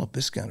develop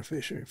this kind of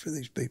fishery for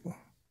these people.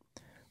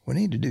 We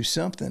need to do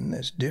something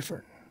that's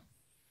different.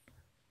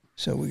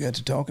 So we got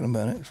to talking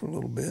about it for a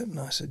little bit, and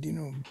I said, you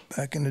know,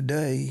 back in the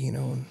day, you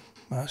know,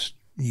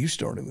 you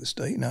started with the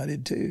state, and I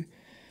did too.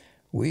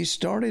 We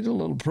started a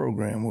little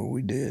program where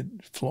we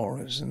did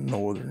Floridas and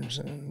Northerns,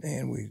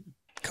 and we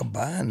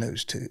combined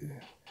those two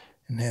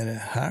and had a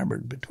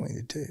hybrid between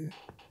the two.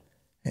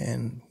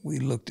 And we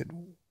looked at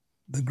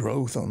the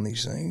growth on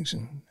these things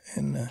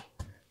and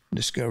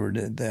discovered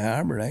that the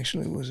hybrid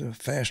actually was a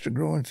faster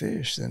growing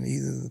fish than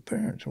either of the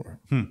parents were.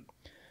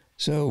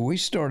 So we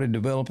started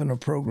developing a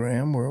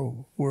program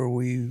where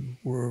we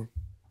were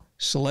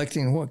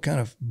selecting what kind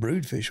of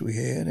brood fish we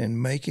had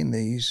and making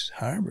these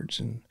hybrids.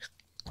 And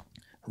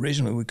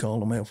originally we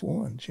called them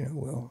F1s. You know,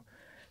 well,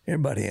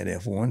 everybody had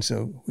F1,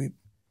 so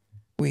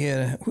we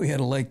had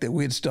a lake that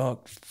we had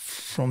stocked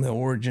from the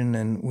origin,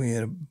 and we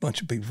had a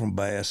bunch of people from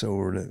Bass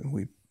over that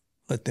we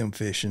let them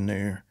fish in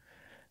there,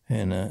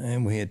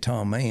 and we had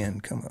Tom Mann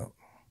come up.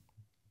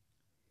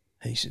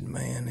 He said,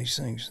 "Man, these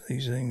are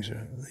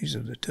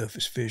the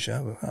toughest fish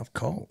I've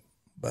caught,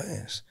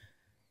 bass."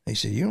 He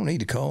said, "You don't need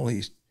to call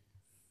these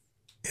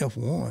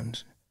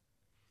F1s.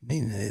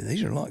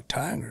 These are like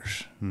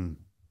tigers."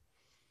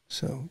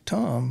 So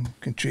Tom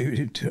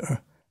contributed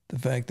to the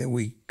fact that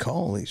we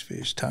call these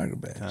fish tiger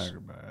bass. Tiger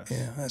bass.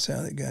 Yeah, that's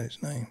how they got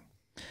its name.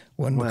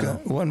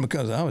 Wasn't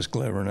because I was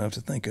clever enough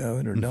to think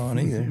of it, or Don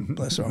either.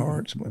 Bless our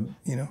hearts, but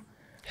you know.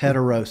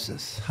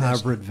 Heterosis,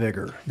 hybrid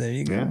vigor. There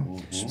you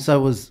go. Yeah. So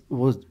was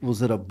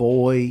it a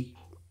boy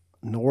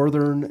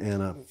northern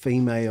and a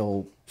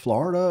female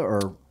Florida,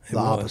 or the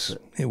opposite?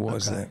 It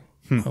was that.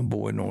 A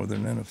boy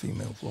northern and a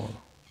female Florida.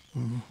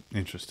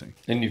 Interesting.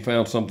 And you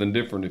found something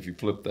different if you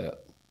flipped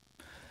that.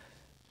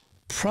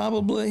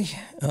 Probably.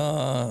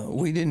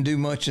 We didn't do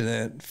much of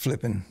that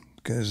flipping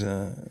because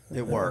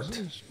it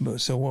worked.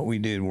 So what we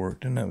did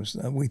worked, and that was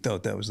we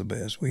thought that was the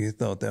best. We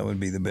thought that would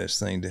be the best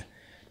thing to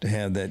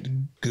have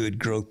that good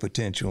growth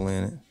potential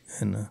in it,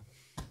 and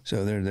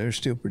so they're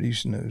still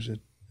producing those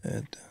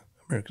at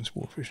American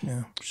Sportfish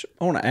now. So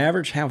on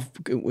average,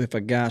 if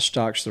a guy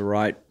stocks the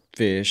right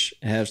fish,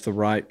 has the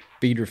right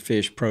feeder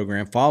fish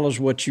program, follows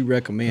what you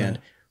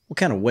recommend, what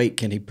kind of weight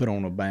can he put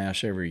on a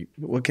bass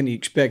what can he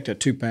expect a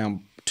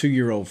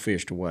 2-year-old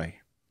fish to weigh?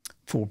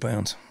 4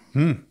 pounds.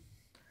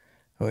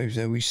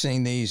 We've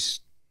seen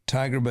these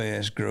tiger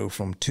bass grow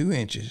from 2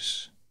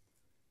 inches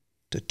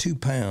to 2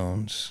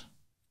 pounds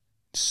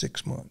in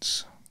 6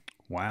 months.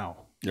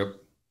 Wow. Yep.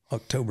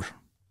 October.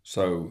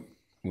 So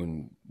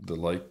when the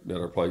lake at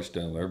our place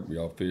down there,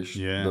 y'all fish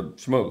the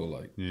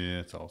Smola Lake. Yeah,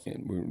 it's awesome.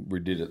 And we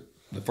did it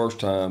the first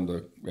time.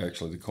 The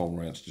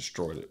cormorants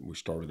destroyed it. We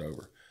started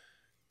over,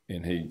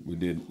 and we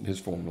did his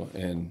formula.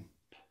 And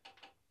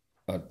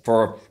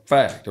for a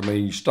fact, I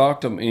mean, you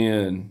stocked them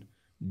in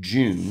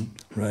June,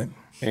 right?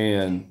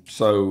 And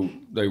so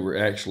they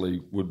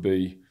would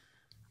be,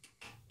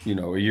 you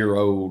know, a year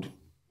old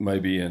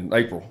maybe in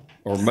April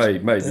or May,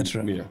 maybe. That's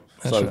right. Yeah.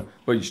 That's right.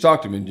 But you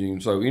stocked them in June.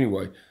 So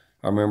anyway,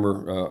 I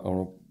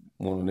remember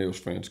one of Neil's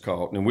friends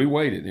caught, and we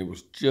weighed it. It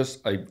was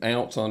just an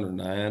ounce under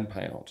 9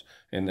 pounds,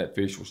 and that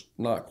fish was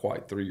not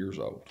quite 3 years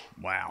old.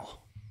 Wow.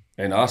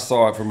 And I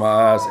saw it from my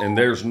eyes, and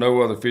there's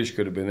no other fish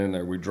could have been in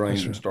there. We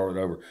drained and started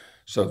over.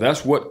 So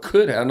that's what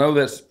I know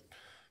that's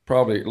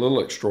probably a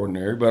little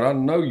extraordinary, but I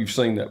know you've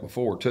seen that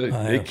before too.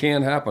 It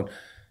can happen.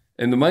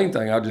 And the main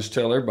thing I just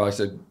tell everybody, I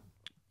said,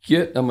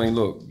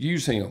 look,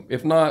 use him.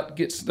 If not,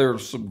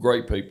 there's some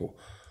great people,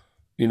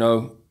 you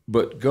know,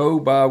 but go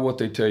by what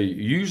they tell you.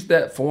 Use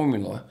that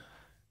formula,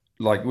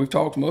 like we've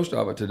talked most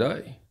of it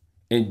today,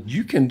 and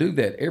you can do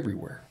that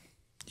everywhere.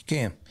 You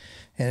can.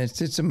 And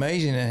it's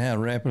amazing how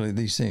rapidly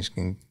these things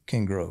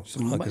can grow. So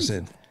like I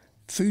said,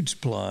 food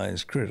supply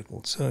is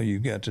critical. So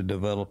you've got to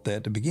develop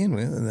that to begin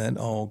with, and that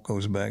all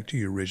goes back to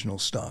your original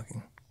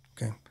stocking,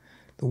 okay?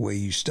 The way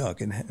you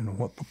stock it and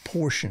what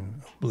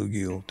proportion of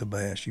bluegill to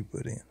bass you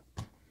put in.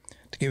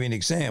 To give you an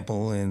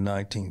example, in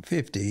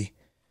 1950,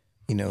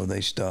 you know,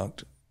 they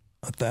stocked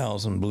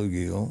 1,000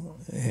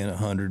 bluegill and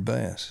 100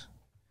 bass.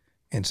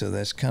 And so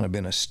that's kind of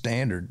been a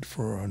standard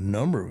for a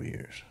number of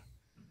years.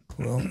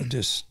 Well,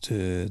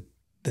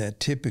 that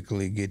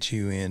typically gets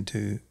you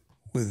into,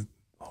 with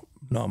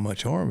not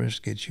much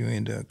harvest, gets you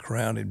into a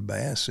crowded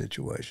bass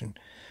situation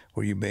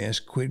where your bass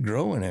quit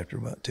growing after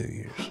about 2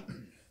 years.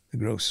 The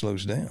growth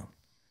slows down.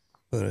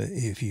 But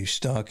if you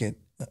stock it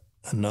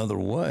another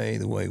way,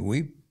 the way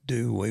we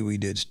do, the way we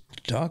did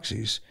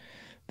Toxies,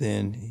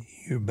 then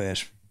your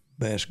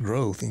bass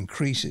growth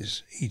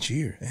increases each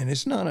year. And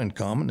it's not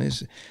uncommon.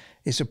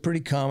 It's a pretty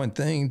common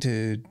thing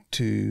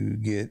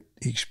to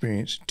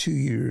experience 2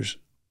 years,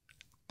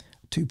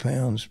 2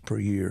 pounds per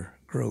year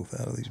growth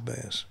out of these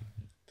bass.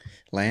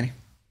 Lanny,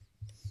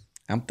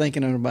 I'm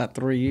thinking in about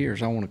 3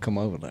 years I want to come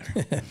over there.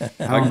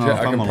 I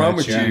can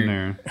promise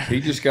you,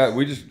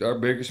 our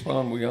biggest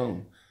pond we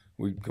own.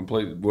 We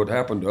completed. What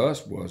happened to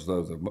us was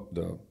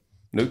the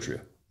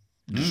nutria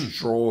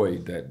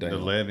destroyed that dam. The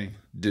levee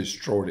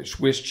destroyed it.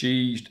 Swiss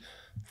cheesed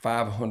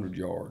 500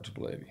 yards of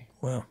levee.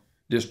 Wow.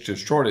 Just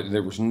destroyed it. And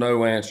there was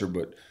no answer,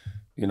 but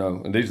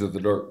and these are the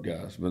dirt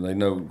guys, but they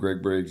know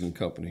Greg Briggs and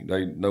company.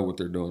 They know what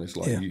they're doing. It's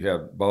like you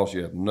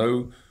have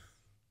no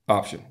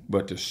option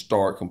but to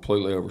start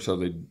completely over. So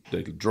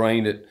they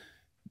drained it,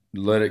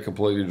 let it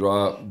completely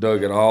dry up,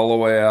 dug it all the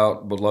way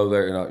out below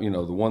there. And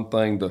the one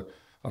thing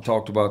I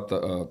talked about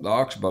the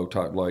oxbow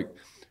type lake.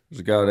 There's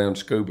a guy down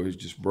Scuba who's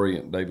just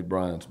brilliant. David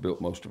Bryan's built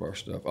most of our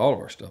stuff, all of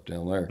our stuff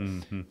down there.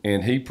 Mm-hmm.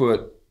 And he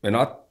and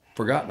I'd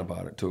forgotten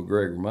about it till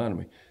Greg reminded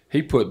me.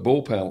 He put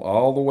bull panel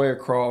all the way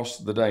across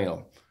the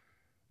dam.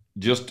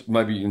 Just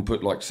maybe you can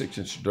put like 6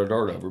 inches of dirt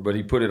over, but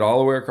he put it all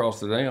the way across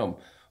the dam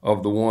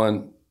of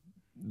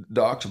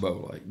the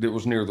oxbow lake that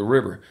was near the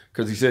river.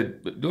 Because he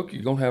said, look,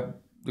 they're going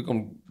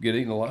to get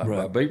eaten alive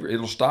by beaver.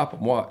 It'll stop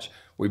them, watch.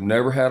 We've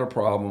never had a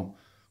problem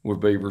with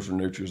beavers or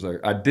nutrias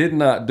there. I did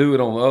not do it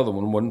on the other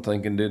one. Wasn't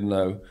thinking, didn't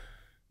know.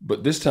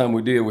 But this time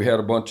we did. We had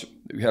a bunch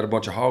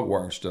of hog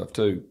wire stuff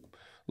too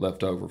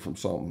left over from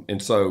something.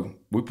 And so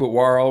we put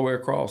wire all the way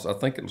across. I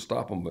think it'll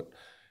stop them, but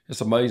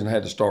it's amazing. I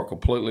had to start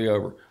completely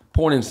over.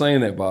 Point in saying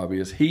that, Bobby,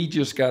 is he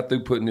just got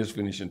through putting his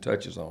finishing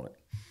touches on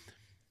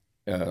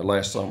it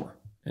last summer.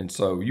 And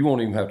so you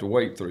won't even have to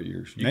wait 3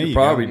 years. You could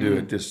probably do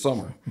it this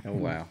summer. Oh,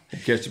 wow.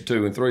 Catch them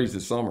 2 and 3s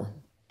this summer.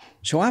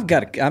 So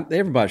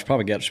everybody's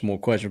probably got some more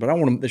questions,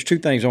 but there's 2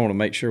 things I want to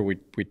make sure we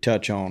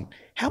touch on.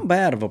 How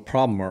bad of a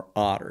problem are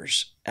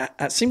otters?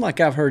 It seems like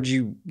I've heard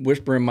you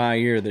whisper in my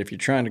ear that if you're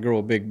trying to grow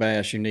a big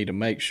bass, you need to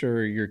make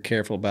sure you're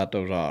careful about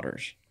those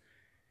otters.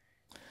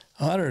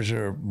 Otters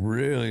are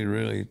really,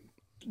 really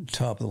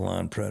top of the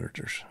line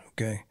predators.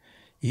 Okay,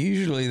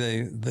 usually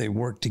they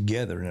work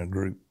together in a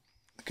group.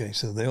 Okay,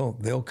 so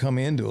they'll come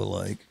into a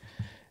lake,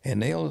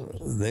 and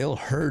they'll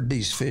herd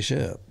these fish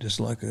up just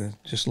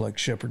like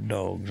shepherd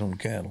dogs on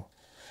cattle,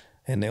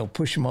 and they'll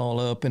push them all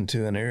up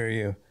into an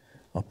area,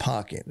 a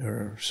pocket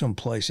or some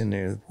place in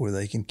there where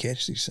they can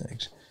catch these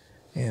things.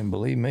 And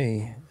believe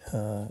me,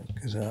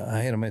 because I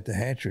had them at the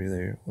hatchery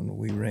there when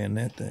we ran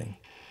that thing,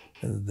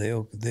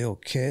 they'll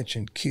catch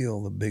and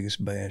kill the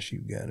biggest bass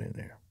you've got in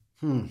there.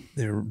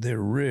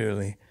 They're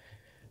really.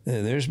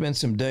 There's been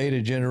some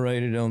data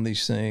generated on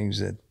these things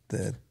that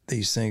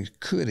these things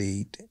could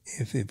eat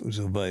if it was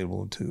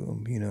available to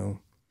them.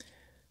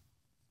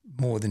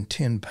 More than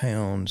 10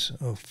 pounds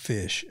of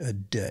fish a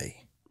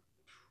day.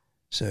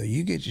 So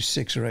you get your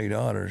 6 or 8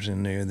 otters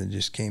in there that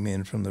just came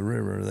in from the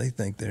river. They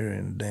think they're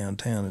in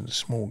downtown at a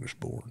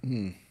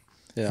smorgasbord.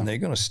 Yeah. And they're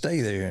going to stay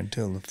there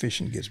until the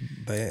fishing gets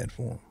bad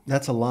for them.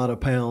 That's a lot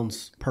of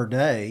pounds per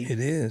day. It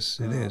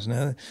is. It is.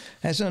 Now,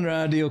 that's under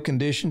ideal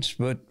conditions,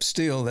 but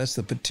still, that's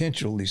the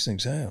potential these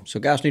things have. So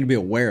guys need to be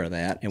aware of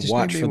that and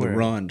watch for the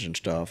runs and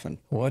stuff. And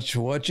watch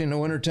in the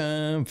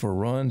wintertime for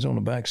runs on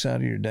the backside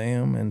of your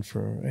dam and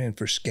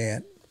for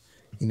scat.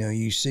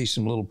 You see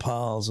some little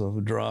piles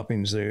of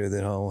droppings there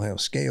that all have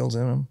scales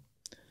in them.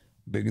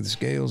 The bigger the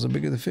scales, the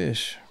bigger the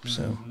fish.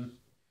 So.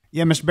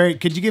 Yeah, Mr. Barry,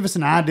 could you give us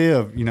an idea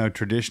of,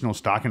 traditional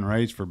stocking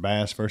rates for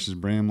bass versus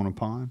brim on a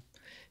pond?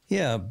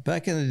 Yeah,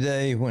 back in the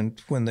day when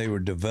they were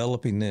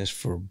developing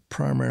this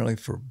primarily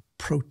for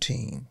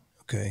protein,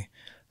 okay,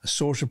 a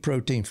source of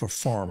protein for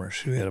farmers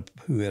who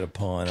had a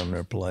pond on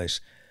their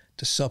place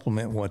to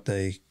supplement what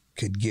they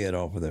could get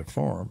off of their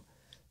farm,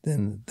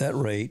 then that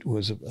rate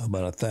was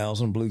about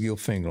 1,000 bluegill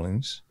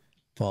fingerlings,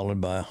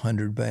 followed by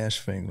 100 bass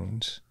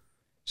fingerlings.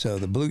 So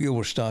the bluegill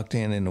were stocked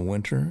in the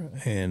winter,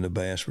 and the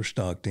bass were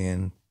stocked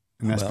in.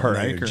 And that's per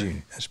acre?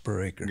 That's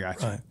per acre.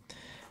 Gotcha. Right.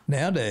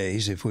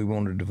 Nowadays, if we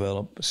want to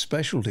develop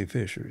specialty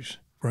fisheries,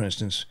 for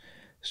instance,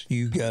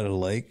 you got a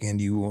lake and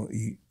you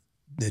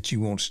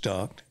want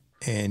stocked,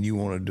 and you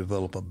want to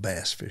develop a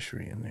bass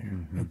fishery in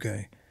there,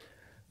 okay?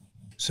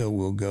 So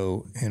we'll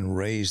go and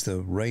raise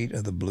the rate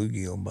of the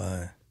bluegill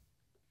by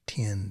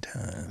 10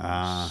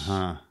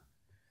 times.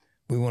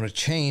 We want to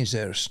change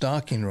that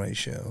stocking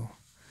ratio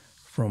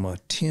from a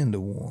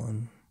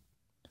 10-to-1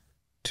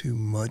 to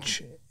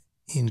much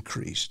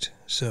increased.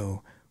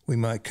 So we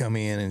might come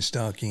in and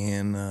stock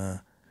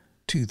in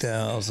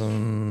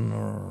 2,000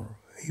 or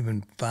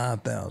even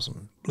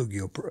 5,000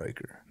 bluegill per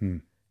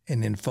acre.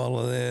 and then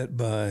follow that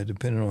by,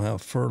 depending on how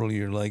fertile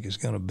your lake is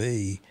going to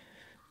be,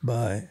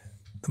 by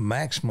the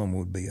maximum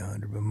would be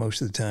 100, but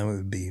most of the time it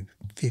would be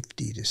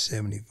 50 to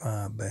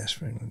 75 bass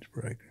fingerlings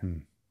per acre.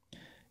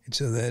 And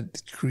so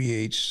that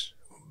creates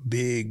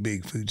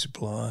big food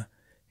supply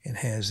and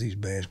has these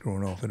bass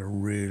growing off at a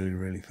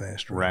really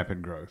fast rate.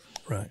 Rapid growth.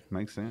 Right.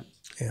 Makes sense.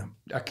 Yeah.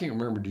 I can't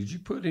remember. Did you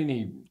put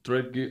any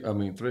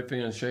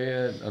threadfin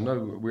shad? I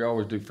know we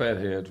always do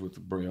fatheads with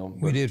the brim.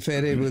 We did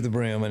fathead with the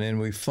brim, and then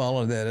we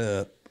followed that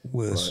up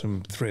with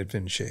some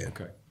threadfin shad.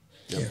 Okay.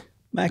 Yeah.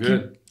 Mac,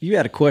 you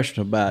had a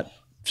question about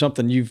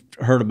something you've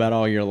heard about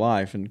all your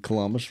life in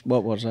Columbus.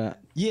 What was that?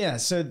 Yeah,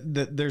 so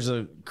there's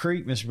a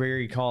creek, Miss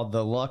Berry, called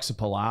the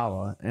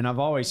Luxapalala, and I've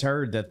always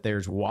heard that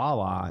there's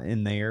walleye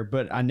in there,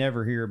 but I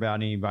never hear about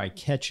anybody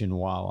catching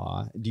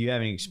walleye. Do you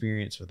have any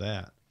experience with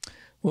that?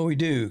 Well, we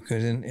do,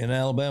 because in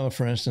Alabama,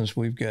 for instance,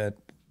 we've got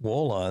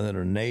walleye that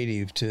are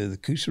native to the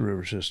Coosa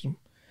River system.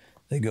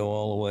 They go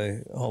all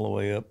the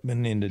way up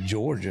and into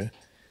Georgia,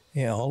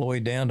 all the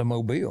way down to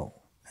Mobile.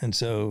 And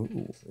so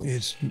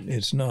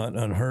it's not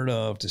unheard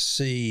of to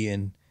see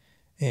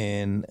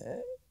and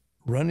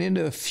run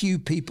into a few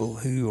people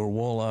who are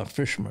walleye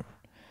fishermen.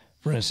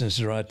 For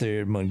instance, right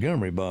there in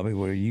Montgomery, Bobby,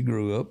 where you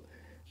grew up,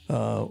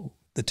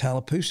 the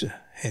Tallapoosa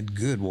had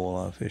good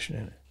walleye fishing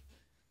in it.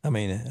 I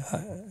mean,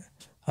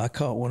 I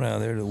caught one out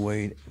there that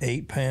weighed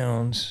 8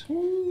 pounds,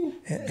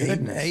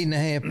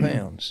 8.5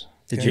 pounds.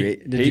 Did you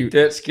heat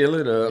that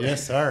skillet up?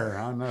 Yes, sir.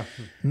 I know.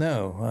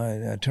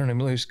 No, I turned him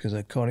loose because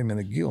I caught him in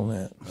the gill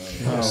net.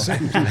 Oops.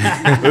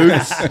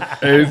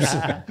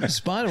 In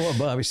spite of what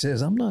Bobby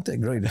says, I'm not that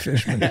great a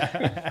fisherman.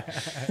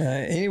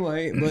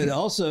 Anyway, but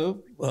also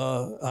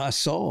I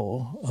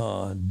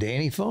saw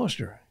Danny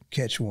Foster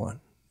catch one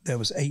that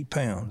was 8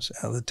 pounds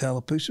out of the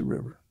Tallapoosa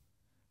River.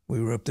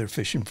 We were up there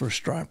fishing for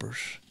stripers,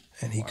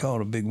 and he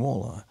caught a big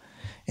walleye.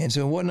 And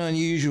so it wasn't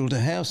unusual to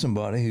have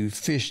somebody who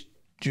fished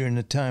during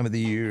the time of the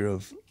year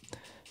of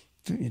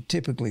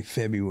typically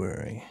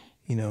February,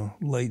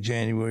 late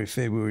January,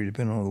 February,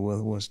 depending on the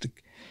weather was,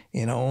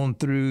 and on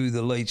through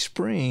the late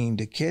spring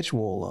to catch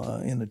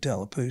walleye in the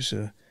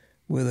Tallapoosa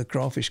with a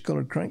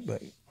crawfish-colored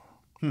crankbait.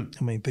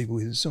 I mean, people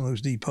hit some of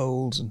those deep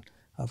holes, and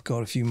I've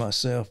caught a few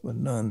myself, but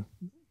none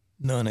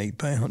 8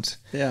 pounds.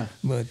 Yeah.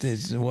 But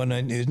it's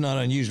not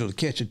unusual to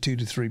catch a 2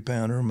 to 3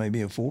 pounder, or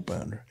maybe a 4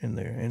 pounder in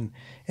there.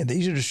 And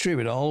these are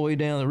distributed all the way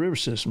down the river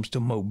systems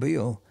to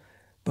Mobile,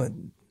 but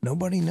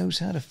nobody knows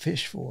how to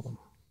fish for them,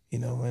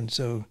 and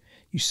so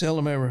you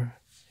seldom ever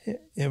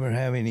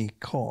have any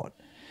caught.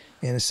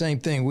 And the same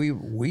thing,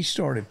 we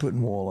started putting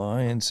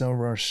walleye in some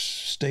of our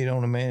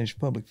state-owned and managed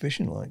public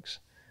fishing lakes,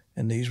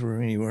 and these were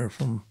anywhere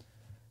from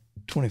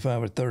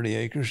 25 or 30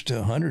 acres to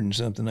 100 and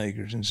something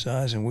acres in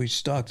size, and we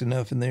stocked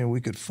enough in there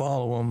we could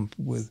follow them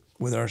with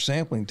our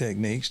sampling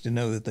techniques to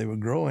know that they were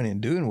growing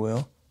and doing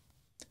well.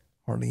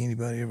 Hardly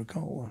anybody ever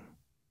caught one.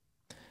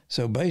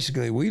 So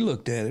basically, we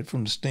looked at it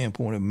from the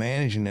standpoint of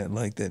managing that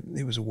lake, that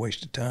it was a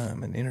waste of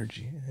time and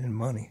energy and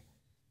money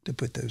to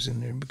put those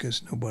in there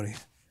because nobody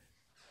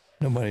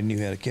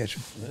knew how to catch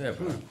them. Yeah,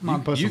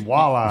 Might put some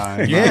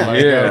walleye in.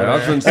 Yeah, I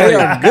was going to say. They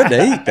are good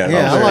to eat, though.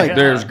 Yeah, I like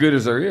they're as good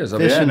as there is.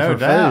 fishing no for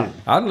doubt.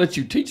 food. I'd let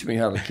you teach me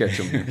how to catch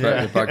them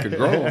if I could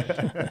grow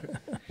them.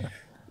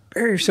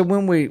 Barry, so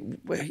when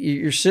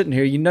you're sitting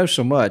here,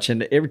 so much,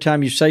 and every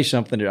time you say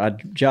something, I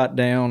jot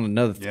down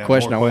another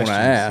question I want to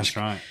ask.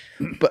 That's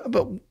right.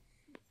 But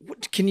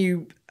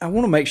I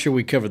want to make sure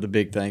we cover the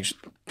big things.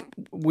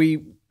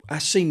 I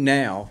see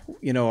now,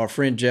 our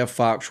friend Jeff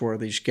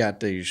Foxworthy, he's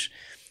got these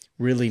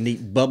really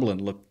neat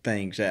bubbling look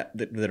things that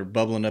are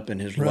bubbling up in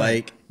his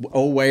lake.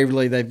 Old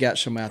Waverly, they've got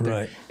some out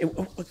there.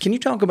 Right. Can you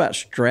talk about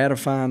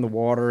stratifying the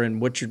water and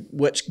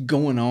what's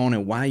going on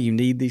and why you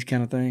need these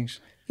kind of things?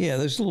 Yeah,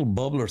 those little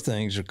bubbler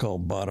things are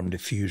called bottom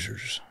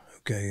diffusers,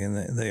 okay?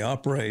 And they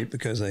operate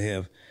because they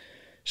have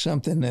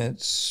something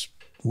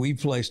we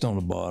placed on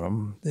the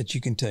bottom that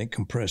you can take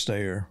compressed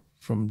air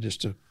from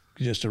just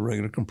a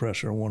regular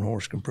compressor, a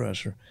 1-horse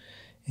compressor,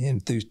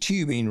 and through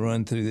tubing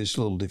run through this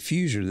little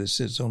diffuser that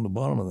sits on the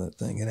bottom of that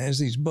thing. And as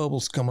these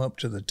bubbles come up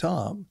to the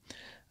top,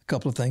 a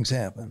couple of things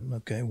happen,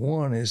 okay?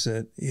 One is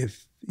that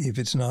if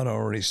it's not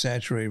already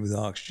saturated with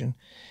oxygen,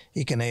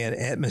 it can add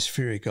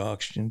atmospheric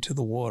oxygen to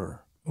the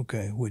water,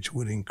 okay, which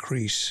would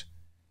increase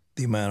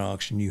the amount of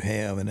oxygen you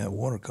have in that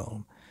water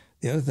column.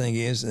 The other thing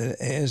is that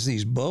as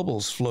these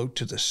bubbles float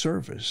to the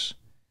surface,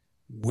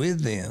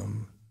 with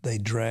them, they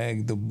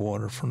drag the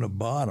water from the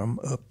bottom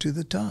up to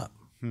the top.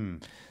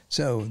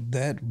 So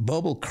that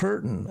bubble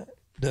curtain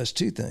does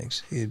two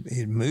things.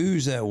 It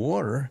moves that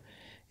water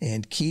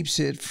and keeps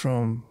it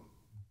from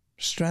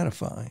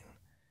stratifying.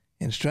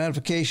 And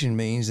stratification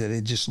means that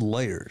it just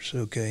layers,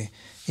 okay?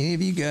 Any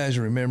of you guys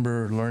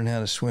remember learning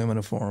how to swim in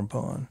a farm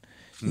pond?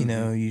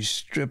 You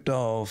stripped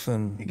off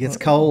and... It gets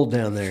cold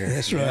down there.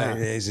 That's right. Yeah.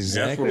 That's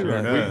exactly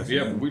right.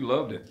 We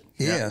loved it.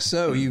 Yeah,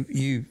 so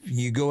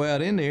you go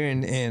out in there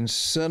and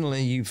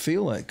suddenly you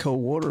feel that cold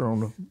water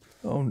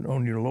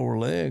on your lower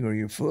leg or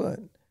your foot.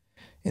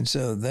 And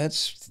so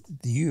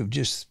you have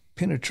just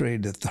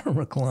penetrated the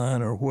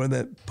thermocline or where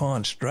that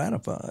pond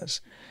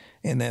stratifies.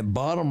 And that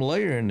bottom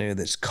layer in there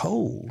that's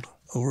cold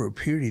over a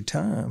period of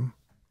time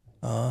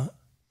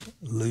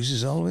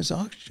loses all of its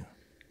oxygen.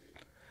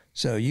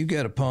 So you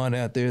got a pond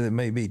out there that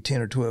may be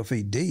 10 or 12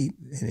 feet deep,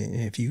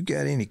 and if you've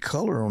got any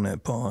color on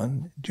that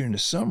pond during the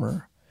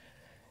summer,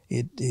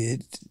 it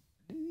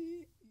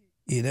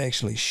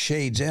actually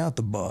shades out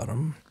the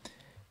bottom,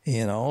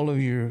 and all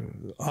of your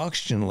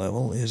oxygen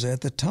level is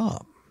at the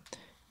top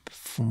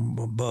from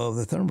above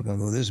the thermocline.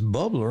 Well, this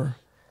bubbler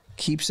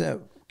keeps that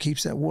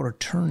water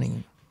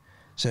turning.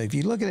 So if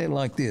you look at it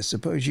like this,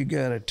 suppose you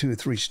got a 2 or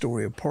 3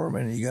 story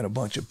apartment and you got a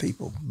bunch of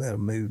people that have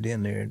moved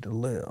in there to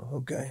live,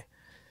 okay?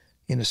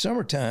 In the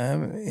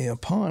summertime, a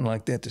pond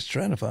like that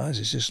stratifies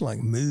is just like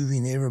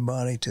moving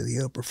everybody to the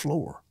upper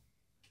floor.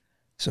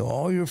 So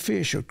all your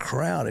fish are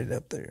crowded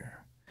up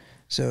there.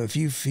 So if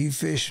you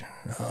fish,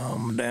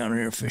 I'm down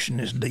here fishing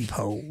this deep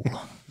hole.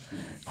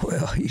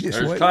 Well, you just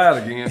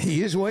Clyde again.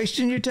 You're just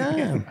wasting your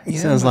time.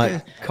 Sounds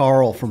like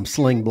Carl from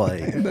Sling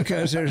Blade.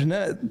 Because there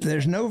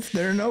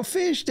are no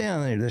fish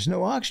down there. There's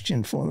no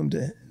oxygen for them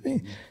to.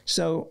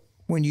 So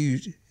when you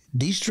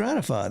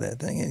destratify that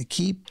thing and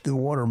keep the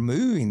water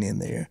moving in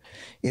there,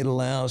 it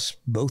allows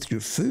both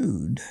your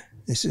food,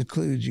 this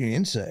includes your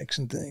insects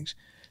and things,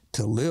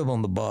 to live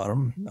on the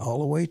bottom all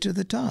the way to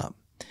the top.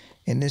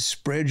 And this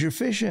spreads your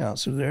fish out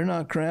so they're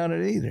not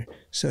crowded either.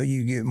 So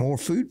you get more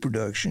food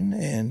production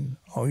and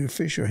all your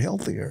fish are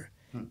healthier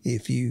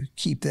if you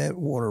keep that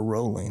water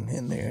rolling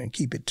in there and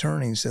keep it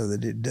turning so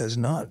that it does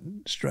not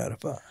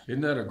stratify.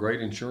 Isn't that a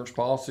great insurance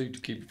policy to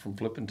keep it from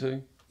flipping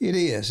too? It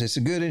is. It's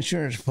a good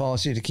insurance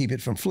policy to keep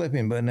it from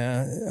flipping. But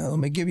now let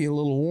me give you a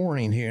little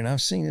warning here, and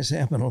I've seen this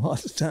happen a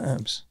lot of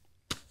times.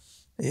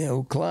 Yeah,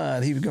 old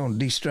Clyde, he was going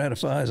to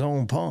destratify his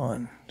own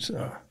pond.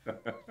 So,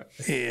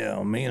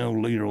 yeah, me and old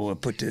Leroy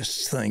put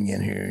this thing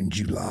in here in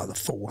July the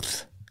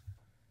 4th.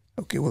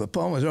 Okay, well, the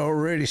pond was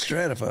already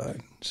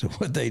stratified. So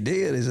what they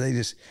did is they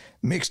just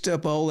mixed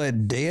up all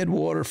that dead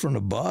water from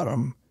the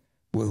bottom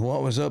with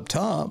what was up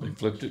top. They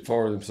flipped it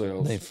for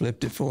themselves. They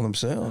flipped it for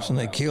themselves, and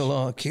they killed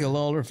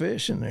all their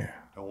fish in there.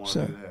 Don't want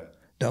to do that.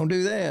 Don't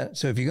do that.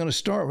 So if you're going to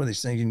start with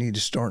these things, you need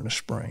to start in the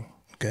spring,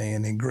 okay,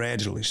 and then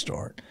gradually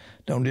start.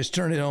 Don't just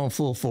turn it on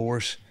full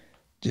force.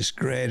 Just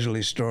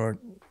gradually start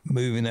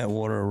moving that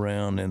water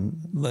around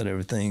and let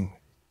everything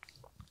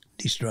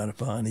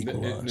destratify and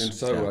equalize. And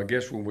so I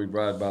guess when we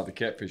ride by the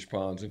catfish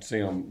ponds and see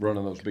them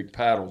running those big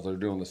paddles, they're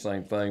doing the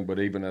same thing, but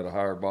even at a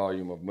higher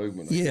volume of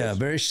movement. Yeah,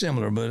 very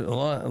similar. But a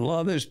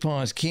lot of those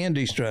ponds can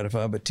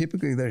destratify, but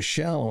typically they're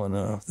shallow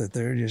enough that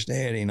they're just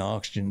adding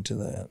oxygen to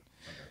that.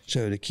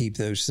 So to keep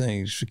those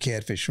things, the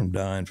catfish from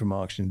dying from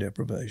oxygen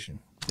deprivation.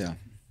 Yeah.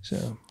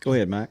 So go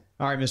ahead, Mike.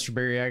 All right, Mr.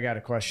 Berry, I got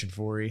a question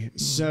for you.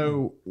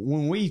 So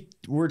when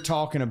we're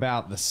talking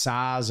about the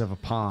size of a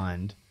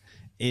pond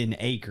in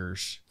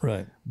acres,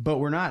 right, but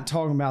we're not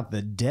talking about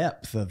the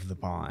depth of the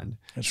pond.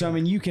 That's so right. I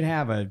mean, you can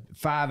have a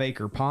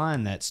 5-acre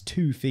pond that's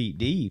 2 feet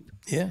deep,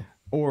 yeah,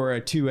 or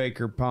a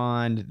 2-acre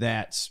pond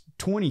that's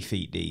 20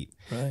 feet deep.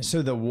 Right.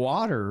 So the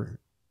water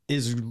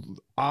is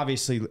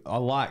obviously a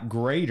lot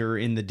greater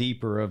in the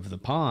deeper of the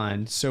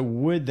pond. So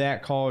would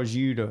that cause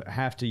you to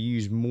have to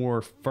use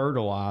more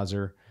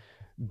fertilizer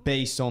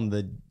based on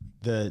the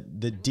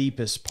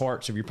deepest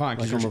parts of your pond?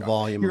 Like from the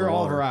volume of your the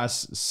water. overall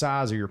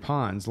size of your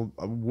pond's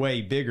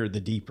way bigger the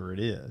deeper it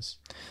is.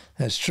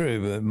 That's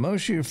true, but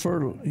most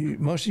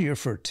of your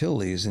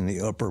fertility is in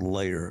the upper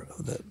layer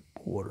of that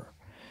water,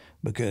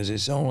 because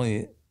it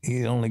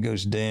only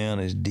goes down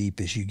as deep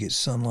as you get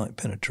sunlight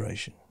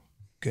penetration.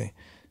 Okay,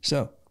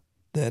 so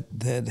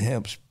that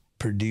helps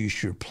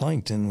produce your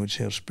plankton, which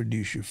helps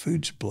produce your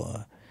food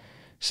supply.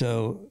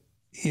 So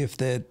if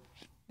the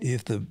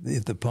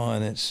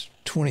pond that's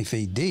 20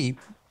 feet deep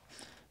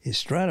is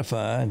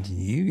stratified,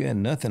 you got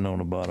nothing on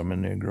the bottom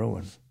in there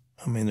growing.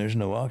 I mean, there's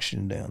no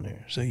oxygen down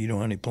there. So you don't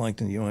have any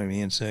plankton, you don't have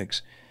any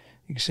insects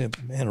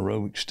except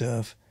anaerobic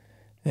stuff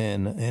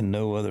and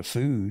no other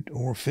food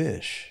or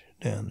fish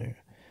down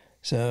there.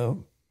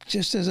 So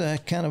just as a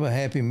kind of a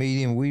happy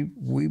medium,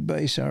 we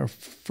base our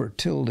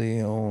fertility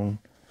on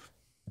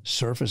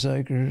surface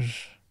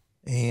acres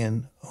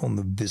and on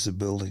the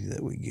visibility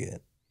that we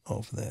get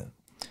off of that.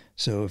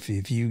 So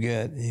if you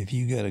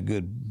got a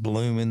good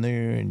bloom in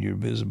there and your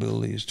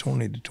visibility is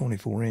 20 to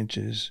 24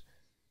 inches,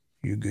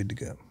 you're good to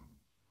go.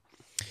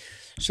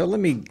 So let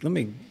me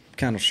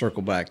kind of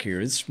circle back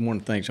here. This is one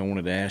of the things I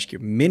wanted to ask you.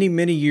 Many,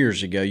 many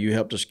years ago, you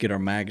helped us get our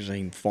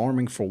magazine,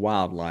 Farming for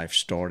Wildlife,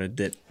 started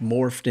that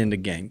morphed into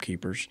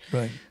Gamekeepers.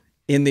 Right.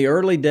 In the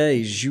early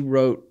days, you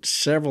wrote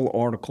several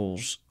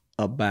articles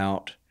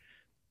about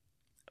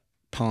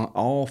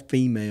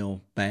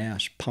all-female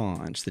bass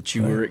ponds that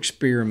you were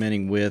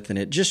experimenting with, and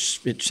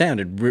it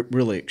sounded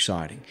really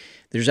exciting.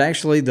 There's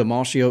actually the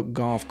Mossy Oak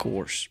Golf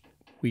Course.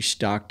 We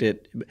stocked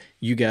it.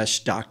 You guys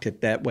stocked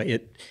it that way,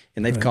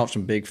 and they've caught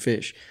some big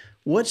fish.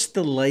 What's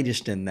the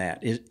latest in that?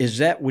 Is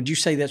that, would you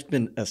say that's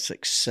been a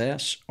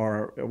success,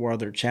 or were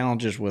there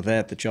challenges with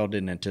that y'all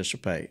didn't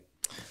anticipate?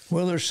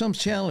 Well, there's some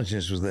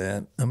challenges with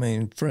that. I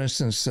mean, for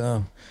instance,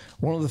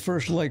 one of the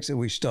first lakes that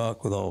we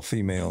stocked with all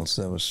females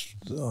that was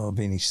of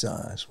any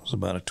size was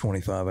about a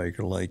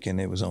 25-acre lake,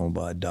 and it was owned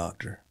by a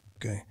doctor,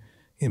 okay,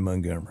 in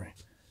Montgomery.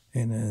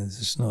 And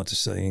it's not to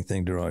say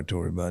anything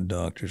derogatory about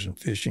doctors and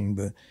fishing,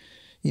 but,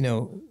 you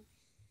know,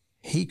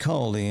 he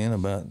called in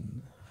about,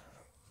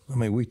 I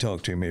mean, we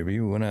talked to him every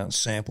year. We went out and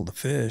sampled the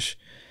fish.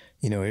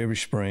 You know, every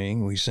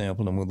spring we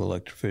sampled them with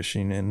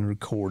electrofishing and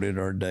recorded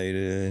our data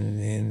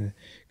and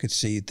could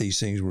see that these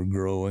things were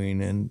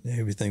growing and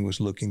everything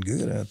was looking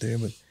good out there.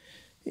 But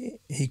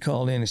he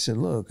called in and said,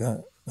 look, I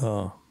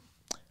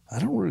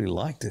don't really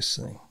like this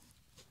thing.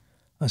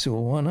 I said,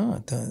 well, why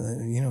not?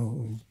 You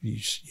know,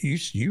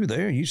 you were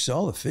there. You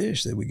saw the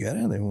fish that we got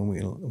out there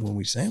when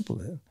we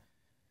sampled it.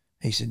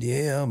 He said,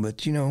 yeah,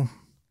 but, you know,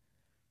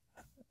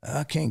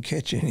 I can't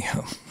catch any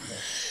of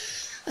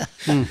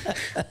them.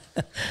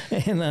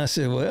 And I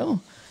said,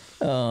 well,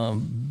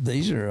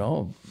 these are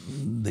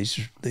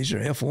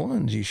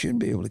F1s. You should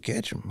be able to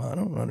catch them. I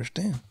don't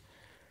understand.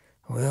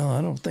 Well,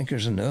 I don't think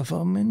there's enough of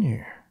them in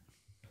here.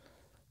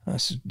 I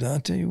said, I'll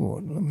tell you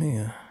what,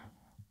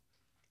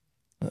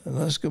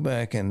 let's go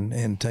back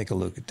and take a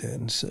look at that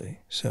and see.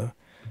 So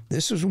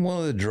this was one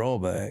of the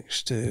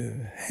drawbacks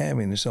to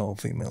having this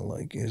all-female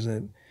lake is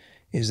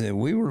that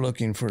we were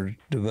looking for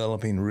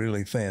developing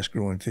really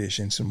fast-growing fish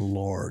and some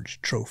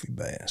large trophy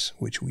bass,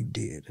 which we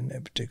did in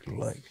that particular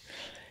lake.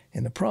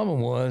 And the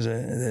problem was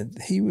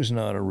that he was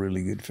not a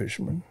really good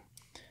fisherman.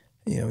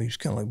 You know, he was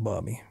kind of like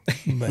Bobby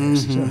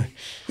Bass. So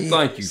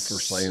thank you for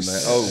saying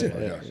that. Oh,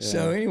 my gosh.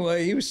 So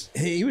anyway,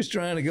 he was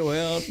trying to go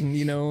out and,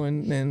 you know,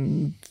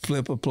 and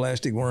flip a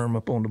plastic worm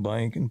up on the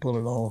bank and pull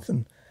it off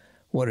and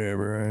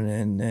whatever.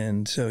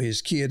 And so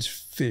his kids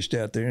fished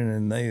out there,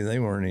 and they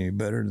weren't any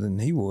better than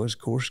he was,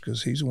 of course,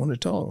 because he's the one that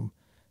taught them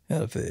how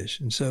to fish.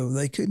 And so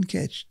they couldn't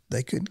catch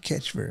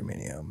very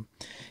many of them.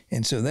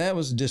 And so that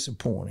was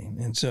disappointing.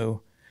 And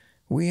so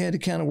we had to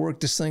kind of work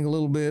this thing a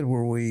little bit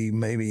where we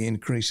maybe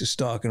increase the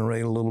stocking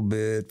rate a little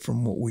bit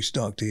from what we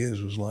stocked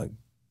his was like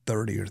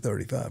 30 or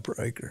 35 per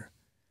acre.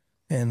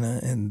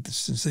 And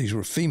since these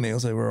were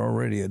females, they were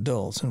already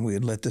adults, and we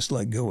had let this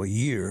lake go a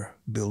year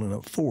building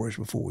up forage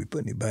before we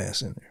put any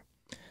bass in there.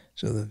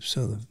 So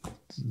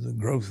the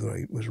growth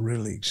rate was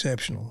really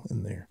exceptional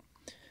in there.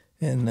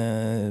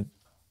 And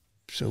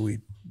so we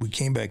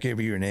came back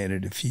every year and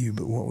added a few,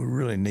 but what we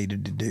really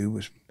needed to do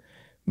was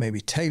maybe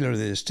tailor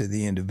this to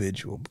the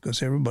individual,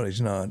 because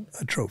everybody's not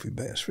a trophy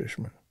bass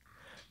fisherman.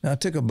 Now, I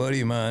took a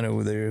buddy of mine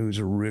over there who's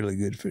a really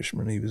good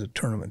fisherman. He was a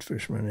tournament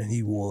fisherman, and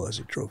he was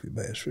a trophy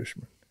bass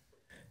fisherman.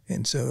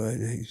 And so,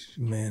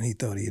 he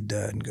thought he had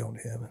died and gone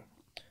to heaven.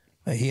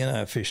 He and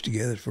I fished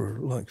together for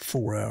like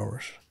 4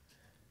 hours,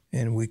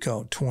 and we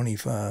caught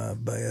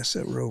 25 bass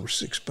that were over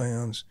 6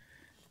 pounds.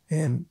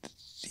 And,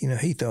 you know,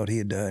 he thought he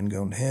had died and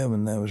gone to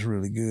heaven. That was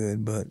really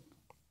good. But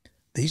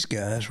these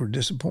guys were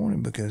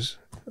disappointed because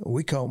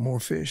we caught more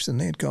fish than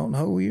they had caught in the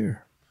whole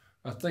year.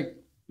 I think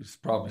it's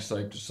probably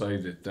safe to say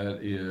that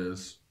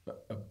is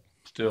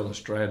still a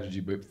strategy,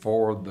 but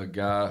for the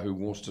guy who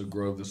wants to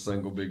grow the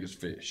single biggest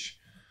fish.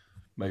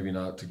 Maybe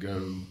not to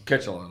go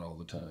catch a lot all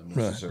the time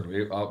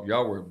necessarily. Right.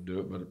 Y'all were able to do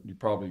it, but you're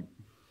probably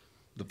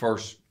the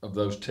first of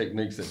those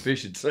techniques that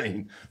fish had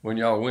seen when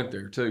y'all went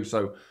there too.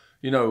 So,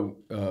 you know,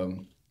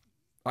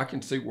 I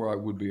can see where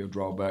it would be a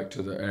drawback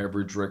to the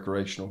average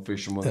recreational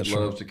fisherman that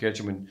loves to catch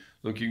them. And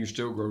look, you can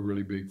still grow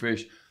really big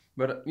fish.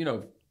 But, you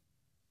know,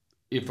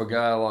 if a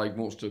guy like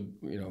wants to,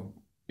 you know,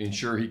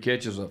 ensure he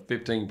catches a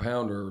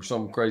 15-pounder or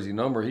some crazy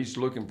number, he's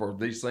looking for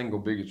the single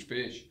biggest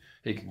fish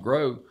he can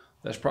grow.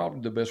 That's probably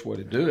the best way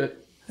to do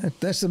it.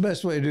 That's the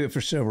best way to do it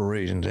for several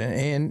reasons.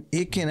 And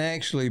it can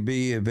actually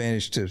be an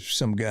advantage to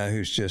some guy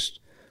who's just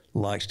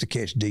likes to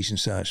catch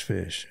decent-sized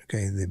fish.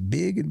 Okay, the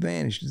big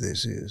advantage to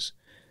this is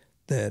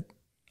that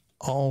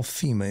all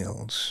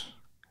females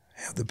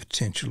have the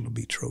potential to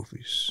be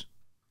trophies.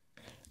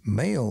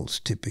 Males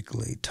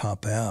typically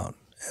top out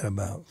at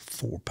about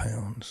 4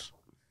 pounds.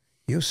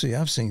 You'll see,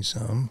 I've seen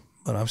some,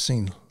 but I've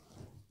seen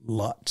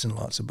lots and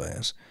lots of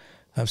bass.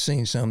 I've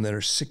seen some that are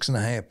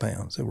 6.5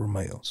 pounds that were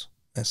males.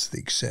 That's the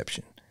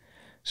exception.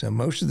 So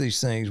most of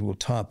these things will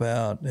top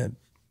out at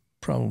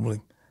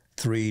probably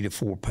 3 to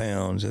 4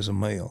 pounds as a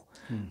male.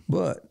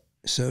 But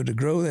so to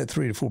grow that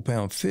 3 to 4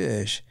 pound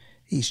fish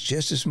eats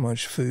just as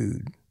much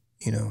food,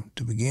 you know,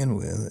 to begin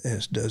with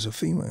as does a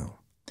female.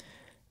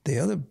 The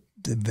other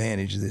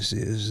advantage of this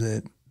is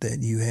that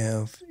you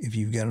have, if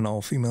you've got an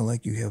all-female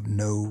lake, you have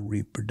no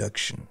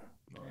reproduction.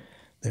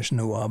 There's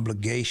no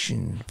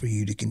obligation for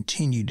you to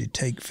continue to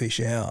take fish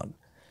out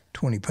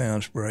 20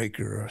 pounds per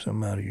acre or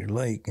something out of your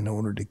lake in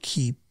order to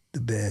keep the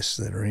bass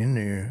that are in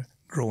there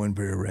growing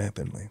very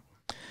rapidly.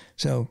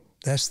 So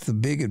that's the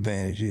big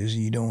advantage is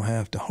you don't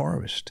have to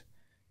harvest.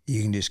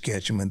 You can just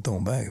catch them and throw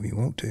them back if you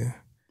want to.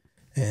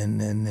 And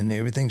then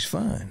everything's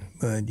fine.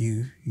 But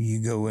you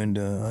go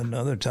into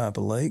another type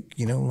of lake,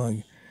 you know,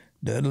 like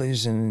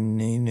Dudley's,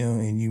 and you know,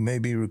 and you may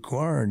be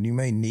required, you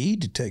may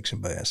need to take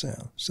some bass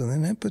out. So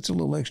then that puts a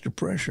little extra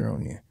pressure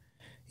on you.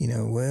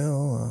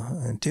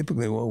 And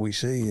typically what we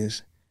see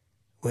is,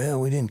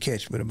 we didn't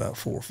catch but about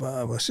 4 or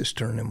 5. Let's just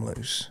turn them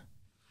loose.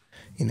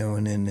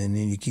 And then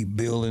you keep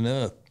building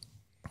up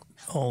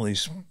all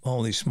these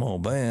small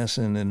bass,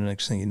 and then the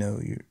next thing you know,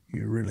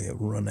 you really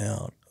have run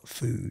out of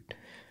food.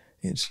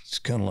 It's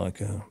kind of like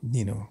you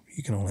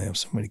can only have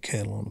so many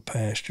cattle on the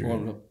pasture.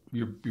 Well,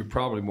 you're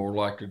probably more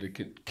likely to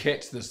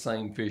catch the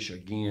same fish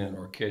again,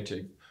 or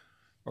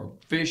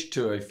fish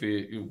to a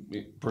fish,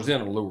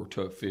 present a lure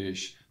to a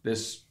fish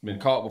that's been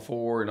caught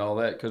before and all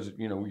that, because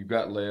you've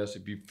got less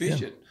if you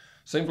fish it.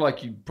 Seems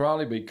like you'd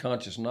probably be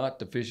conscious not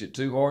to fish it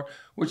too hard,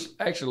 which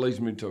actually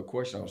leads me to a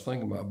question I was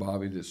thinking about,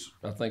 Bobby.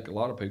 I think a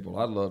lot of people,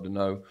 I'd love to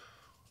know,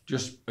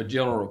 just a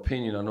general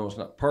opinion. I know it's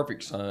not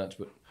perfect science,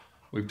 but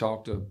we've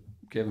talked to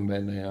Kevin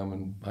Van Dam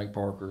and Hank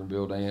Parker and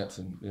Bill Dance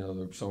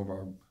and some of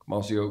our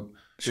Mossy Oak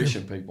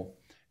fishing people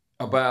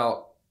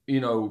about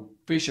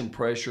fishing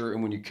pressure,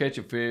 and when you catch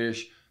a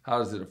fish, how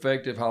is it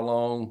effective? How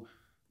long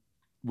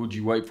would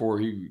you wait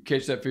for you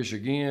catch that fish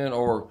again?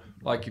 Or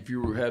like if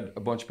you had a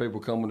bunch of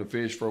people coming to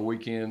fish for a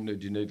weekend,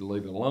 did you need to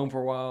leave it alone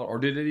for a while, or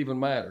did it even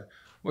matter?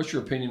 What's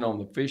your opinion on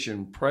the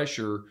fishing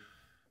pressure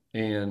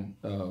and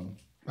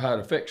how it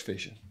affects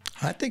fishing?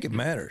 I think it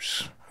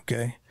matters,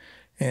 okay?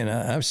 And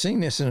I've seen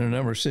this in a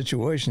number of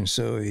situations.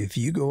 So if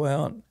you go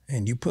out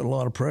and you put a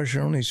lot of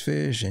pressure on these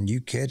fish and you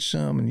catch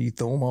some and you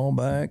throw them all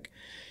back,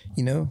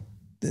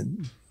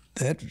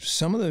 that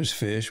some of those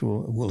fish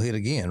will hit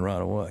again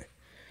right away.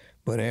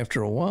 But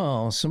after a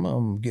while, some of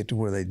them get to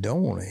where they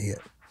don't want to hit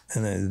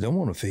and they don't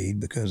want to feed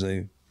because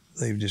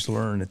they've just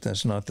learned that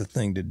that's not the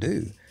thing to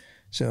do.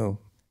 So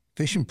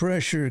fishing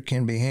pressure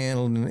can be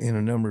handled in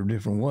a number of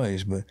different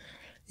ways. But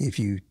if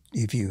you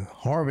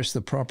harvest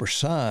the proper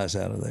size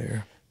out of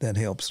there, that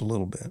helps a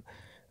little bit.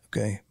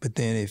 Okay. But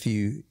then if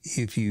you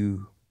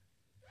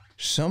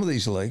some of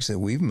these lakes that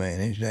we've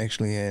managed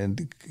actually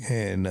had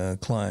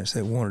clients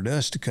that wanted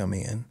us to come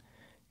in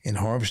and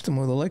harvest them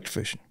with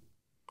electrofishing,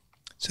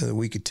 so that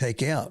we could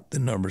take out the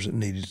numbers that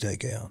needed to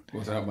take out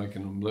without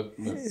making them look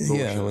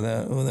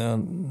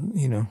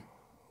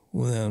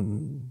without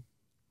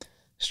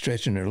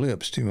stretching their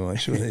lips too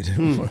much, so they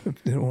don't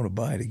want to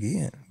bite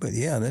again. But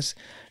yeah, that's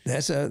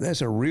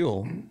a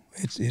real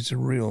it's a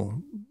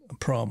real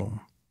problem.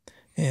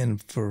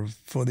 And for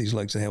these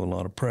lakes, they have a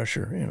lot of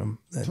pressure in them.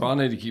 So I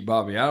need to keep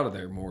Bobby out of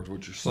there more, is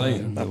what you're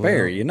saying.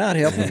 Barry, you're not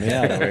helping me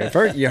out of there.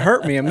 First, you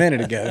hurt me a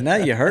minute ago. Now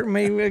you're hurting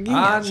me again.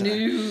 I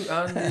knew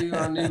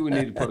we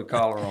need to put a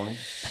collar on him.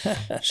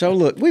 So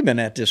look, we've been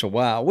at this a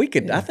while.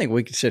 I think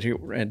we could sit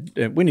here and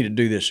we need to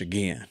do this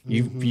again.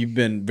 You've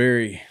been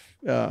very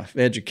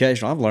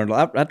educational. I've learned.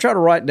 I try to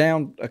write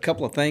down a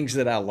couple of things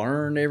that I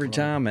learned every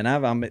time, and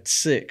I'm at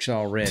 6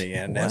 already,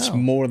 and that's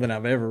more than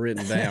I've ever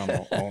written down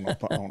on a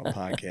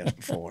podcast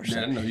before. So. Yeah,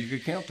 I didn't know you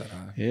could count that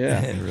high.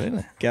 Yeah,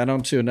 really. Got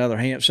on to another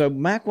hand. So,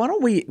 Mac, why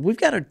don't we've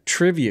got a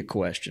trivia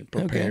question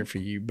prepared for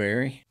you,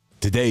 Barry.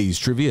 Today's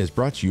trivia is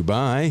brought to you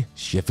by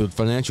Sheffield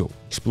Financial.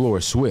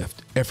 Explore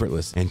swift,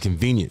 effortless, and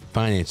convenient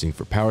financing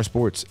for power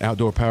sports,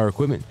 outdoor power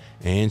equipment,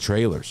 and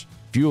trailers,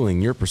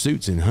 fueling your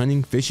pursuits in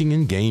hunting, fishing,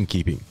 and game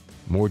keeping.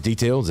 More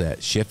details at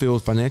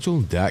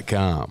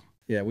sheffieldfinancial.com.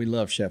 Yeah, we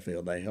love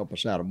Sheffield. They help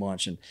us out a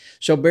bunch. And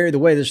so, Barry, the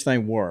way this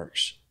thing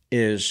works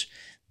is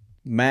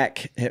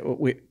Mac,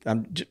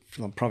 I'm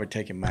probably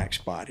taking Mac's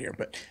spot here,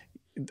 but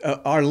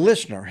our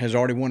listener has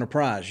already won a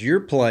prize. You're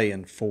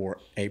playing for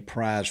a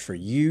prize for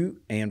you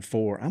and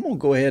I'm going to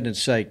go ahead and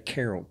say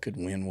Carol could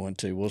win one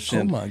too. We'll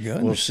send 2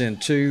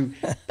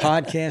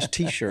 podcast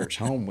T-shirts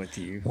home with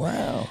you.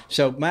 Wow.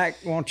 So, Mac,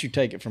 why don't you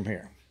take it from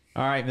here?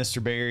 All right,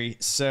 Mr. Barry.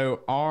 So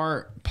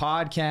our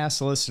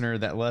podcast listener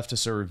that left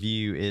us a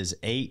review is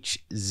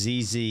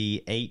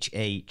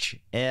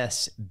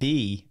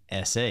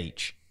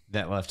HZZHHSBSH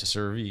that left us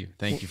a review.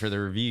 Thank you for the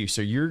review.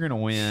 So you're going to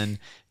win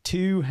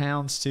 2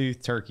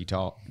 houndstooth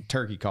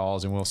turkey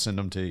calls, and we'll send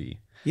them to you.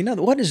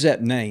 What does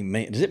that name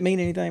mean? Does it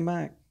mean anything,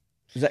 Mike?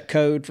 Is that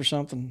code for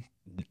something?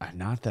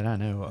 Not that I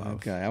know of.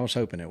 Okay, I was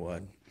hoping it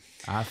would.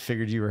 I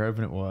figured you were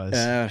hoping it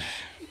was.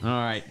 All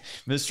right,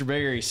 Mr.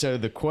 Barry. So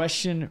the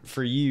question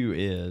for you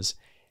is,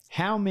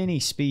 how many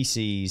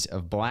species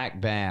of black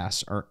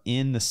bass are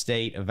in the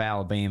state of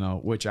Alabama,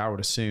 which I would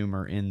assume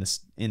are in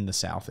the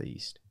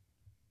southeast?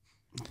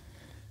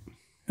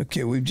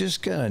 Okay, we've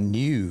just got a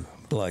new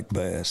black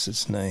bass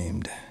that's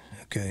named.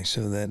 Okay,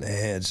 so that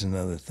adds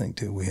another thing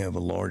to it. We have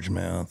a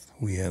largemouth.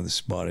 We have the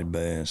spotted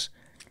bass.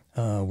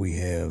 We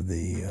have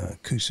the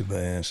coosa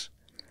bass.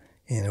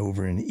 And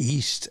over in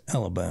East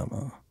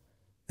Alabama,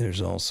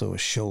 there's also a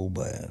shoal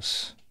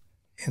bass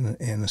and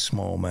a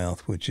smallmouth,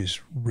 which is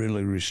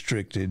really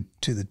restricted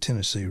to the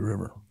Tennessee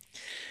River.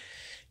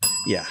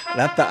 Yeah,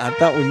 I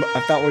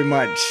thought we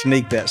might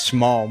sneak that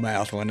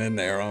smallmouth one in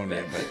there on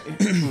it, but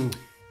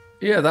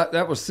yeah,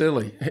 that was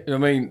silly. I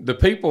mean, the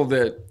people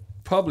that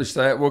published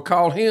that will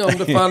call him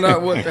to find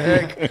out what the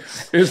heck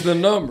is the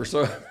number.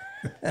 So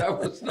that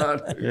was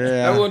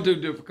that wasn't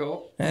too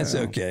difficult. That's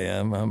okay.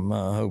 I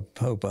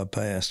hope I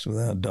passed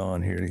without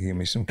Don here to give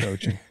me some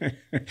coaching.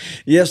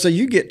 Yeah, so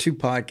you get 2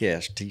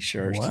 podcast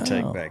T-shirts to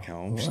take back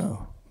home. Wow.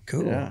 So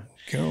Cool. Yeah.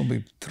 Carol will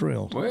be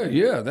thrilled. Well,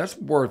 yeah, that's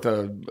worth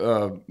a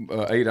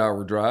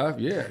 8-hour drive.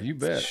 Yeah, you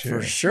bet.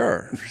 For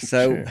sure.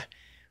 So,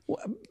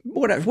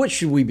 what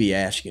should we be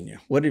asking you?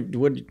 What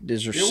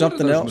is there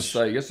something else?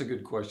 Mistakes? That's a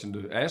good question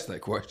to ask.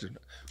 That question.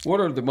 What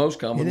are the most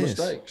common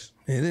mistakes?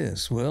 It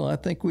is. Well, I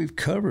think we've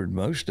covered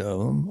most of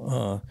them.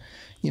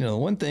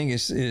 One thing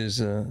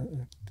is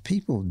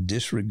people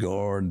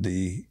disregard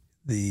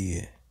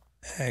the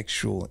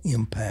actual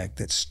impact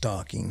that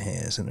stocking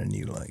has in a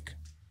new lake.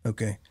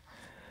 Okay.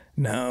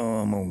 Now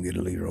I'm gonna get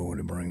a Leroy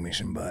to bring me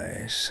some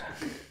bass.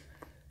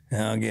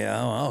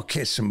 I'll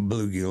catch some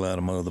bluegill out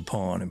of my other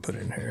pond and put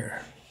it in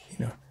here.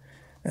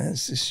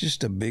 It's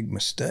just a big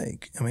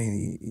mistake. I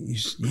mean,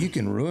 you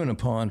can ruin a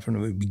pond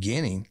from the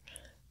beginning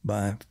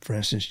by, for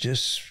instance,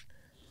 just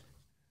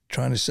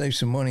trying to save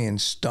some money and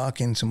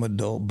stocking some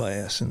adult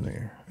bass in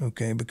there.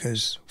 Okay,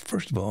 because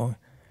first of all,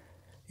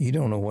 you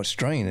don't know what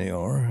strain they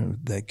are.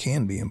 That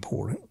can be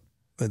important.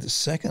 But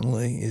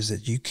secondly is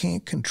that you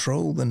can't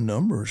control the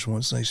numbers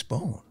once they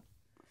spawn.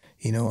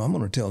 I'm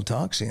going to tell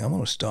Toxie I'm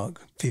going to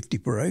stock 50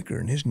 per acre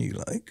in his new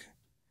lake.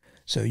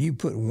 So you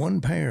put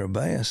one pair of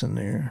bass in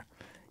there,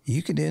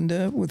 you could end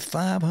up with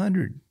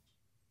 500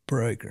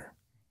 per acre.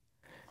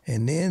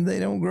 And then they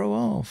don't grow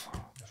off.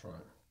 That's right.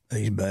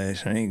 These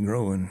bass ain't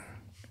growing.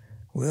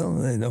 Well,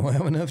 they don't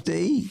have enough to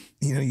eat.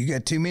 You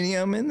got too many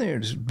of them in there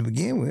to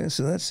begin with.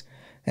 So that's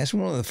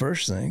one of the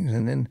first things.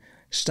 And then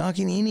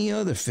stocking any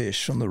other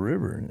fish from the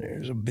river in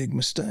there is a big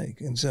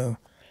mistake. And so,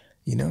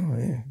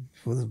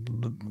 whether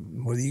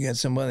you got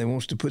somebody that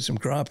wants to put some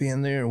crappie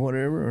in there or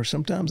whatever, or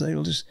sometimes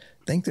they'll just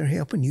think they're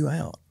helping you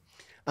out.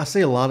 I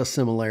see a lot of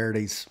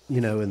similarities,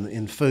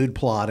 in food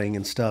plotting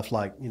and stuff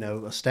like,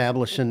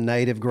 establishing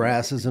native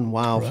grasses and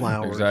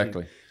wildflowers. Right,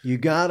 exactly. You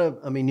gotta,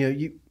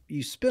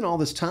 you spend all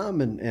this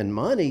time and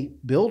money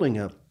building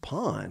a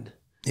pond.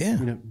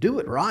 Yeah. Do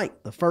it right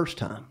the first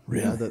time.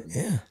 Really?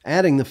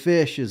 Adding the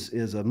fish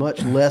is a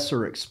much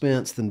lesser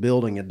expense than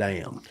building a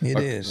dam. It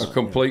is. A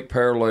complete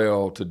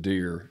parallel to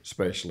deer,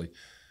 especially.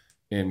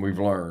 And we've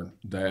learned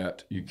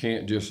that you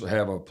can't just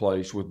have a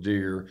place with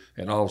deer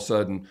and all of a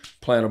sudden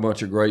plant a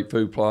bunch of great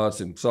food plots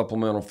and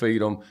supplemental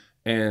feed them.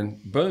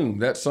 And boom,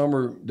 that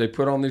summer they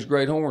put on these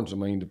great horns.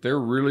 If they're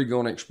really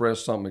going to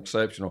express something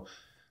exceptional,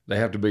 they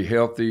have to be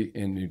healthy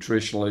and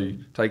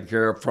nutritionally taken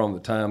care of from the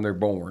time they're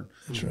born.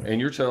 That's right.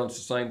 And you're telling us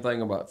the same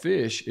thing about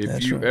fish. If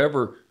That's you right.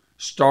 ever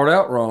start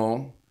out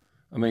wrong,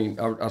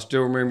 I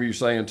still remember you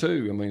saying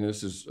too,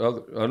 this is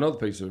another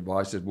piece of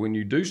advice, that when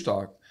you do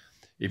stock,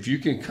 if you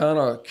can kind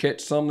of catch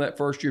some that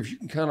first year, if you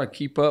can kind of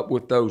keep up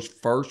with those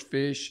first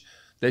fish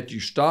that you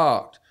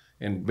stocked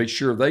and be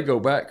sure they go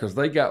back, because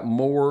they got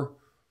more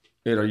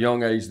at a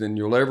young age than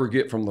you'll ever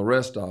get from the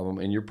rest of them.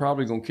 And you're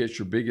probably going to catch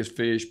your biggest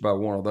fish by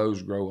one of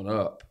those growing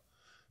up,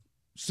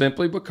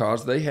 simply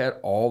because they had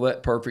all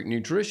that perfect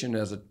nutrition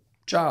as a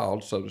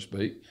child, so to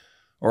speak,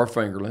 or a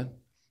fingerling.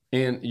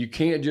 And you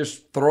can't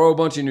just throw a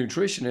bunch of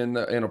nutrition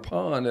in a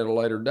pond at a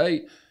later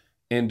date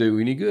and do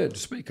any good to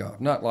speak of.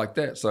 Not like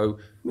that. So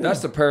that's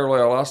the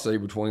parallel I see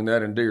between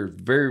that and deer.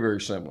 Very, very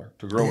similar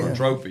to growing a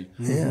trophy.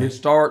 Yeah. It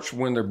starts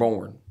when they're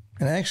born.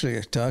 And actually,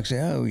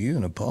 Toxie, I owe you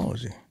an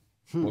apology.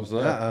 What's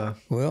that?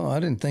 Well, I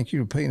didn't think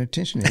you were paying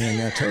attention to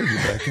anything I told you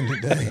back in the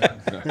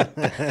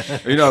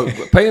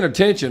day. Paying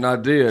attention, I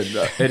did.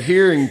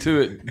 Adhering to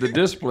it, the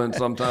discipline,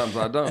 sometimes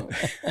I don't.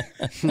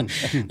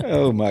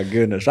 Oh, my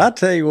goodness. I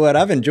tell you what,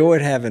 I've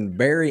enjoyed having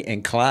Barry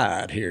and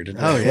Clyde here today.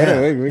 Oh,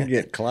 yeah. We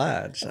get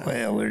Clyde. So.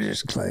 Well, we're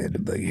just glad to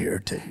be here,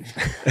 too.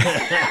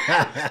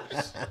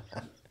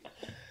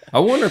 I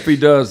wonder if he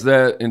does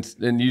that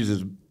and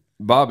uses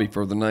Bobby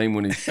for the name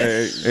when he's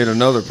at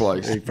another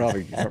place. He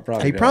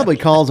probably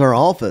calls our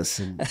office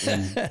and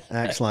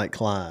acts like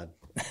Clyde.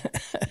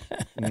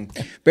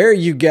 Barry,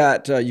 you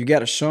got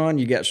a son,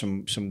 you got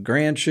some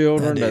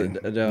grandchildren.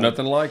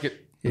 Nothing like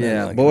it.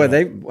 Yeah, like boy,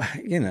 that.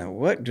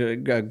 What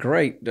a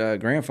great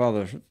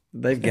grandfather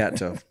they've got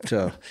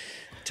to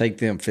take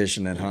them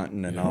fishing and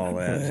hunting and all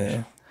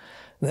that.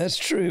 Well, that's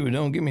true, but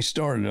don't get me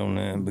started on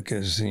that,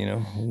 because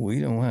we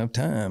don't have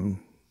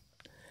time.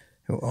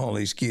 All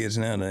these kids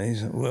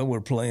nowadays. Well,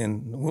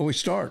 we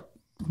start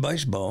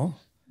baseball.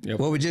 Yep.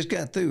 Well, we just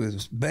got through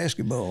with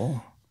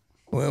basketball.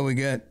 Well, we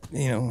got,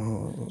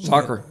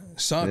 Soccer.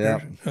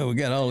 Yep. Well, we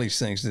got all these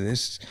things.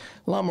 It's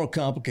a lot more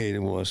complicated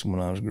than it was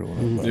when I was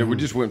growing up. Yeah, we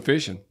just went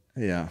fishing.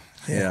 Yeah.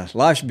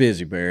 Life's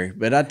busy, Barry.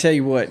 But I tell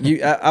you what,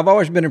 I've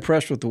always been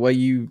impressed with the way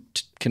you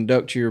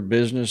conduct your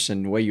business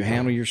and the way you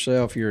handle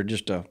yourself. You're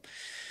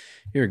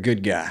a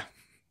good guy,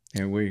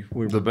 and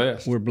we're the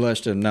best. We're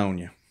blessed to have known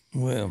you.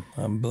 Well,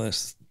 I'm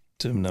blessed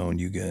to have known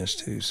you guys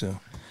too. So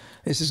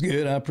this is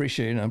good. I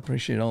appreciate it. I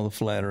appreciate all the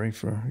flattery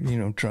for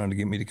trying to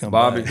get me to come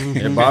Bobby. back.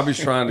 And Bobby's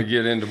trying to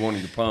get into one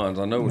of your ponds.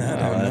 I know.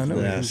 I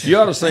know. You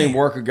ought to see him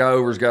work a guy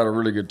over's got a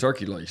really good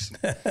turkey lease.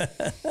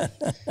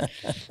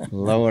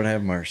 Lord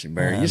have mercy,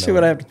 Barry. You see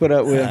what I have to put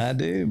up with? I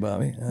do,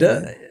 Bobby.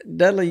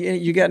 Dudley,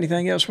 you got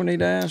anything else we need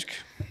to ask?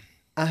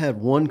 I have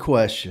one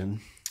question,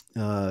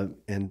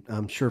 and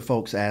I'm sure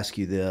folks ask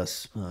you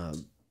this.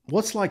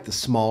 What's like the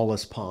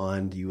smallest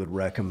pond you would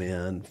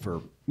recommend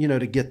for,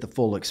 to get the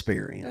full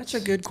experience? That's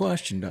a good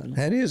question, Dudley.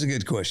 That is a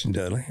good question,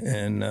 Dudley.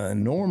 And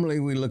normally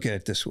we look at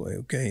it this way,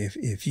 okay?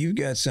 If you've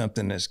got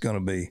something that's going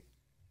to be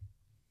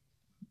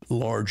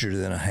larger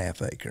than a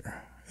half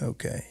acre,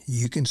 okay,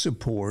 you can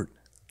support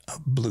a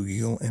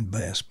bluegill and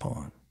bass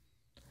pond.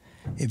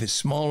 If it's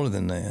smaller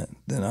than that,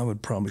 then I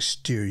would probably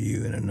steer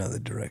you in another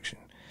direction,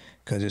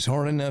 because it's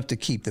hard enough to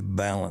keep the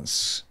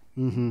balance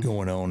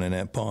going on in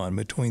that pond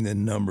between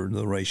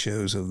the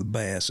ratios of the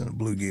bass and the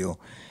bluegill,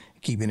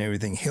 keeping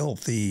everything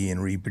healthy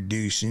and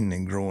reproducing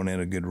and growing at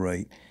a good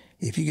rate.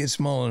 If you get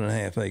smaller than a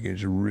half acre,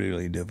 it's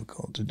really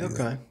difficult to do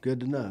that. Okay, good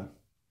to know.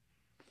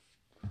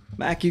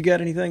 Mac, you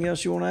got anything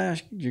else you want to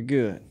ask? You're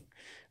good.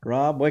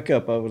 Rob, wake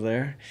up over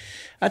there.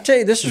 I tell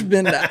you, this has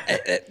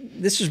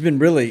been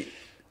really,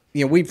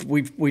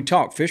 we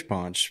talk fish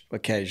ponds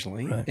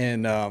occasionally, right.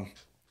 And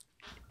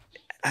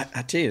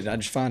I tell you, I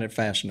just find it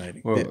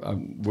fascinating. Well,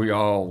 we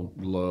all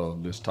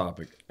love this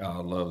topic. I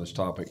love this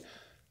topic,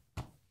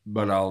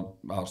 but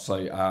I'll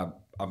say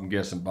I'm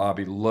guessing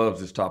Bobby loves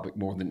this topic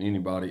more than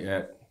anybody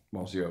at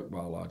Mossy Oak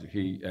Biologic.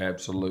 He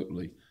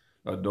absolutely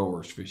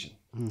adores fishing.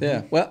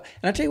 Yeah, well,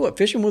 and I tell you what,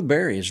 fishing with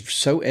Barry is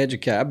so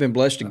educated. I've been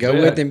blessed to go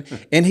with him,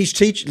 and he's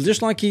teaching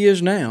just like he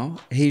is now.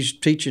 He's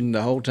teaching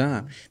the whole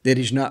time that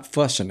he's not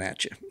fussing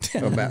at you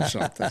about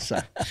something. So.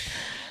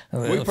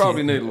 Well, we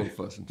probably need a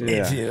little fussing.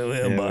 Yeah.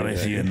 Bobby,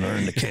 if you had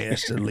learned to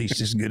cast at least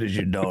as good as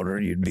your daughter,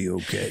 you'd be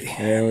okay.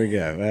 There we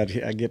go.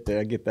 I get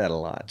that a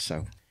lot.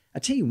 So I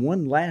tell you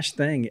one last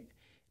thing,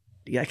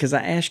 because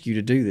I asked you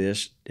to do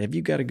this. Have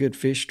you got a good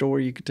fish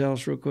story you could tell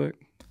us real quick?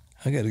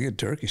 I got a good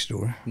turkey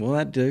story. Well,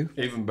 I do.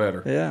 Even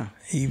better. Yeah.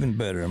 Even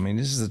better. I mean,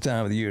 this is the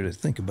time of the year to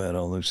think about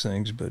all those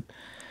things, but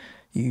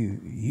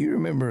you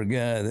remember a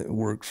guy that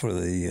worked for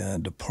the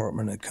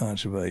Department of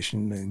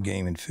Conservation,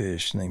 Game and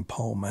Fish, named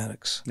Paul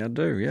Maddox? I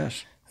do,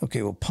 yes.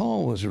 Okay, well,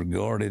 Paul was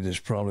regarded as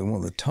probably one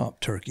of the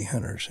top turkey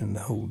hunters in the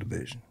whole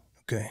division,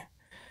 okay?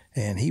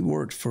 And he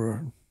worked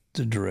for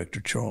the director,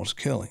 Charles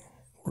Kelly,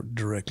 worked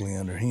directly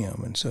under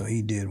him, and so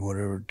he did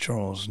whatever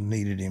Charles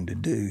needed him to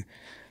do.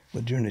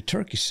 But during the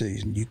turkey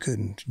season, you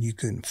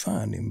couldn't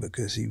find him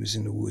because he was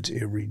in the woods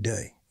every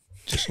day,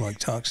 just like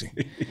Toxie.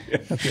 Yeah.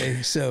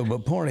 Okay, so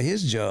but part of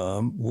his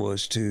job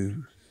was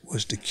to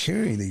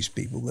carry these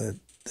people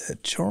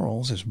that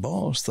Charles, his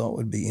boss, thought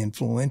would be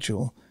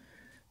influential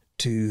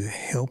to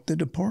help the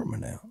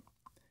department out.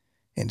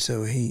 And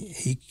so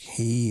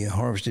he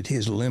harvested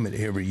his limit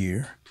every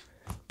year,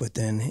 but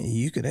then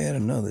you could add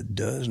another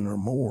dozen or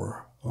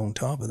more on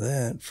top of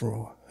that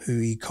for who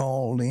he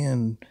called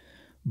in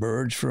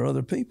birds for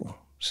other people.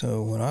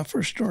 So when I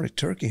first started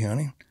turkey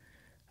hunting,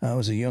 I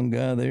was a young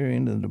guy there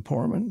in the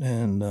department,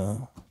 and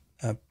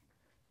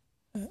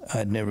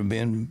I'd never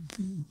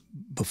been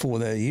before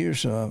that year,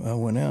 so I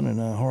went out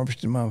and I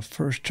harvested my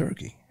first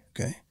turkey,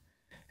 okay?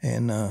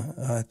 And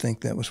I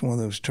think that was one of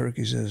those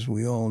turkeys, as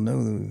we all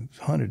know, that we've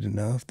hunted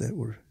enough, that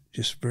were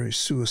just very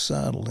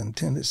suicidal in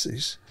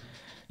tendencies.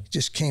 He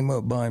just came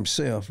up by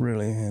himself,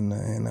 really, and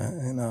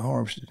I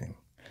harvested him.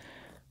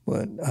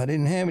 But I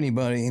didn't have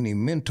any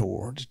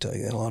mentor to tell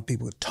you that. A lot of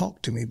people would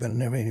talk to me, but I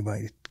never had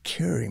anybody to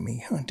carry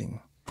me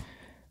hunting.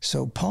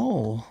 So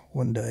Paul,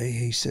 one day,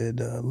 he said,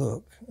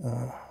 look,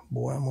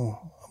 boy, I'm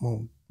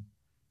gonna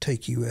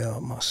take you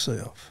out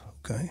myself,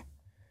 okay?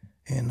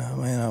 And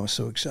man, I was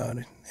so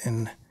excited.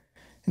 And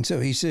so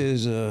he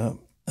says,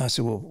 I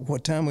said, well,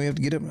 what time we have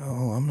to get up?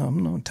 Oh,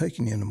 I'm not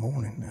taking you in the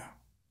morning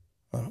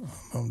now. I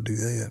don't do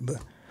that,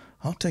 but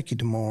I'll take you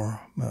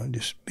tomorrow.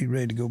 Just be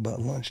ready to go about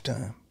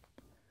lunchtime.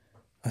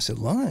 I said,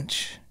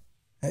 lunch?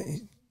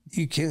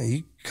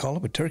 You call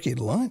up a turkey at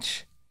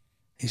lunch?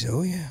 He said,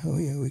 oh yeah,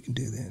 we can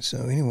do that.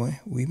 So anyway,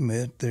 we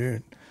met there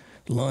at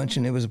lunch,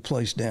 and it was a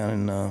place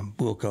down in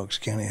Wilcox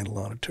County, had a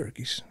lot of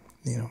turkeys.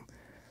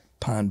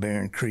 Pine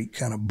Barren Creek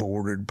kind of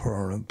bordered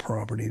part of the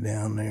property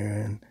down there.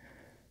 And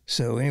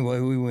so anyway,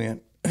 we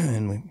went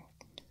and we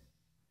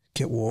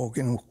kept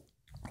walking,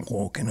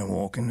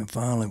 and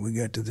finally we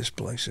got to this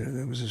place.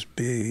 There was this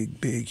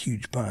big,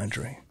 huge pine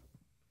tree.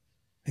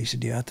 He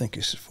said, yeah, I think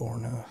this is far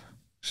enough.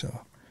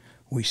 So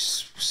we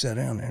sat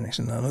down there, and he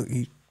said, now look,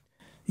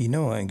 you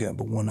know I ain't got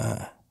but one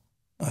eye.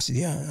 I said,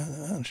 yeah,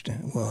 I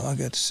understand. Well, I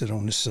got to sit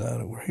on this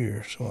side over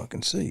here so I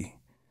can see.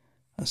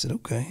 I said,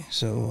 okay.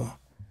 So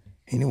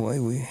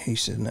anyway, he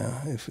said,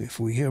 now,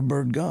 if we hear a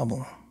bird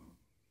gobble,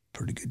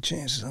 pretty good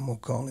chances I'm going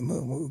to call him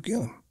up. We'll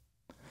kill him.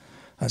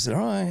 I said,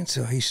 all right.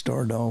 So he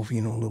started off, a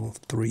little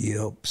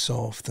 3-yelp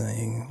soft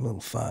thing, a little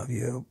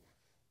 5-yelp,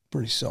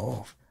 pretty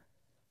soft.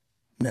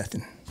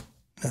 Nothing.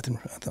 I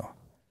thought,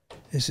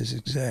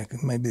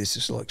 maybe this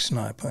is like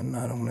snipe hunting.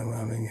 I don't know.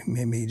 I mean,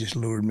 maybe he just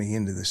lured me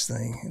into this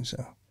thing. And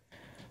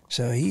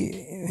so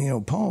he,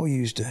 Paul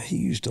used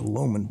a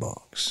Loman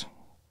box.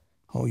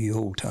 All you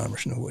old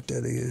timers know what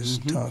that is.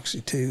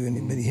 Toxie too.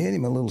 But he had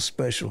him a little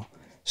special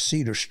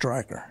cedar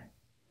striker.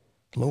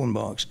 The Loman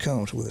box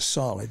comes with a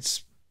solid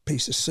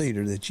piece of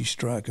cedar that you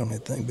strike on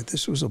that thing. But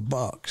this was a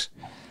box.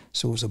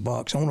 So it was a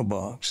box on a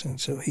box. And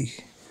so he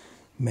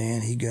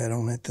got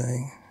on that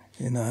thing.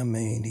 And I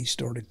mean, he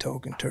started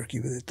talking turkey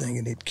with that thing,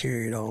 and it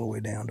carried all the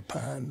way down to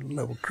Pine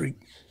Level Creek.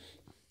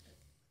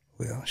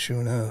 Well,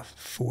 sure enough,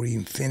 before he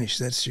even finished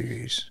that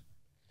series,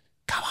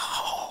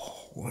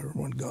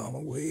 everyone got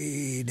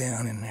way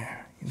down in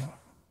there, you know.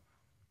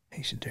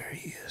 He said, there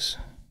he is.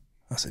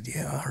 I said,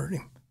 yeah, I heard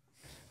him.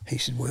 He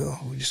said, well,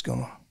 we're just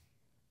going to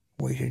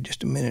wait here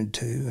just a minute or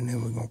two, and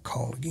then we're going to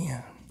call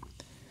again.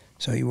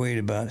 So he waited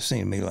about, it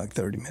seemed to me like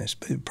 30 minutes,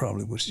 but it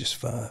probably was just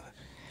 5.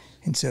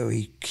 And so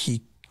he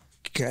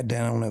got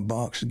down on that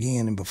box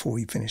again, and before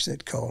he finished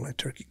that call, that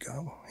turkey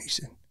gobble, he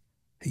said,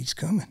 he's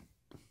coming.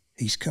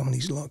 He's coming.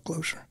 He's a lot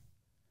closer.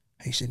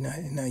 He said,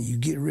 now you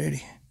get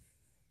ready.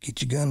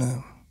 Get your gun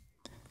up.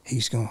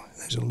 He's going,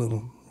 there's a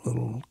little,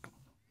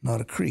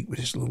 not a creek, but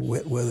just a little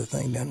wet weather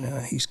thing down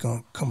there. He's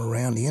going to come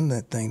around the end of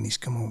that thing, and he's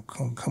come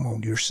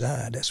on your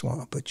side. That's why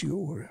I put you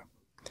over there.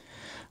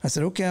 I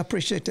said, okay, I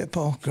appreciate that,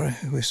 Paul. Great.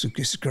 This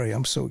is great.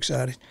 I'm so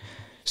excited.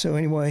 So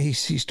anyway, he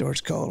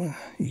starts calling.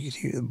 You could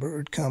hear the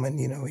bird coming.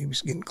 You know, he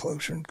was getting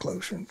closer and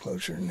closer and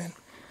closer. And then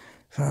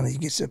finally he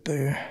gets up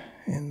there,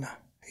 and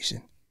he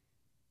said,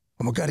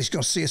 oh, my God, he's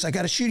going to see us. I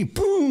got to shoot him.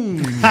 Boom.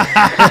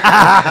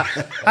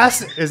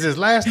 Is his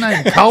last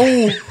name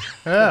Cole?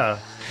 Yeah.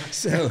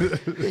 So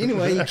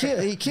anyway,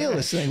 he killed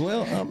this thing.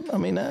 Well, I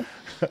mean, I'm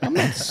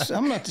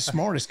not the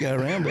smartest guy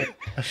around, but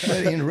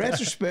in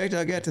retrospect,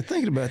 I got to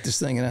thinking about this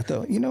thing, and I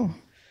thought, you know,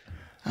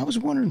 I was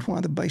wondering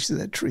why the base of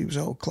that tree was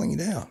all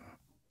cleaned out.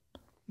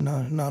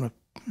 No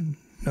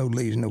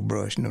leaves, no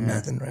brush, no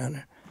nothing around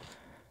there.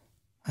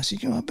 I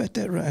said, you know, I bet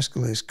that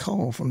rascal has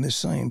called from this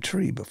same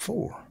tree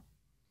before.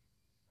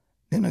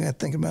 Then I got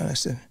to think about it. I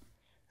said,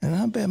 and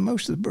I bet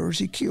most of the birds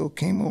he killed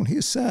came on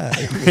his side.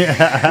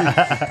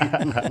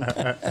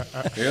 Yeah,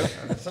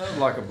 it sounds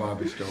like a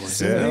Bobby story.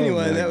 So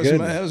anyway,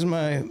 that was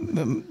my.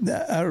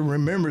 I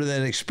remember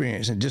that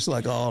experience, and just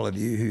like all of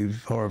you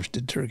who've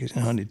harvested turkeys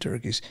and hunted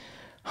turkeys,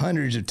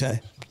 hundreds of times,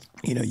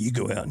 you know, you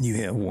go out and you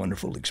have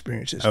wonderful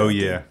experiences. Oh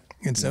yeah,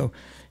 and so,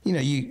 you know,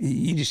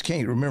 you just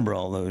can't remember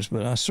all those,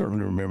 but I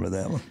certainly remember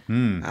that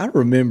one. I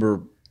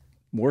remember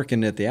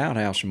working at the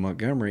outhouse in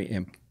Montgomery,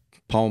 and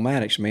Paul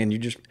Maddox, man, you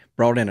just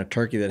brought in a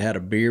turkey that had a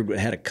beard, but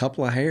had a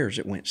couple of hairs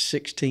that went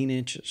 16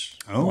 inches.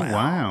 Oh,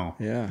 wow.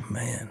 Yeah.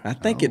 Man. I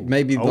think it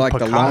may be like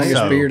the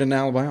longest beard in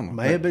Alabama.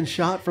 May have been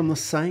shot from the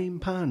same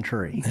pine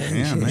tree.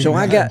 Yeah, So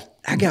I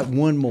got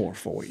one more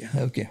for you.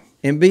 Okay.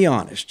 And be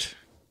honest.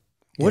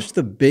 What's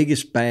the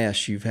biggest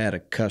bass you've had a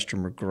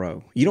customer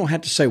grow? You don't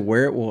have to say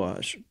where it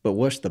was, but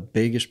what's the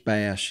biggest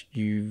bass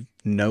you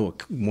know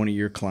one of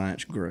your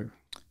clients grew?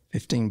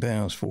 15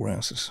 pounds, 4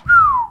 ounces.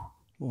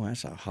 Boy,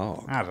 that's a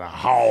hog. That's a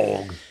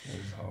hog.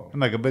 That'd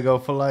make a big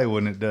old fillet,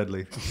 wouldn't it,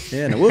 Dudley?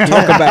 Yeah, now we'll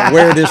talk about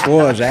where this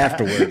was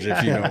afterwards,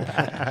 if you know.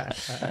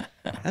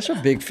 That's a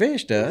big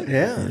fish, Doug.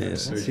 Yeah,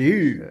 it's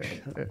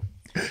huge.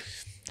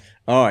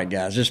 All right,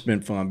 guys, this has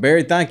been fun.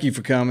 Barry, thank you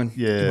for coming.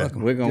 Yeah.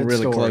 We're going to Good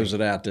really story. close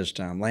it out this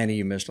time. Lanny,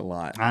 you missed a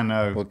lot. I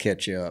know. We'll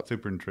catch you up.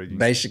 Super intriguing.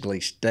 Basically,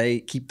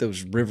 keep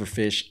those river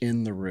fish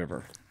in the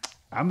river.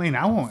 I mean,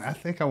 I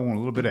think I want a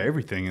little bit of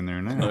everything in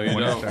there now. No, you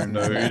don't.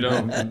 No, you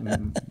don't.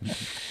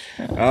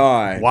 All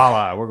right.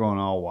 Walleye. We're going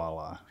all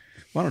walleye.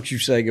 Why don't you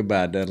say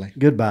goodbye, Dudley?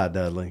 Goodbye,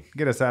 Dudley.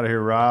 Get us out of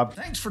here, Rob.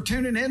 Thanks for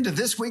tuning in to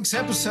this week's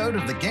episode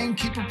of the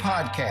Gamekeeper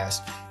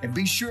Podcast, and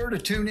be sure to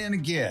tune in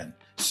again.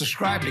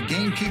 Subscribe to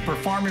Gamekeeper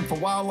Farming for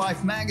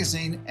Wildlife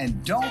magazine,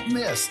 and don't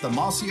miss the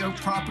Mossy Oak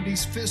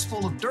Properties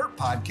Fistful of Dirt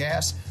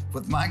podcast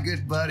with my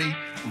good buddy,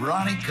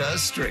 Ronnie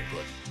Cuz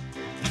Strickland.